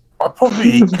 I probably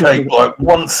eat cake like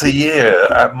once a year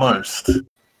at most.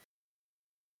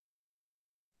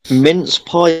 Mince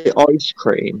pie ice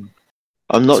cream.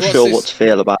 I'm not So what's sure this? what to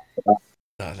feel about that.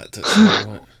 No, that doesn't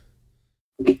sound right.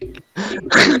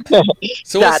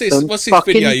 So what's this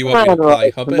video you want me to play,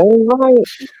 Hobbit?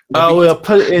 Oh, we'll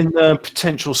put it in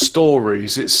potential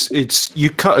stories. It's you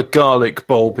cut a garlic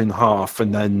bulb in half,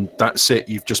 and then that's it.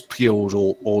 You've just peeled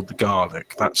all the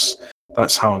garlic. That's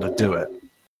how to do it.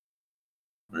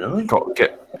 Really? Got to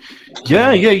get.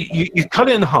 Yeah. You cut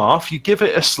it in half. You give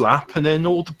it a slap, and then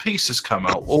all the pieces come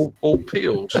out, all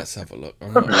peeled. Let's have a look.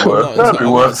 That'd be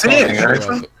worth seeing,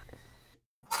 actually.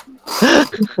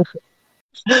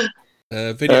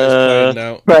 Video's playing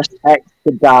now. Press X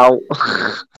to doubt.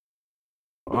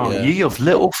 Oh, Yeah. ye of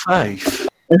little faith.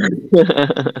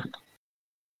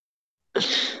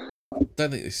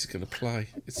 Don't think this is going to play.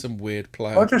 It's some weird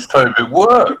play. I just hope it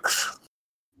works.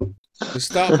 We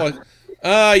start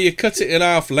by. You cut it in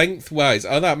half lengthways.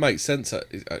 Oh, that makes sense,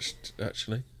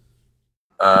 actually.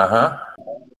 Uh huh.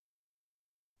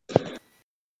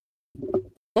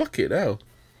 Fucking hell.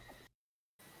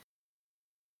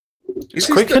 It's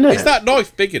quick, isn't Is it? that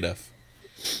knife big enough?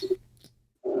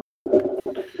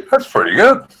 That's pretty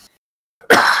good.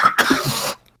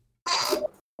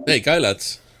 There you go,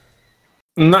 lads.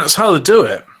 And that's how to do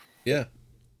it. Yeah.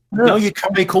 Now you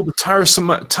can make all the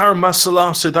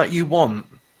taramassalata that you want.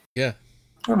 Yeah.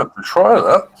 I'm gonna have to try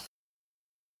that.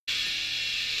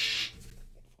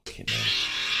 Fucking hell.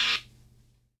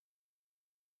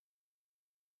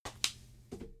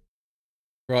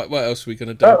 Right, what else are we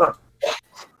going to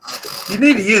do? You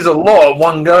need to use a lot at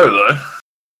one go, though.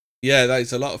 Yeah, that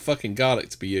is a lot of fucking garlic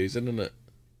to be using, isn't it?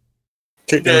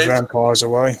 Keep those vampires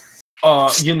away.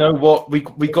 You know what? We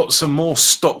got some more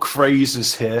stock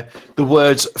phrases here. The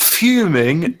words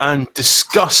fuming and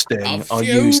disgusting are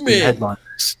used in fuming.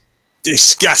 headlines.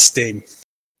 Disgusting.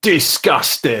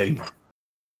 Disgusting.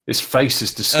 His face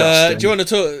is disgusting. Do you want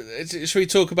to talk? Should we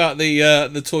talk about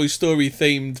the Toy Story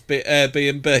themed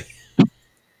Airbnb?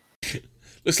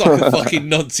 Looks like a fucking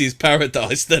Nancy's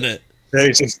paradise, doesn't it?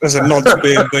 There's a nod to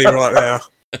B&B right there.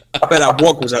 I bet that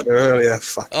wog was out there earlier.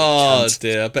 Fucking Oh cunt.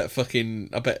 dear, I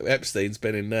bet Epstein's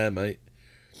been in there, mate.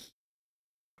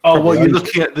 Oh, well, you're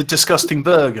looking at the disgusting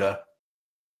burger.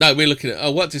 No, we're looking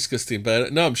at what disgusting burger.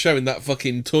 No, I'm showing that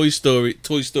fucking Toy Story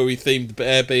themed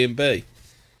Airbnb.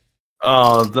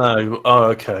 Oh no. Oh,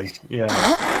 okay. Yeah.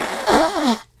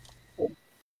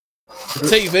 The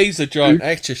TV's a giant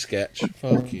Etch a Sketch.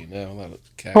 Fuck you now. That looks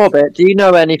cat. Hobbit, do you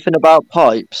know anything about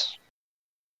pipes?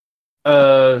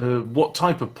 What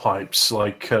type of pipes?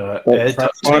 Like air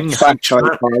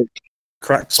ducting,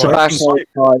 Crack tobacco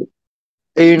pipe.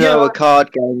 A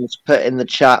card game is put in the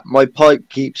chat. My pipe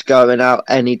keeps going out.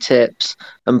 Any tips?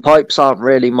 And pipes aren't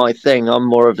really my thing. I'm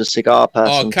more of a cigar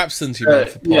person. Oh, Capston's your man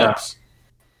for pipes.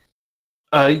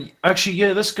 Actually,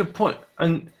 yeah, that's a good point.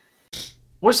 And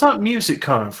where's that music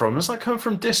coming from? Is that coming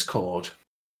from Discord?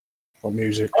 What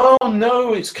music? Oh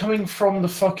no, it's coming from the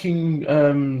fucking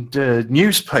the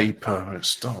newspaper.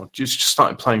 Just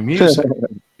started playing music.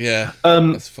 Yeah.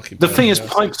 The thing is,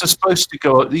 pipes are supposed to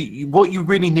go. What you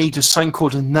really need is something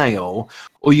called a nail,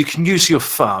 or you can use your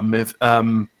thumb. If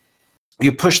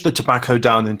you push the tobacco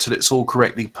down until it's all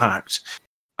correctly packed,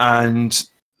 and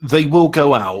they will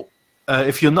go out.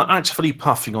 If you're not actively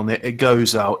puffing on it, it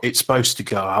goes out. It's supposed to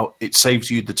go out. It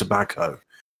saves you the tobacco.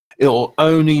 It'll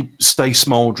only stay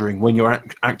smouldering when you're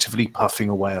actively puffing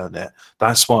away on it.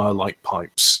 That's why I like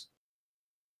pipes.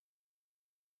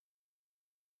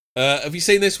 Have you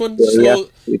seen this one?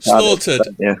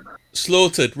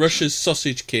 Slaughtered. Russia's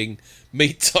sausage king,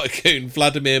 meat tycoon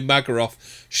Vladimir Makarov,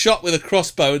 shot with a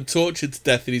crossbow and tortured to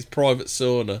death in his private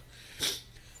sauna.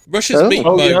 Russia's meat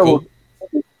mogul.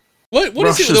 What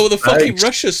is it with all the fucking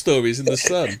Russia stories in the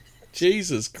Sun?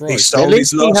 Jesus Christ. At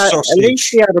least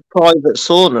he had a private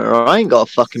sauna. I ain't got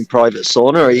a fucking private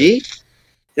sauna, are you?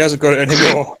 He hasn't got it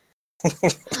anymore.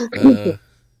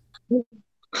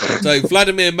 So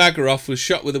Vladimir Makarov was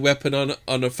shot with a weapon on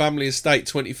a family estate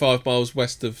 25 miles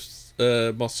west of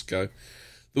Moscow.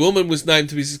 The woman was named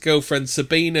to be his girlfriend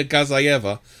Sabina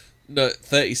Gazayeva,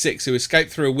 36, who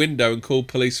escaped through a window and called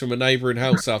police from a neighbouring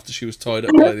house after she was tied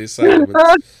up by the assailants.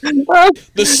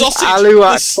 The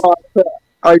sausage...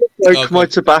 I broke my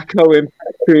tobacco in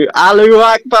Peku. Alu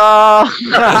Akbar!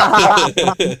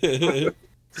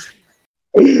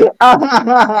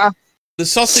 The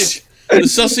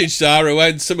sausage czar, who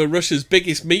owned some of Russia's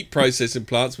biggest meat processing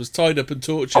plants, was tied up and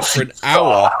tortured for an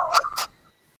hour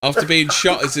after being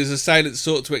shot as his assailants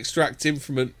sought to extract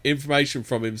information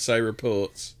from him, say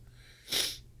reports.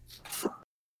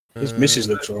 His missus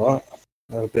looks alright.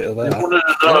 Have a bit of that.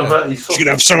 Yeah. She's gonna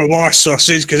have some of my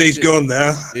sausage because he's gone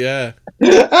now. Yeah.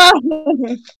 Yeah,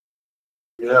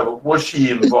 but was she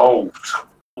involved?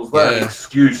 Was that an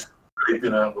excuse for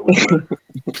sleeping out the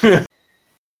window?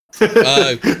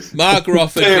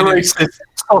 Makarov had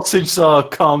sausage czar,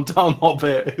 calm down a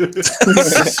bit.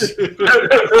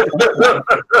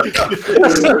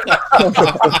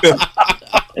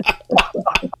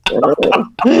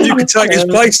 You can take his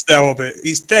place now a bit.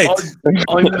 He's dead.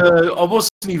 I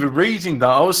wasn't even reading that.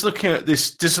 I was looking at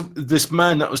this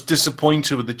man that was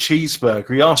disappointed with the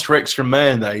cheeseburger. He asked for extra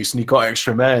mayonnaise and he got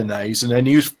extra mayonnaise, and then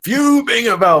he was fuming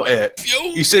about it.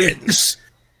 He said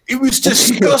he was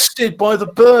disgusted by the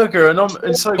burger,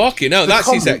 and so fucking hell,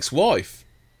 that's his ex-wife.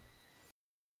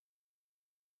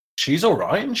 She's all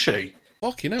right, isn't she?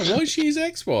 Fucking hell, why is she his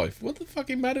ex-wife? What the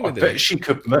fucking matter with I bet she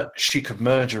could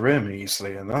murder him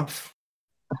easily enough.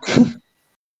 Do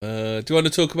you want to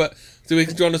talk about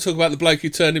the bloke who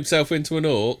turned himself into an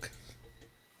orc?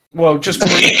 Well, just I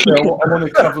want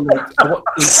to cover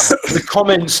the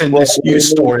comments in this news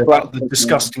story about the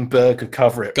disgusting burger.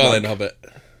 Cover it. Go on, Hobbit.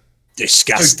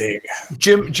 Disgusting.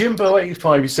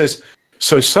 Jimbo85, he says,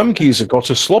 so some geezer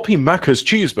got a sloppy Macca's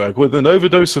cheeseburger with an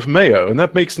overdose of mayo, and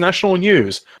that makes national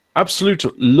news. Absolute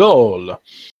lol.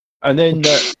 And then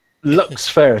Lux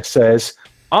Fair says,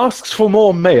 asks for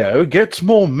more mayo, gets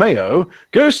more mayo,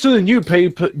 goes to the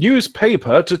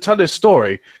newspaper to tell his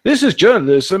story. This is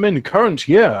journalism in current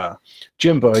year.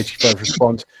 Jimbo85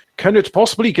 responds, can it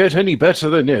possibly get any better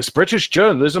than this? British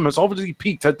journalism has obviously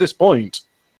peaked at this point.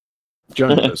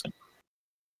 Journalism.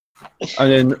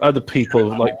 And then other people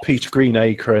like Peter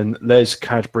Greenacre and Les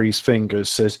Cadbury's Fingers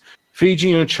says, feeding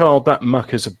your child that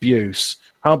muck is abuse.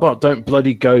 How about don't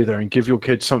bloody go there and give your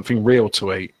kid something real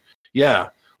to eat? Yeah,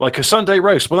 like a Sunday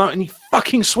roast without any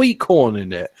fucking sweet corn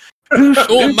in it.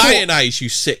 Or mayonnaise, you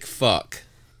sick fuck.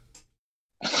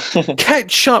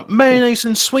 Ketchup, mayonnaise,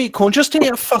 and sweet corn. Just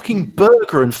eat a fucking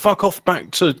burger and fuck off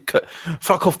back to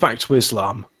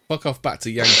Islam. Fuck off back to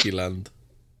Yankee Land.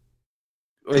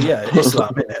 Well, yeah,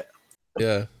 Islam, innit?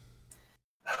 Yeah.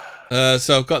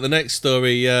 So I've got the next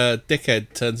story.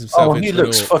 Dickhead turns himself into he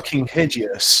looks fucking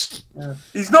hideous. Yeah.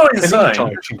 He's not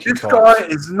insane. This guy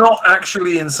is not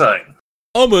actually insane.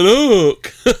 I'm an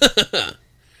orc.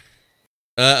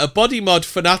 A body mod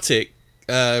fanatic,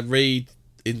 read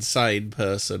insane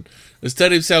person, has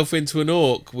turned himself into an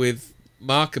orc with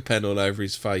marker pen all over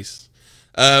his face.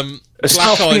 A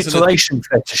self-mutilation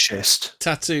fetishist.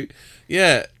 Tattoo.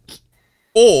 Yeah.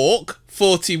 Orc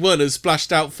 41 has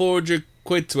splashed out 400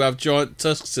 quid to have giant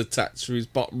tusks attached to his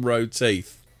bottom row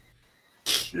teeth.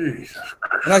 Jesus.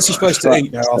 And how's he supposed to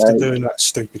eat now after doing that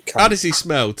stupid How cunt? does he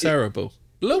smell? Terrible.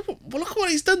 Look what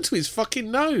he's done to his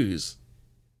fucking nose.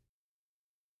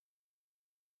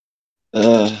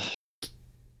 Oh,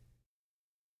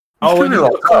 and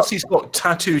of course he's got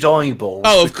tattooed eyeballs.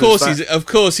 Oh, of because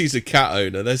course he's a cat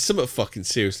owner. There's something fucking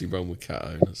seriously wrong with cat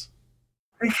owners.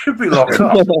 He should be locked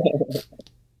up.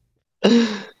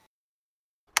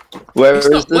 Where He's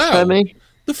is not this, well. Remy?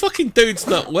 The fucking dude's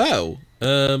not well.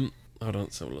 Hold on,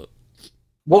 let's have a look.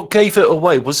 What gave it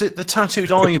away? Was it the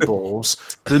tattooed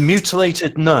eyeballs, the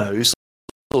mutilated nose,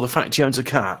 or the fact he owns a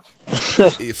cat?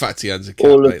 In fact, he owns a cat,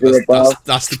 All of mate. the above.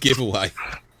 That's the giveaway.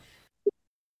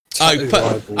 Tattooed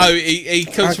eyeballs. He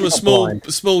comes from a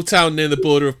small town near the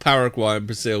border of Paraguay and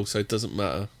Brazil, so it doesn't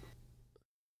matter.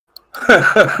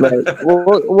 Mate,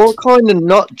 what kind of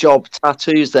nut job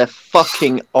tattoos their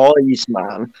fucking eyes,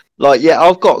 man? Like, yeah,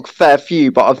 I've got a fair few,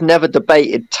 but I've never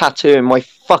debated tattooing my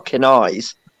fucking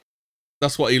eyes.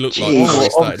 That's what he looked like Jeez. when he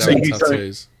started Obviously, having you don't-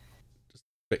 tattoos.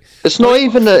 It's not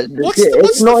even a. What's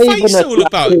it's the not face even a all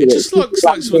about? tattoo, It just it's looks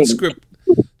like someone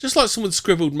tattooing. someone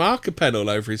scribbled marker pen all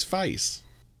over his face.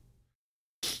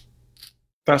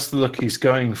 That's the look he's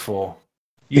going for.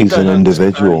 He's an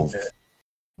individual. understand it.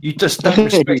 You just don't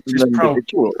respect his proud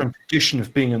tradition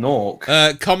of being an orc.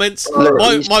 Comments. Look,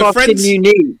 My he's fucking friends.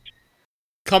 unique.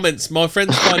 Comments. My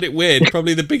friends find it weird.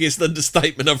 Probably the biggest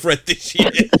understatement I've read this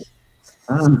year.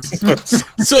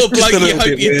 Sort of like a you little hope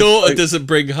bit your weird, daughter like- doesn't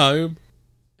bring home.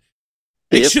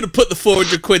 He Yep. should have put the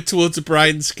 400 quid towards a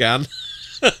brain scan.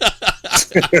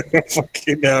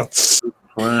 Fucking hell.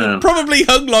 Man. Probably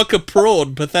hung like a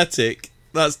prawn. Pathetic.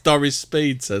 That's Doris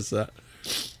Speed says that.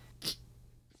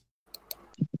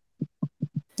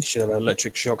 You should have an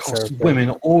electric shock therapy. Women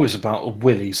are always about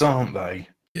willies, aren't they?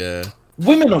 Yeah.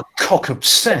 Women are cock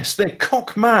obsessed. They're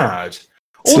cock mad.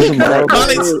 All Doesn't they care matter. about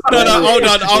Mallet's, is-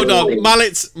 hold on.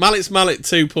 Mallet's Mallet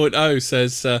 2.0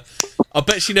 says, I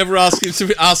bet she never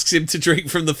asks him to drink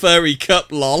from the furry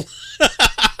cup, lol.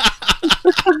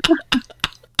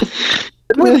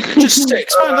 Women are just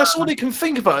sex, man. That's all they can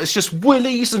think about. It's just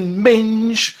willies and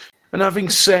minge and having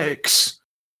sex.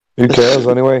 Who cares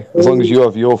anyway? As long as you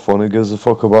have your fun, who gives a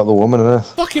fuck about the woman, innit?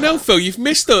 Fucking hell, Phil, you've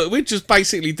missed it. We're just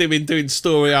basically doing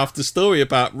story after story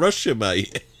about Russia,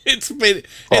 mate. It's Sorry.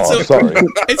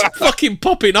 it's fucking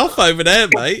popping off over there,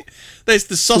 mate. There's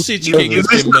the sausage king has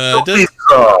This been is murdered.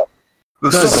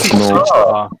 The sausage No.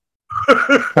 czar.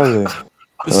 Has he?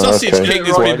 The sausage Okay. king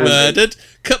has been murdered.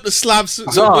 Couple of slabs.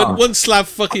 One slab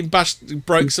fucking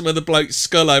broke some other bloke's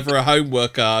skull over a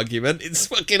homework argument. It's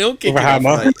fucking all kicking With a off,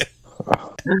 hammer. mate.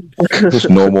 Just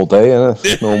normal day, innit?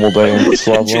 Just normal day in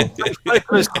Slavon.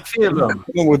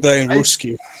 Normal day in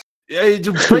Ruski. Yeah, you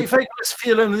do great famous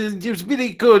feeling. It was really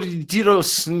good.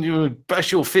 Diros, and you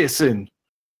bash your face in.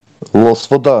 Los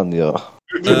Vodania.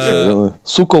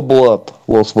 Suko Bolat,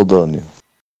 Los Vodania.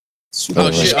 Oh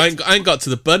shit! I ain't got to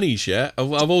the bunnies yet.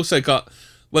 I've also got.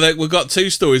 Well, we've got two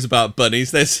stories about bunnies.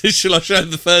 Shall I show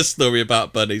the first story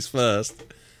about bunnies first?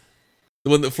 The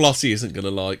one that Flossie isn't going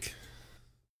to like.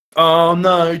 Oh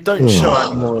no! Don't show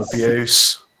animal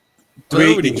abuse. They're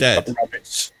already dead.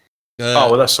 Oh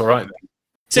well, that's all right then.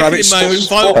 Ticketing moment.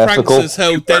 Vital Ethical. pranksters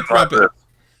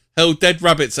held dead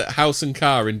rabbits at house and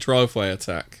car in driveway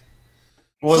attack.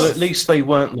 Well, at least they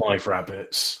weren't live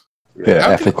rabbits. Yeah,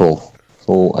 ethical. It's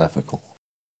all ethical.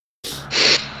 It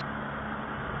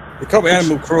can't be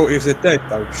animal cruelty if they're dead,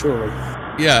 though, surely.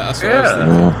 Yeah, that's what I was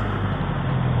thinking.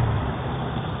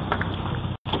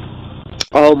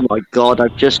 Oh my god,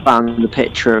 I've just found the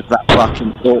picture of that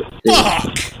fucking corpse.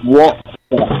 Fuck! What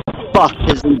the fuck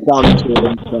has he done to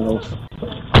himself?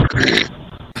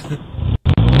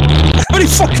 How many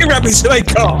fucking rabbits do they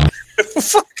got? What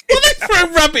are they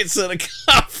throwing rabbits at the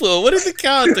car for? What did the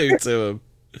car do to them?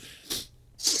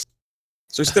 So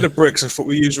instead of bricks, I thought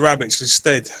we use rabbits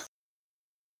instead.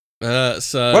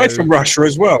 So Way from Russia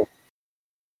as well.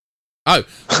 Oh,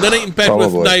 Nuneaton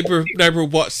Bedworth Probably.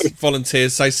 neighbourhood watch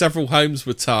volunteers say several homes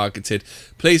were targeted.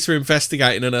 Police are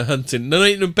investigating and are hunting.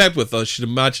 Nuneaton Bedworth, I should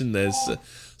imagine there's...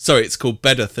 sorry, it's called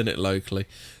Bedworth, isn't it, locally?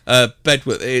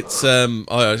 Bedworth, it's...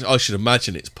 I should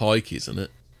imagine it's pike, isn't it?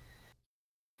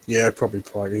 Yeah, probably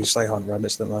pikeys. They hunt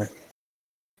rabbits, don't they? What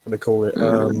do they call it?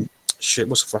 Shit,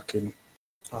 what's the fucking...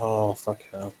 Oh, fuck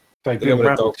hell. They They go go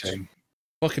with the dogs. rabbiting.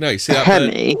 Fucking hell, you see that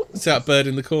Hemi, bird, see that bird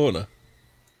in the corner?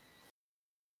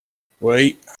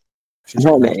 Wait.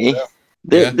 Hemi,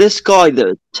 Yeah. this guy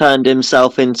that turned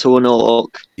himself into an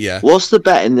orc, Yeah. what's the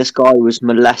betting this guy was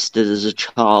molested as a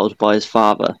child by his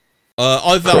father?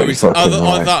 I thought Pretty fucking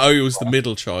right. he was the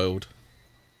middle child.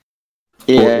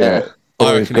 Yeah.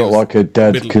 Or he's got like a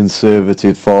dead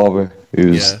conservative father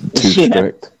who's too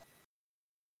strict.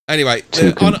 Anyway,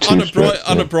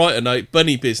 on a brighter note,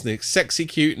 bunny business, sexy,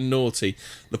 cute, and naughty.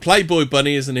 The Playboy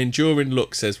bunny is an enduring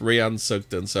look, says Rian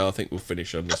Sugden. So I think we'll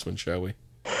finish on this one, shall we?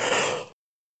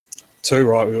 Too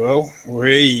right, we will.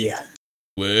 Why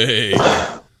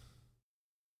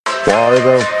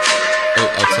though?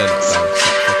 Oh, I'll turn it down.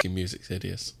 That fucking music's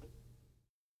hideous.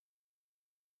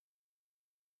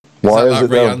 Why is it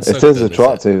though? It is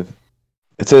attractive.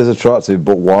 It is attractive,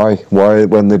 but why? Why,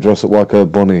 when they dress up like a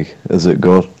bunny, is it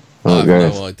good? I have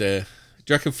no idea. Do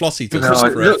you reckon Flossie does this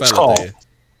for a fella, do you?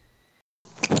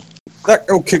 That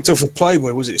all kicked off with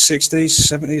Playboy, was it 60s,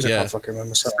 70s? I can't fucking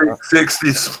remember.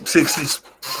 60s.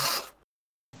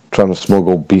 Trying to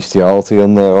smuggle bestiality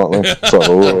in there, aren't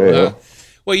they?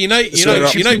 Well, you know,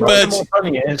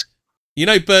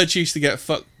 birds used to get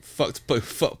fucked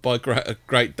by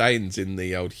Great Danes in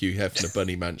the old Hugh Hefner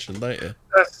bunny mansion, don't you?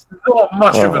 That's not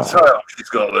much of a tail she's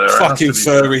got there. Fucking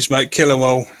furries, mate. Kill them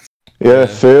all. Yeah,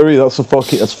 furry. That's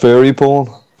furry porn.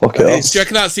 Fuck it up. Do you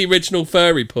reckon that's the original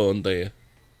furry porn, do you?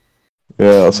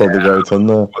 Yeah, that's how they go in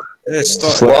there. Are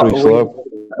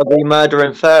we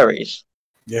murdering furries?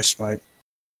 Yes, mate.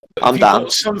 I'm down.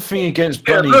 Something against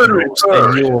bunny girls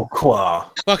in your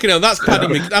qua. Fucking hell, that's Paddy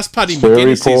Furry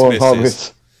McGuinness's porn missus.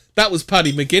 habits. That was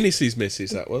Paddy McGuinness's missus,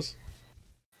 that was.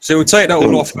 So we'll take that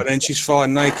all off, but then she's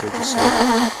fine naked. So.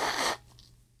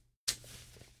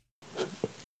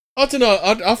 I don't know.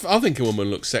 I think a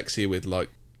woman looks sexier with like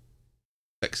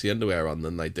sexy underwear on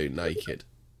than they do naked.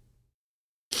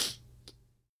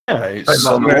 Yeah,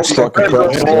 it's like a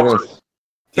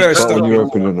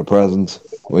present.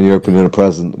 When you're opening a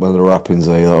present, when the wrapping's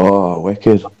there, you're like, oh,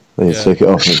 wicked. Then you take it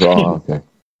off and go, oh, okay.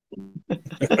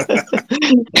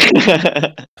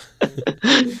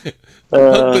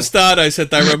 Bastardo said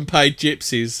they were unpaid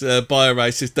gypsies.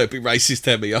 Bio-racist, don't be racist,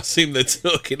 Emmy. I assume they're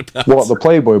talking about... What, the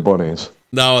Playboy bunnies?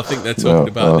 No, I think they're talking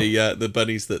about the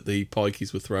bunnies that the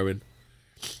pikeys were throwing.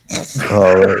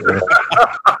 Oh, right,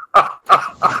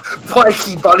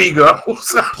 Pikey bunny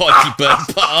girls. Pikey bunny.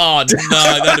 Oh,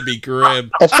 no, that'd be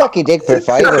grim. A sucky dick for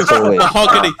fighters always.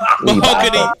 Mahogany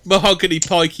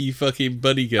pikey fucking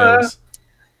bunny girls.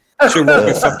 She'll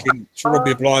rob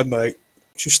me blind, mate.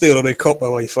 She'll steal all their copper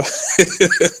away for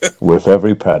with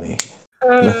every penny.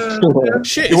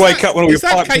 Shit, you wake up when all your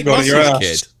pipes Kate have gone in your Moss's house.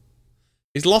 kid?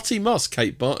 Is Lottie Moss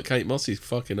Kate Moss's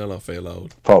fucking hell? I feel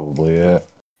old. Probably, yeah.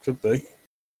 Could be.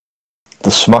 The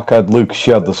smackhead Luke.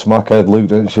 She had the smackhead Luke,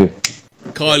 didn't she?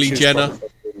 Kylie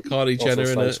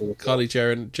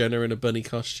Jenner in a bunny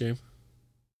costume.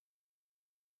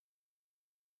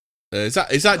 Is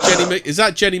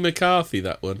that Jenny McCarthy?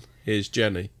 That one. Here's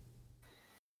Jenny.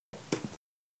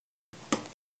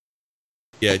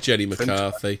 Yeah, Jenny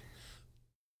McCarthy.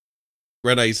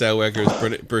 Renee Zellweger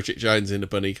as Bridget Jones in a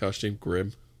bunny costume.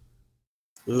 Grim.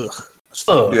 Ugh.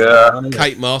 Yeah.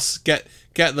 Kate Moss. Get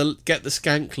the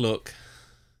skank look.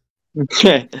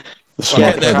 Get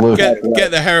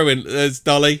the heroine. There's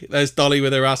Dolly. There's Dolly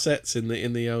with her assets in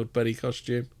the old bunny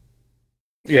costume.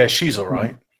 Yeah, she's all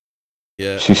right.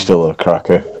 Yeah, she's still a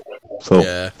cracker.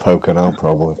 So poking out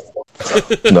probably.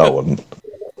 No, I wouldn't.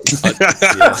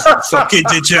 Fucking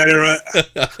degenerate.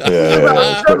 Yeah,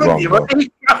 it's a bit wrong,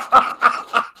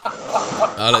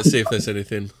 let's see if there's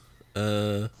anything.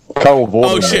 Oh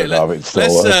shit!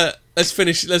 Let's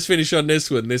finish on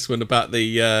this one. This one about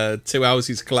the two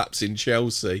houses collapse in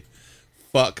Chelsea.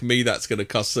 Fuck me, that's gonna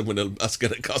cost someone a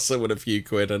few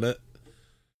quid, isn't it?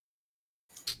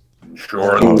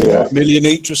 Sure. $1 million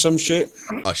each or some shit.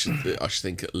 I should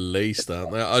think at least,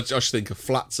 aren't they? I should think a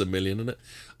flat's $1 million, isn't it?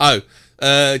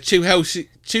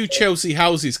 Two Chelsea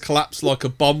houses collapsed like a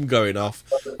bomb going off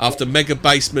after mega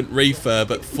basement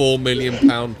refurb at £4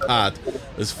 million pad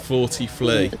as 40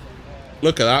 flee.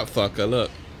 Look at that fucker, look.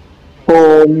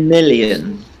 4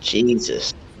 million.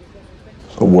 Jesus.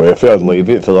 Well, if I'd leave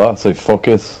it for that, say fuck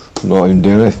it. Not even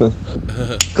do anything.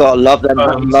 Gotta love them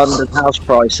London house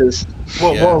prices.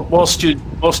 Well, whilst you're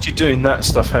doing that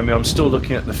stuff, Hemi, I'm still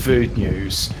looking at the food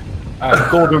news.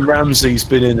 Gordon Ramsay's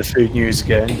been in the food news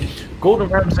again. Gordon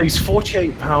Ramsay's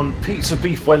 £48 pizza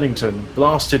beef Wellington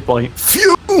blasted by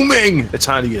fuming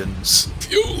Italians.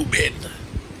 Fuming.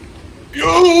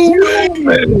 Oh, You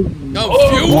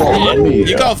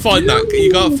gotta find that.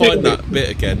 You gotta find that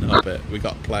bit again. I bet we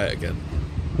gotta play it again.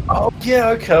 Oh yeah,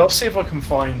 okay. I'll see if I can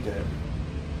find it.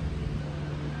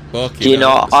 Do you know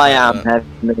what I am,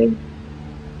 Hemi?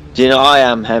 Do you know what I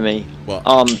am, Hemi? What?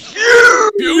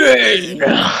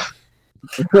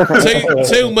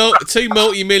 two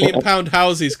multi-million-pound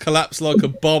houses collapse like a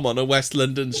bomb on a West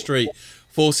London street.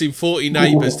 forcing 40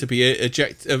 neighbours to be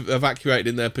evacuated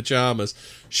in their pyjamas.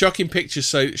 Shocking pictures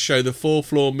show the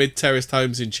 4th-floor mid-terraced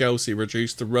homes in Chelsea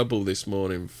reduced to rubble this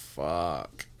morning.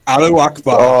 Fuck. Allahu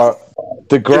Akbar.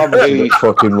 The grammar's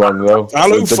fucking wrong, though.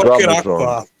 Allahu The fucking grammar's Akbar.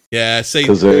 wrong. Yeah, see...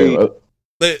 Because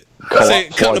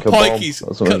Cut the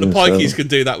pikeys can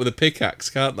do that with a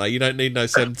pickaxe, can't they? You don't need no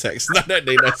Semtex. They don't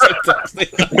need no Semtex.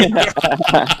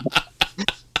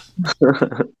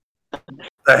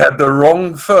 They had the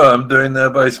wrong firm doing their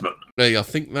basement. Hey, I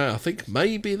think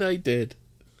maybe they did.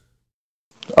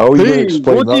 Oh, you didn't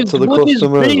explain that to the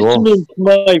customer as well.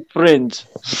 My friend.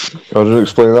 I didn't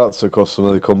explain that to the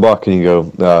customer. They come back and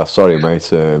you go, sorry, mate.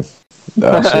 See you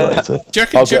later. Do you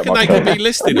reckon they could be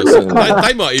listed or something?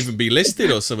 They might even be listed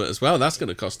or something as well. That's going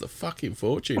to cost a fucking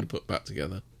fortune to put back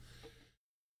together.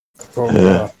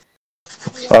 Yeah.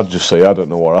 I'd just say I don't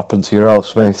know what happened to your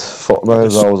house, mate. Fuck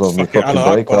knows, I was on the fucking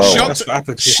break.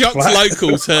 Shocked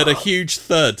locals heard a huge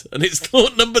thud, and it's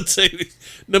thought number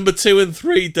 2 and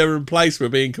 3 Durham Place were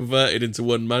being converted into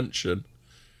one mansion.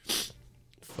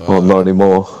 Well, not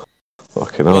anymore.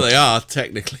 Fucking hell. Well, they are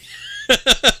technically.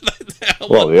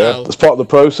 Well, yeah, it's part of the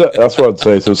process. That's what I'd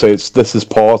say. So say this is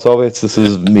part of it. This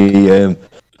is me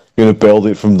going to build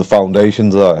it from the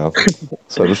foundations that I have.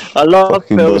 So I love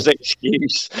Phil's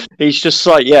excuse. He's just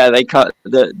like, yeah, they cut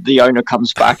the owner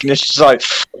comes back and it's just like,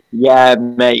 yeah,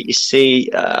 mate, you see,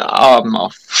 I'm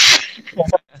off.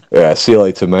 Yeah, see you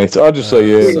later, mate. I'll just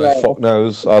say, fuck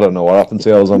knows. I don't know what happened to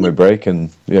you. I was on my break and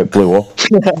it blew up.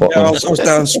 I was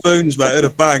down spoons, mate, at a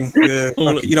bang. Yeah,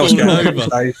 you know what's going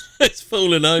on. It's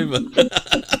falling over.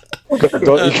 You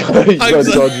got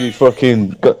dodgy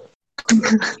fucking.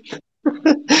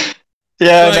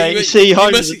 Yeah, right, mate. You see,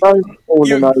 homes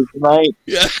falling over, mate.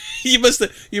 Yeah, you must have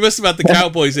had the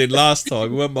Cowboys in last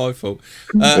time. It wasn't my fault.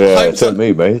 It's not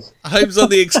me, mate. Homes on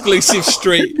the exclusive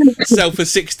street sell for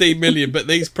 16 million, but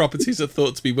these properties are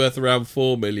thought to be worth around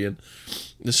 4 million.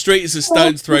 The street is a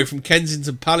stone's throw from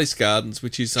Kensington Palace Gardens,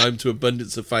 which is home to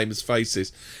abundance of famous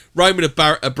faces. Roman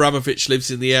Abramovich lives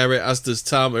in the area, as does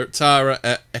Tamara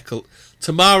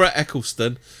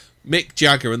Eccleston, Mick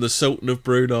Jagger, and the Sultan of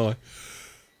Brunei.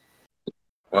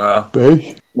 Wow.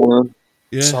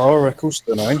 Yeah. Tara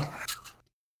Eccleston, eh?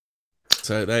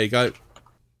 So there you go.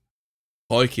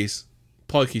 Pikey's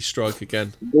strike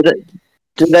again.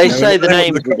 Do they say the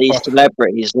names of these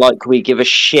celebrities like we give a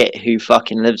shit who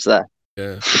fucking lives there?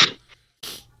 Yeah.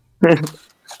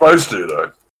 Supposed to,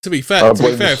 though. To be fair,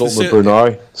 Sultan of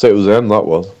Brunei. Say it was him, that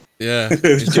was. Yeah.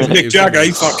 Mick Jagger,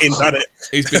 he fucking done it.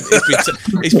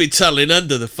 He's been tunneling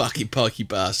under the fucking pikey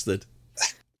bastard.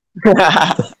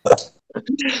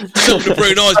 Sultan of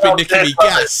Brunei's been nicking me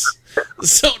gas.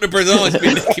 Sultan of Brunei's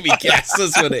been nicking me gas.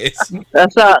 That's what it is.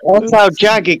 That's how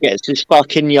Jagger gets his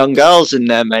fucking young girls in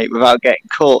there, mate, without getting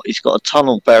caught. He's got a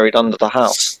tunnel buried under the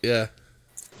house. Yeah.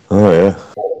 Oh yeah.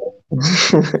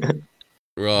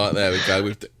 Right, there we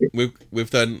go. We've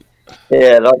done.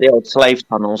 Yeah, like the old slave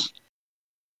tunnels.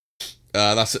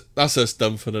 That's us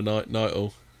done for the night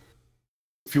all.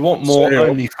 If you want more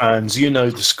OnlyFans, you know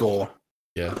the score.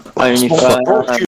 Yeah. OnlyFans.